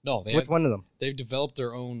 No, what's one of them? They've developed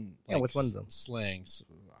their own. Like, what's one of them? Slangs.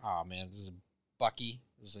 Oh man, this is a bucky.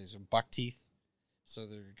 This is buck teeth. So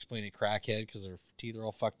they're explaining crackhead because their teeth are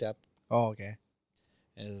all fucked up. Oh, okay.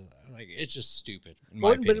 And it's just stupid. In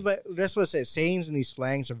my opinion. But that's what it says. Sayings and these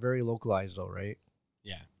slangs are very localized, though, right?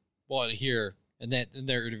 Yeah. Well, here and then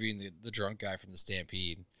they're interviewing the drunk guy from the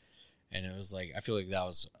Stampede, and it was like I feel like that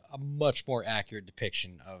was a much more accurate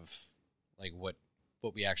depiction of like what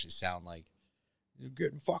we actually sound like. You're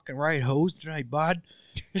getting fucking right hosed tonight, bud.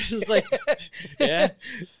 It's like, yeah.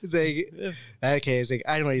 It's like, okay, it's like,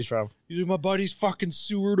 I know where he's from. He's like, my buddy's fucking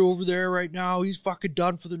Seward over there right now. He's fucking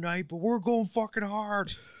done for the night, but we're going fucking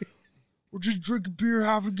hard. We're just drinking beer,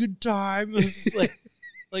 having a good time. It's just like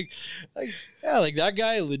that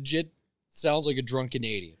guy legit sounds like a drunk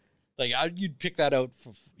Canadian. Like you'd pick that out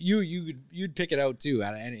for you'd pick it out too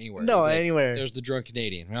out of anywhere. No, like, anywhere. There's the drunk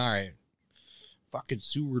Canadian. All right. Fucking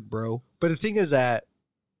Seward, bro. But the thing is that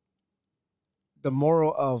the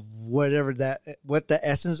moral of what the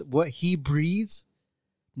essence, what he breathes,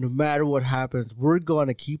 no matter what happens, we're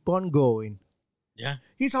gonna keep on going. Yeah.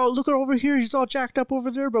 He's all looking over here. He's all jacked up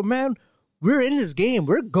over there. But man, we're in this game.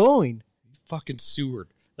 We're going. Fucking Seward.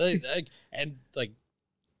 Like that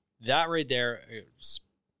right there,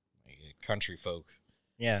 country folk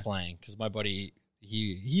slang. Because my buddy,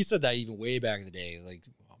 he said that even way back in the day. Like,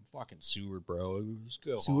 fucking Seward, bro. Let's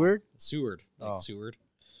go. Seward? Seward. Like Seward.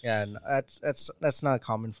 Yeah, that's not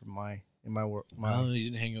common for in my work. Well, you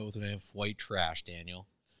didn't hang out with enough white trash, Daniel.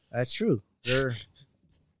 That's true. Did you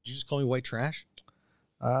just call me white trash?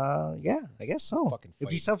 Yeah, I guess so.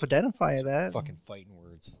 If you self-identify that. Fucking fighting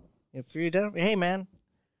words. If you hey man,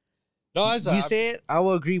 No, you say it, I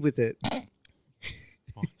will agree with it.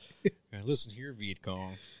 Listen here, Viet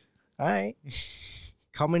Cong. All right.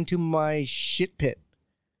 Come into my shit pit.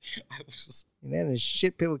 I was And then the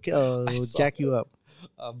shit pit will jack you up.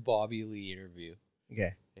 a Bobby Lee interview.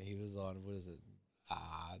 Okay. He was on, what is it?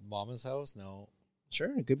 Mama's House? No.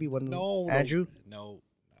 Sure. It could be one. No. Andrew? No.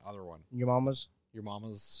 Other one. Your mama's? Your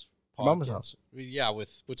Mama's Your Mama's podcast. House. Yeah,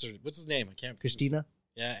 with, what's his name? I can't. Christina?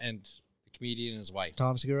 Yeah, and the comedian and his wife.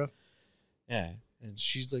 Tom Segura? Yeah. And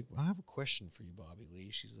she's like, I have a question for you, Bobby Lee.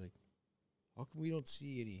 She's like, how come we don't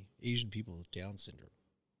see any Asian people with Down syndrome?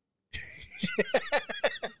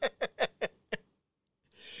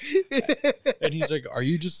 And he's like, are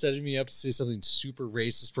you just setting me up to say something super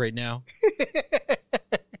racist right now?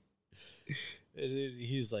 And then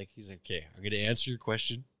he's like, okay, I'm going to answer your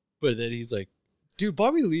question. But then he's like, dude,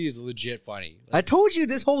 Bobby Lee is legit funny. Like, I told you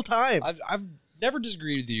this whole time. I've never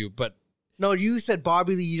disagreed with you, but No, you said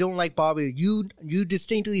Bobby Lee. You don't like Bobby Lee. You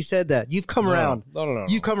distinctly said that. You've come around. No.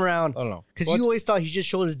 You've come around. I don't know. Because you always thought he just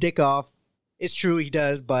showed his dick off. It's true he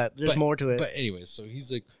does, but there's more to it. But anyways, so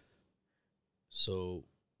he's like, so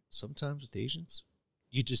sometimes with Asians,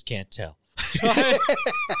 you just can't tell.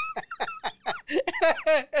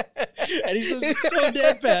 And he says it's so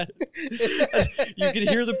deadpan. You can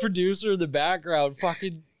hear the producer in the background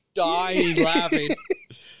fucking dying laughing.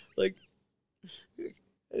 Like,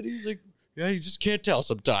 and he's like, yeah, you just can't tell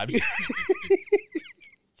sometimes.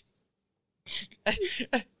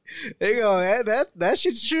 There you go, man. That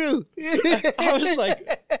shit's true. I was like,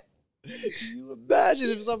 can you imagine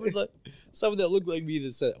if someone that looked like me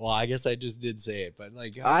that said, well, I guess I just did say it, but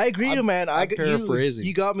like, I agree, man. I'm paraphrasing.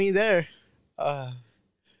 You got me there.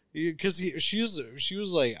 Because she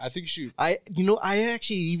was like, I think I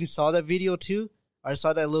actually even saw that video too. I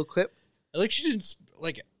saw that little clip. Like she didn't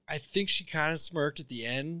like. I think she kind of smirked at the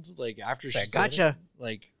end, like after she said gotcha. It.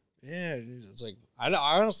 Like, yeah, it's like I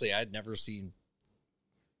honestly I'd never seen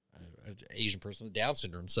an Asian person with Down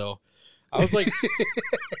syndrome, so I was like,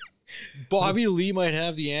 Bobby Lee might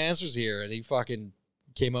have the answers here, and he fucking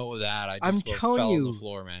came out with that. I just fell on the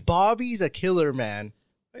floor, man. Bobby's a killer, man.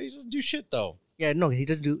 He doesn't do shit though. Yeah, no, he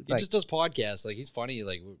doesn't do. He just does podcasts. Like he's funny.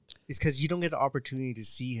 Like it's because you don't get the opportunity to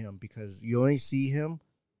see him because you only see him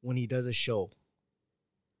when he does a show.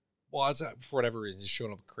 Well, it's for whatever reason he's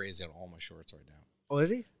showing up crazy on all my shorts right now. Oh, is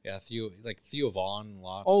he? Yeah, Theo Vaughn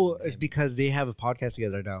lots. Oh, it's because they have a podcast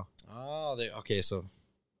together now. Oh, okay, so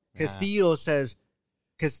because Theo says,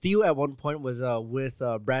 because Theo at one point was with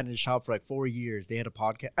Brandon Schaub for like 4 years. They had a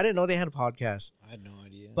podcast. I didn't know they had a podcast. I had no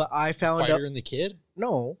idea. But I found Fighter and the Kid?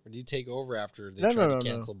 No. Or did he take over after they tried to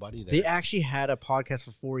cancel Buddy there? They actually had a podcast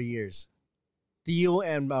for 4 years. Theo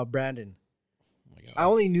and Brandon. Oh my God. I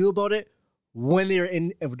only knew about it when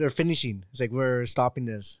they're finishing. It's like, we're stopping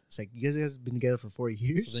this. It's like, you guys have been together for 4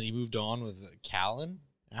 years. So then he moved on with Callan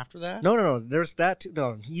after that? No. There's that too.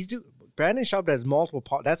 No, Brandon Schaub does multiple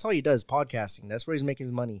that's all he does, podcasting. That's where he's making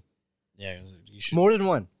his money. Yeah, more than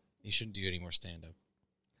one. He shouldn't do any more stand-up.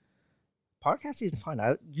 Podcasting is fun.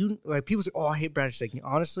 People say, "Oh, I hate Brandon." Like,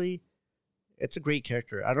 honestly, it's a great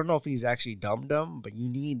character. I don't know if he's actually dumb, but you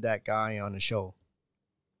need that guy on the show.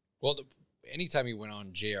 Well, anytime he went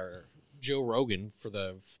on Joe Rogan for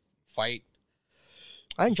the fight,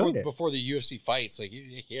 I enjoyed it before the UFC fights. Like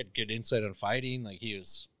he had good insight on fighting. Like he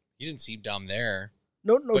didn't seem dumb there.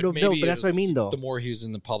 No. But that's what I mean, though. The more he was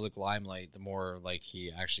in the public limelight, the more like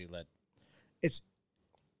he actually let. It's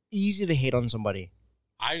easy to hate on somebody.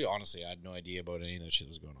 I honestly had no idea about any of that shit that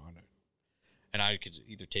was going on, and I could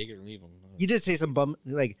either take it or leave him. You did say some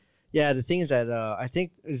the thing is that I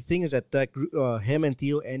think the thing is that group, him and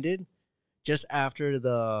Theo ended just after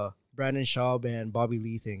the Brandon Schaub and Bobby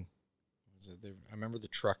Lee thing. I remember the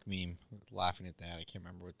truck meme, laughing at that. I can't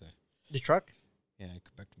remember what the truck. Yeah, I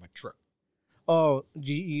come back to my truck. Oh,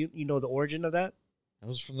 do you know the origin of that? That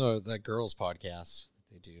was from that girls' podcast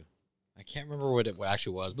that they do. I can't remember what it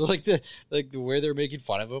actually was, but like the way they're making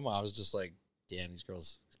fun of him, I was just like, damn, these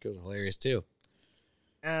girls are hilarious too.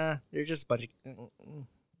 They're just a bunch of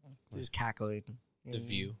just cackling. The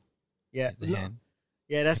View. Yeah. The hen.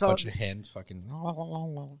 Yeah, that's a all. Bunch of hens fucking.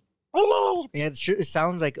 Yeah, it's true. It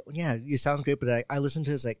sounds like, it sounds great, but I listen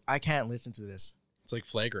to this, like, I can't listen to this. It's like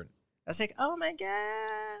Flagrant. That's like, oh my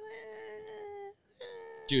God.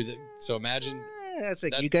 Dude, so imagine. That's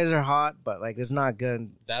like, you guys are hot, but like, it's not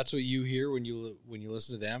good. That's what you hear when you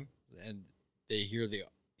listen to them, and they hear the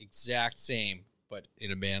exact same, but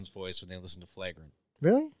in a man's voice when they listen to Flagrant.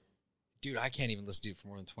 Really? Dude, I can't even listen to it for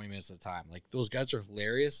more than 20 minutes at a time. Like, those guys are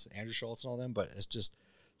hilarious, Andrew Schultz and all them, but it's just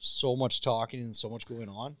so much talking and so much going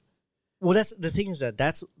on. Well, that's the thing is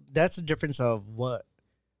that's the difference of what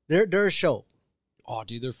they're a show. Oh,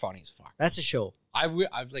 dude, they're funny as fuck. That's a show. I wish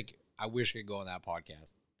I could go on that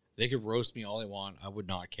podcast. They could roast me all they want. I would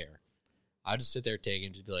not care. I'd just sit there taking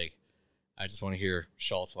and just be like, I just want to hear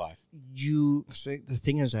Schultz live. The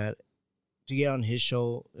thing is that to get on his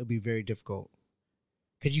show, it'll be very difficult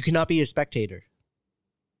because you cannot be a spectator.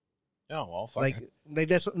 Oh well, fuck like it. like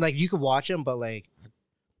that's like you could watch him, but like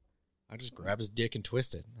I just grab his dick and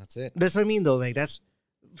twist it. That's it. that's what I mean though. Like that's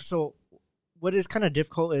so. What is kind of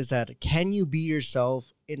difficult is that can you be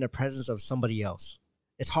yourself in the presence of somebody else?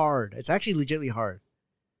 It's hard. It's actually legitimately hard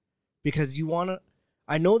because you want to.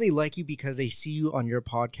 I know they like you because they see you on your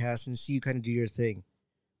podcast and see you kind of do your thing,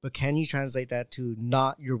 but can you translate that to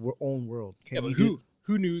not your own world? But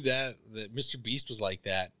who knew that Mr. Beast was like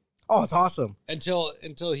that? Oh, it's awesome. Until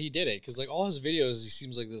he did it, because like all his videos, he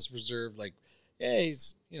seems like this reserved. Like, yeah,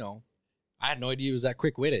 he's I had no idea he was that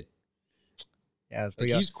quick witted. Yeah, it's Like,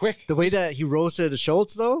 pretty. he's quick. The way that he roasted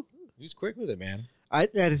Schultz, though, He's quick with it, man.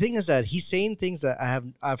 the thing is that he's saying things that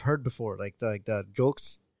I've heard before, like the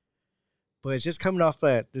jokes, but it's just coming off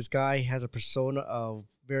that this guy has a persona of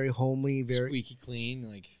very homely, very Squeaky clean,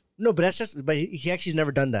 like no, but that's just. But he actually has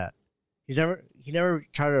never done that. He never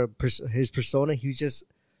tried to his persona. He just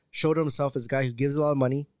showed himself as a guy who gives a lot of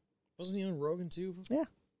money. wasn't he on Rogan too? Yeah.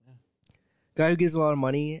 Guy who gives a lot of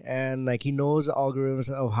money and like he knows the algorithms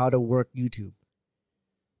of how to work YouTube.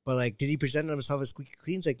 But like, did he present himself as squeaky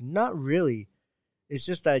clean? It's like, not really. It's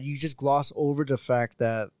just that you just gloss over the fact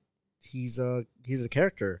that he's a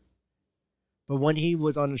character. But when he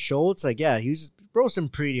was on the show, it's like, yeah, he was roasting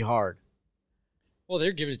pretty hard. Well,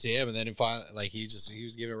 they're giving it to him, and then finally, like he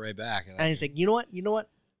was giving it right back. And he's like, you know what?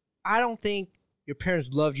 I don't think your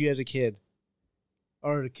parents loved you as a kid,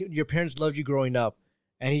 or your parents loved you growing up.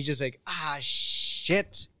 And he's just like,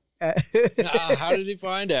 shit. How did he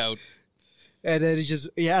find out? And then he just,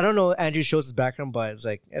 I don't know Andrew Schultz's background, but it's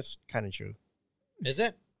like, that's kind of true. Is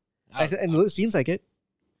it? And it seems like it.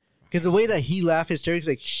 Because the way that he laughed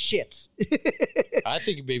hysterically, like, shit. I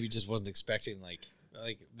think he maybe just wasn't expecting like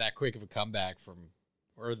that quick of a comeback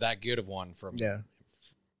or that good of one from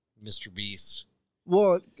Mr. Beast.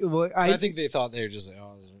 Well, I think they thought they were just like,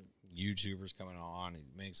 oh, this YouTuber's coming on. He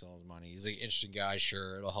makes all his money. He's an interesting guy.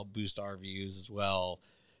 Sure, it'll help boost our views as well.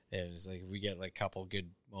 And it's like if we get like a couple good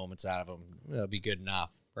moments out of him, it'll be good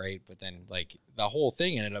enough, right? But then like the whole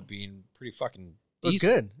thing ended up being pretty fucking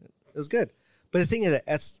decent. It was good. But the thing is that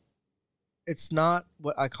it's not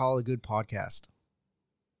what I call a good podcast.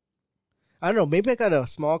 I don't know. Maybe I got a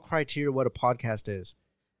small criteria what a podcast is.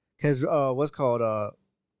 Because what's called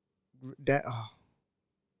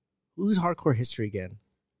who's Hardcore History again?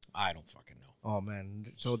 I don't fucking know. Oh man,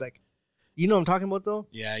 so like, you know what I'm talking about though?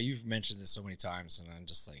 Yeah, you've mentioned this so many times, and I'm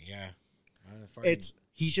just like, yeah.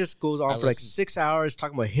 He just goes on for like 6 hours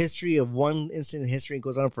talking about history of one incident in history. And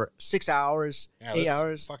goes on for 6 hours, 8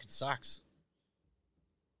 hours. Fucking sucks.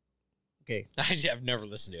 Okay, I've never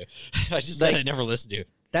listened to it. I just said I never listened to it.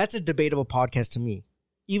 That's a debatable podcast to me.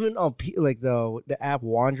 Even on like the app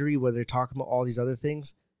Wondery, where they're talking about all these other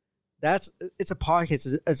things, it's a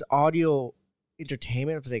podcast. It's audio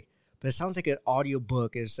entertainment. It's like, but it sounds like an audio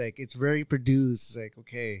book. It's like it's very produced. It's like,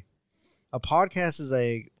 okay, a podcast is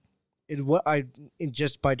like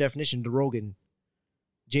just by definition, the Rogan,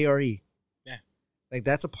 JRE. Yeah, like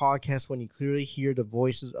that's a podcast when you clearly hear the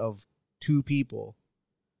voices of two people.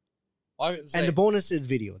 Well, and the bonus is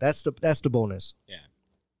video. That's the bonus. Yeah.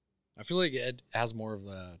 I feel like it has more of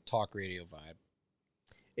a talk radio vibe.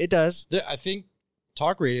 It does. I think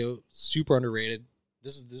talk radio super underrated.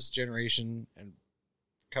 This generation and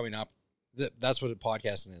coming up, that's what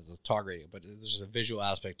podcasting is. It's talk radio, but there's a visual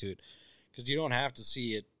aspect to it because you don't have to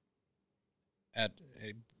see it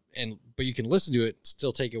but you can listen to it,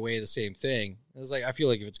 still take away the same thing. It's like I feel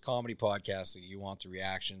like if it's comedy podcasting, you want the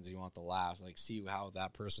reactions, you want the laughs, like see how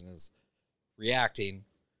that person is reacting.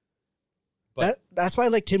 But that's why I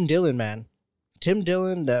like Tim Dillon, man. Tim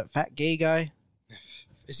Dillon, that fat gay guy.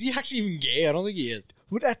 Is he actually even gay? I don't think he is.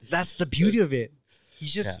 That's the beauty of it.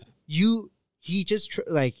 He's just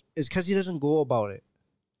it's because he doesn't go about it.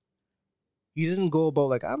 He doesn't go about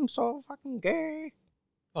like, I'm so fucking gay.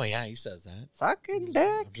 Oh yeah, he says that. Sucking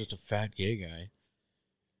dick. I'm just a fat gay guy.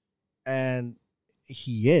 And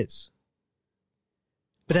he is.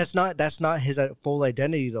 But that's not his full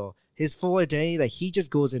identity though. His full identity, like he just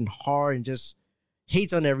goes in hard and just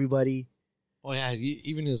hates on everybody. Oh yeah,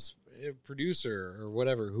 even his producer or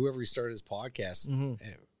whoever he started his podcast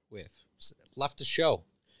with, left the show.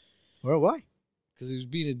 Well, why? Because he was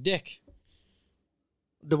being a dick.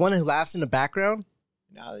 The one who laughs in the background?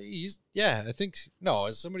 No, it's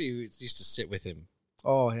somebody who used to sit with him.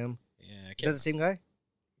 Oh, him. Yeah, Is that the same guy?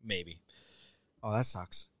 Maybe. Oh, that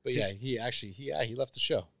sucks. But yeah, he left the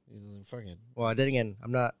show. He doesn't fucking. Well, then again,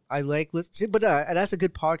 I'm not. I like listen, but that's a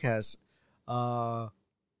good podcast.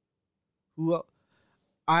 Who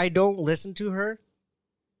I don't listen to her,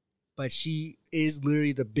 but she is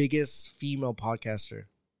literally the biggest female podcaster.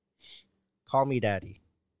 Call Me Daddy.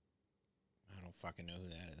 I don't fucking know who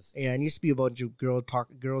that is. Yeah, and used to be a bunch of girls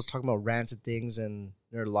talking about rancid things and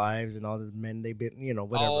their lives and all the men they've been,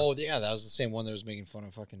 whatever. Oh yeah, that was the same one that was making fun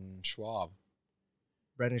of fucking Schwab.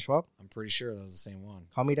 Brandon Schwab. I'm pretty sure that was the same one.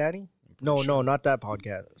 Call Me Daddy. No, not that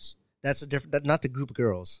podcast. That's a different. Not the group of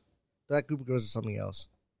girls. That group of girls is something else.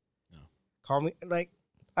 No. Call Me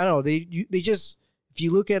I don't know. They just, if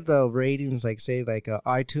you look at the ratings, like say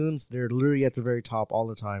iTunes, they're literally at the very top all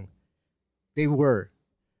the time. They were,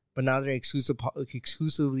 but now they're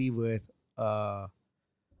exclusively with Spotify.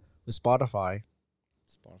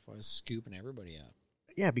 Spotify is scooping everybody up.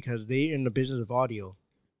 Yeah, because they're in the business of audio.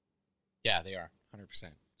 Yeah, they are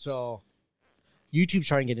 100%. So YouTube's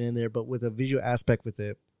trying to get in there, but with a visual aspect with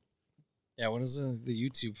it. Yeah, when is the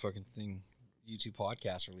YouTube fucking thing, YouTube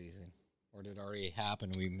podcast releasing? Or did it already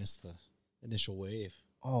happen and we missed the initial wave?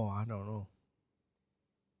 Oh, I don't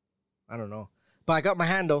know. But I got my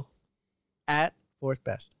handle at fourth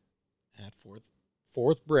best. At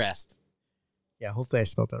fourth breast. Yeah, hopefully I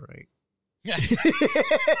spelled that right.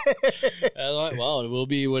 Well, it will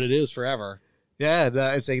be what it is forever. Yeah,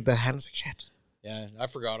 it's like the handle's like shit. Yeah, I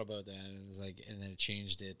forgot about that. It was like, and then it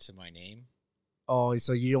changed it to my name. Oh,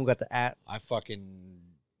 so you don't got the at? I fucking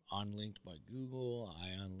unlinked my Google. I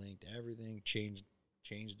unlinked everything. Changed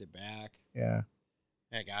it back. Yeah.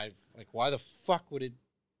 Like, why the fuck would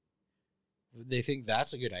they think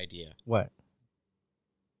that's a good idea? What?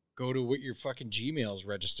 Go to what your fucking Gmail's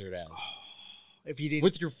registered as. If you did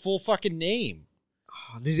with your full fucking name.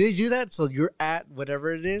 Did they do that? So you're at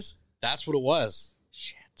whatever it is? That's what it was.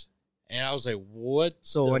 Shit. And I was like, what?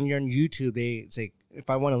 So when you're on YouTube, they say, if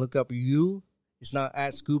I want to look up you, it's not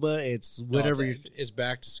at Scuba, it's whatever. No, it's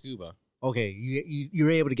back to Scuba. Okay, you're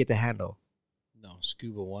able to get the handle. No,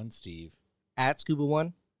 Scuba One Steve. At Scuba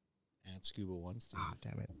One? At Scuba One Steve. Ah,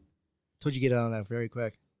 damn it. Told you to get on that very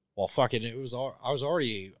quick. Well, fuck it. I was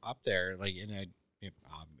already up there. Like, and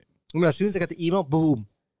as soon as I got the email, boom.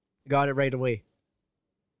 Got it right away.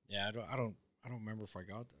 Yeah, I don't remember if I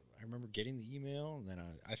got that. I remember getting the email, and then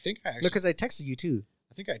I think I actually... No, because I texted you too.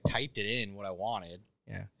 I think I typed it in, what I wanted.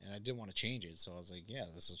 Yeah. And I didn't want to change it, so I was like, yeah,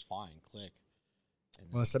 this is fine. Click.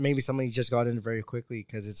 And Well, so maybe somebody just got in very quickly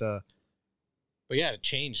because it's a... But yeah, it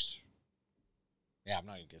changed. Yeah, I'm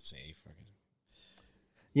not going to say fucking...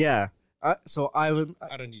 Yeah. So I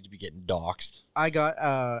don't need to be getting doxxed. I got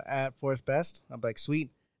at fourth best. I'm like,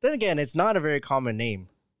 sweet. Then again, it's not a very common name.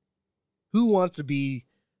 Who wants to be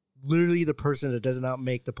literally the person that does not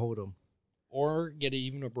make the podium? Or get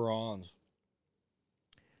even a bronze.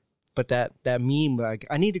 But that meme, like,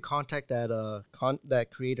 I need to contact that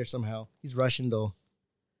creator somehow. He's Russian though.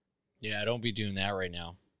 Yeah, don't be doing that right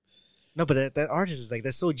now. No, but that artist is like,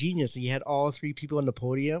 that's so genius. You had all three people on the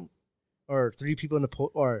podium, or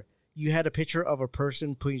or you had a picture of a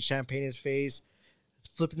person putting champagne in his face,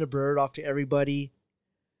 flipping the bird off to everybody,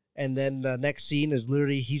 and then the next scene is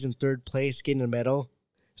literally he's in third place getting a medal.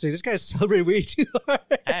 It's like, this guy's celebrating way too hard.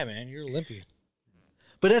 Hey man, you're Olympian.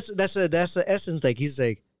 But that's the essence. Like,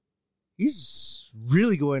 he's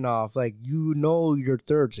really going off. Like, you're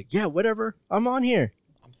third. It's like, yeah, whatever. I'm on here.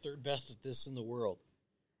 I'm third best at this in the world.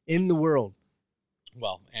 In the world.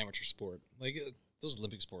 Well, amateur sport. Like, those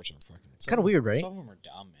Olympic sports are fucking... It's kind of weird, right? Some of them are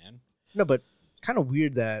dumb, man. No, but it's kind of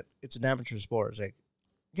weird that it's an amateur sport. It's like,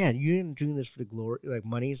 yeah, you're doing this for the glory, like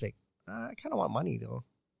money. It's like, I kind of want money, though.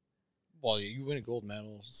 Well, you win a gold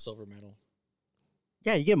medal, silver medal.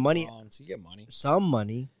 Yeah, you get money. Bronze, you get money. Some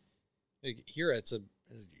money. Like, here,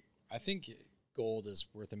 I think gold is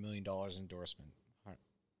worth $1 million endorsement.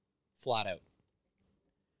 Flat out.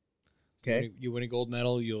 Okay. You win a gold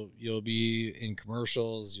medal, you'll be in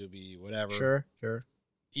commercials, you'll be whatever. Sure.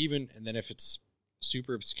 Even, and then if it's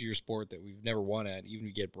super obscure sport that we've never won at, even if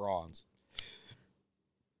you get bronze,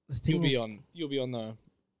 you'll be on the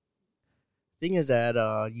thing is that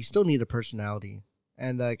you still need a personality,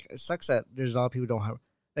 and like, it sucks that there's a lot of people who don't have,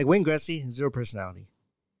 like, Wayne Gretzky, zero personality.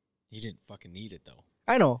 He didn't fucking need it though.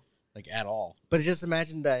 I know, like, at all. But just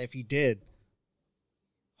imagine that if he did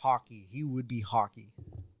hockey, he would be hockey.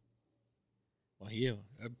 Well, he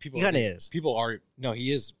kind of is. People are no,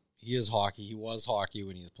 he is hockey. He was hockey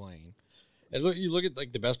when he was playing. And you look at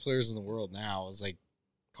like the best players in the world now. Is like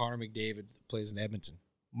Connor McDavid plays in Edmonton.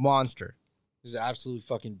 Monster. He's an absolute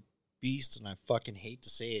fucking beast, and I fucking hate to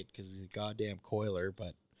say it because he's a goddamn coiler,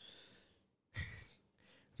 but I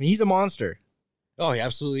mean, he's a monster. Oh, he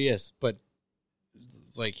absolutely is. But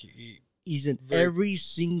like he's in every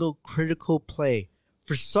single critical play.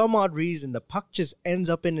 For some odd reason, the puck just ends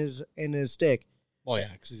up in his stick. Oh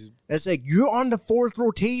yeah, because it's like you're on the fourth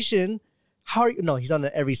rotation. How are you? No, he's on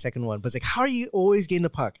every second one. But it's like, how are you always getting the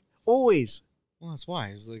puck? Always. Well, that's why.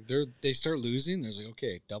 It's like they start losing. There's like,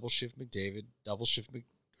 okay, double shift McDavid, double shift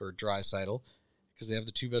or Draisaitl, because they have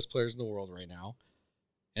the two best players in the world right now.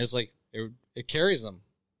 And it's like it carries them.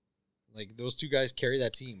 Like those two guys carry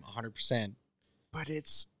that team 100%. But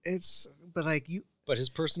but like you. But his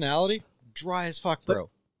personality, dry as fuck, bro.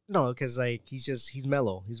 No, because like he's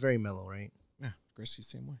mellow. He's very mellow, right? Yeah, Gretzky's the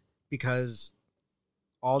same way. Because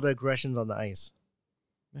all the aggression's on the ice.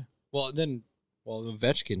 Yeah. Well,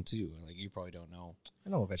 Ovechkin too. Like you probably don't know. I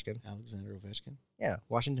know Ovechkin. Alexander Ovechkin. Yeah,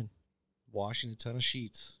 Washington. Washing a ton of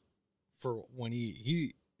sheets for when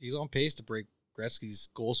he's on pace to break Gretzky's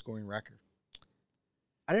goal scoring record.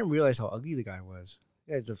 I didn't realize how ugly the guy was.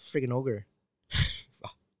 Yeah, he's a freaking ogre.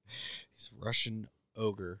 He's a Russian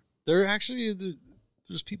ogre. There actually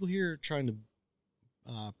there's people here trying to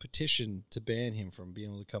petition to ban him from being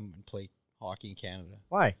able to come and play hockey in Canada.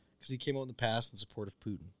 Why? Because he came out in the past in support of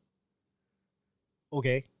Putin.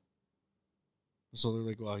 Okay. So they're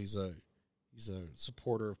like, well, he's a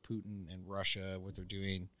supporter of Putin and Russia, what they're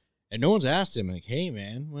doing, and no one's asked him like, hey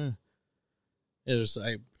man, well,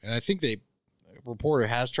 I think a reporter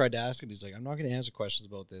has tried to ask him. He's like, I'm not going to answer questions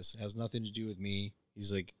about this. It has nothing to do with me.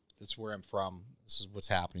 He's like, that's where I'm from. This is what's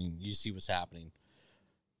happening. You see what's happening.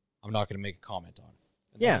 I'm not going to make a comment on it.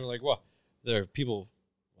 And yeah. They're like, well, there are people,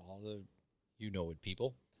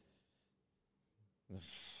 people, the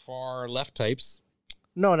far left types.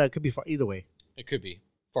 No, it could be far either way. It could be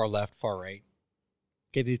far left, far right.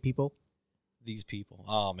 Okay, these people.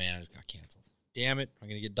 Oh man, I just got canceled. Damn it! I'm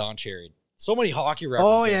gonna get Don Cherry. So many hockey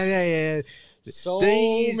references. Oh yeah. So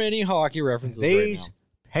many hockey references right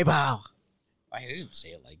now. Hey, bow. I didn't say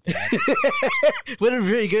it like that. But it's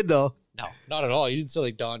really good though. No, not at all. You didn't say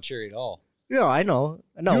like Don Cherry at all. No, I know.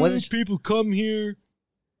 No, wasn't people come here?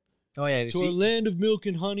 Oh yeah, to a land of milk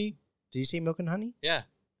and honey. Did you say milk and honey? Yeah.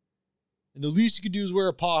 And the least you could do is wear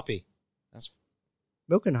a poppy. That's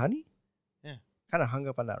milk and honey. Yeah. Kind of hung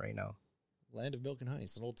up on that right now. Land of milk and honey.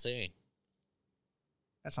 It's an old saying.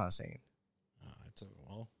 That's not a saying. It's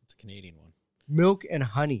a Canadian one. Milk and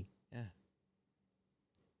honey. Yeah.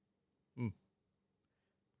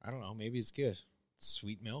 I don't know. Maybe it's good.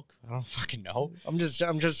 Sweet milk. I don't fucking know. I'm just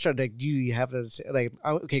trying to. Do you have to say, like?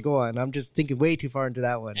 Okay, go on. I'm just thinking way too far into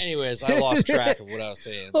that one. Anyways, I lost track of what I was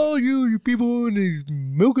saying. Oh, you people in these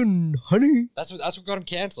milk and honey. That's what got him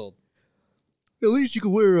canceled. At least you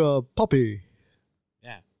could wear a puppy.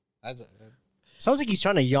 Yeah, sounds like he's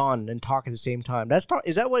trying to yawn and talk at the same time.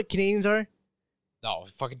 Is that what Canadians are? No,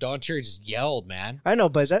 fucking Don Cherry just yelled, man. I know,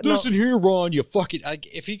 but is that listen here, Ron? You fucking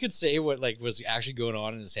if he could say what was actually going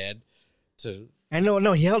on in his head, I know,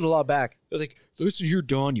 no, he held a lot back. Like, listen here,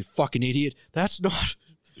 Don, you fucking idiot. That's not.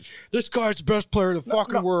 This guy's the best player in the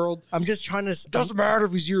fucking world. I'm just trying to. Doesn't matter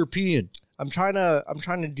if he's European. I'm trying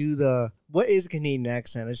to do what is a Canadian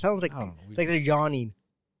accent? It sounds like they're yawning.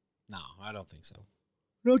 No, I don't think so.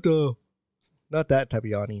 Not that type of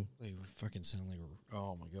yawning. They fucking sound like.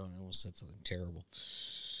 Oh my god! I almost said something terrible.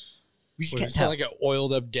 We just can't sound like an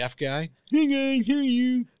oiled up deaf guy. Hey guys, hear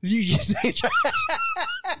you. You say.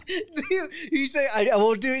 You say I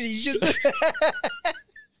won't do it.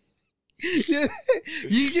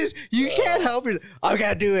 You can't help it. I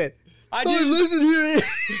gotta do it. Listen here.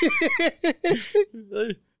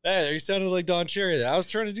 Hey, you sounded like Don Cherry there. I was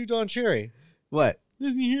trying to do Don Cherry. What?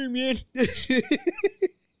 Listen here, man. He's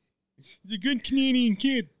a good Canadian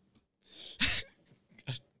kid.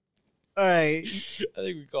 All right. I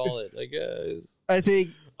think we call it.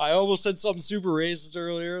 I almost said something super racist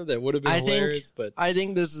earlier that would have been hilarious, but I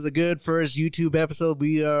think this is a good first YouTube episode.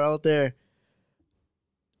 We are out there.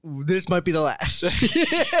 This might be the last.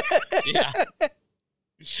 Yeah.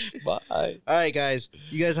 Bye. All right, guys.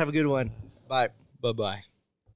 You guys have a good one. Bye. Bye-bye.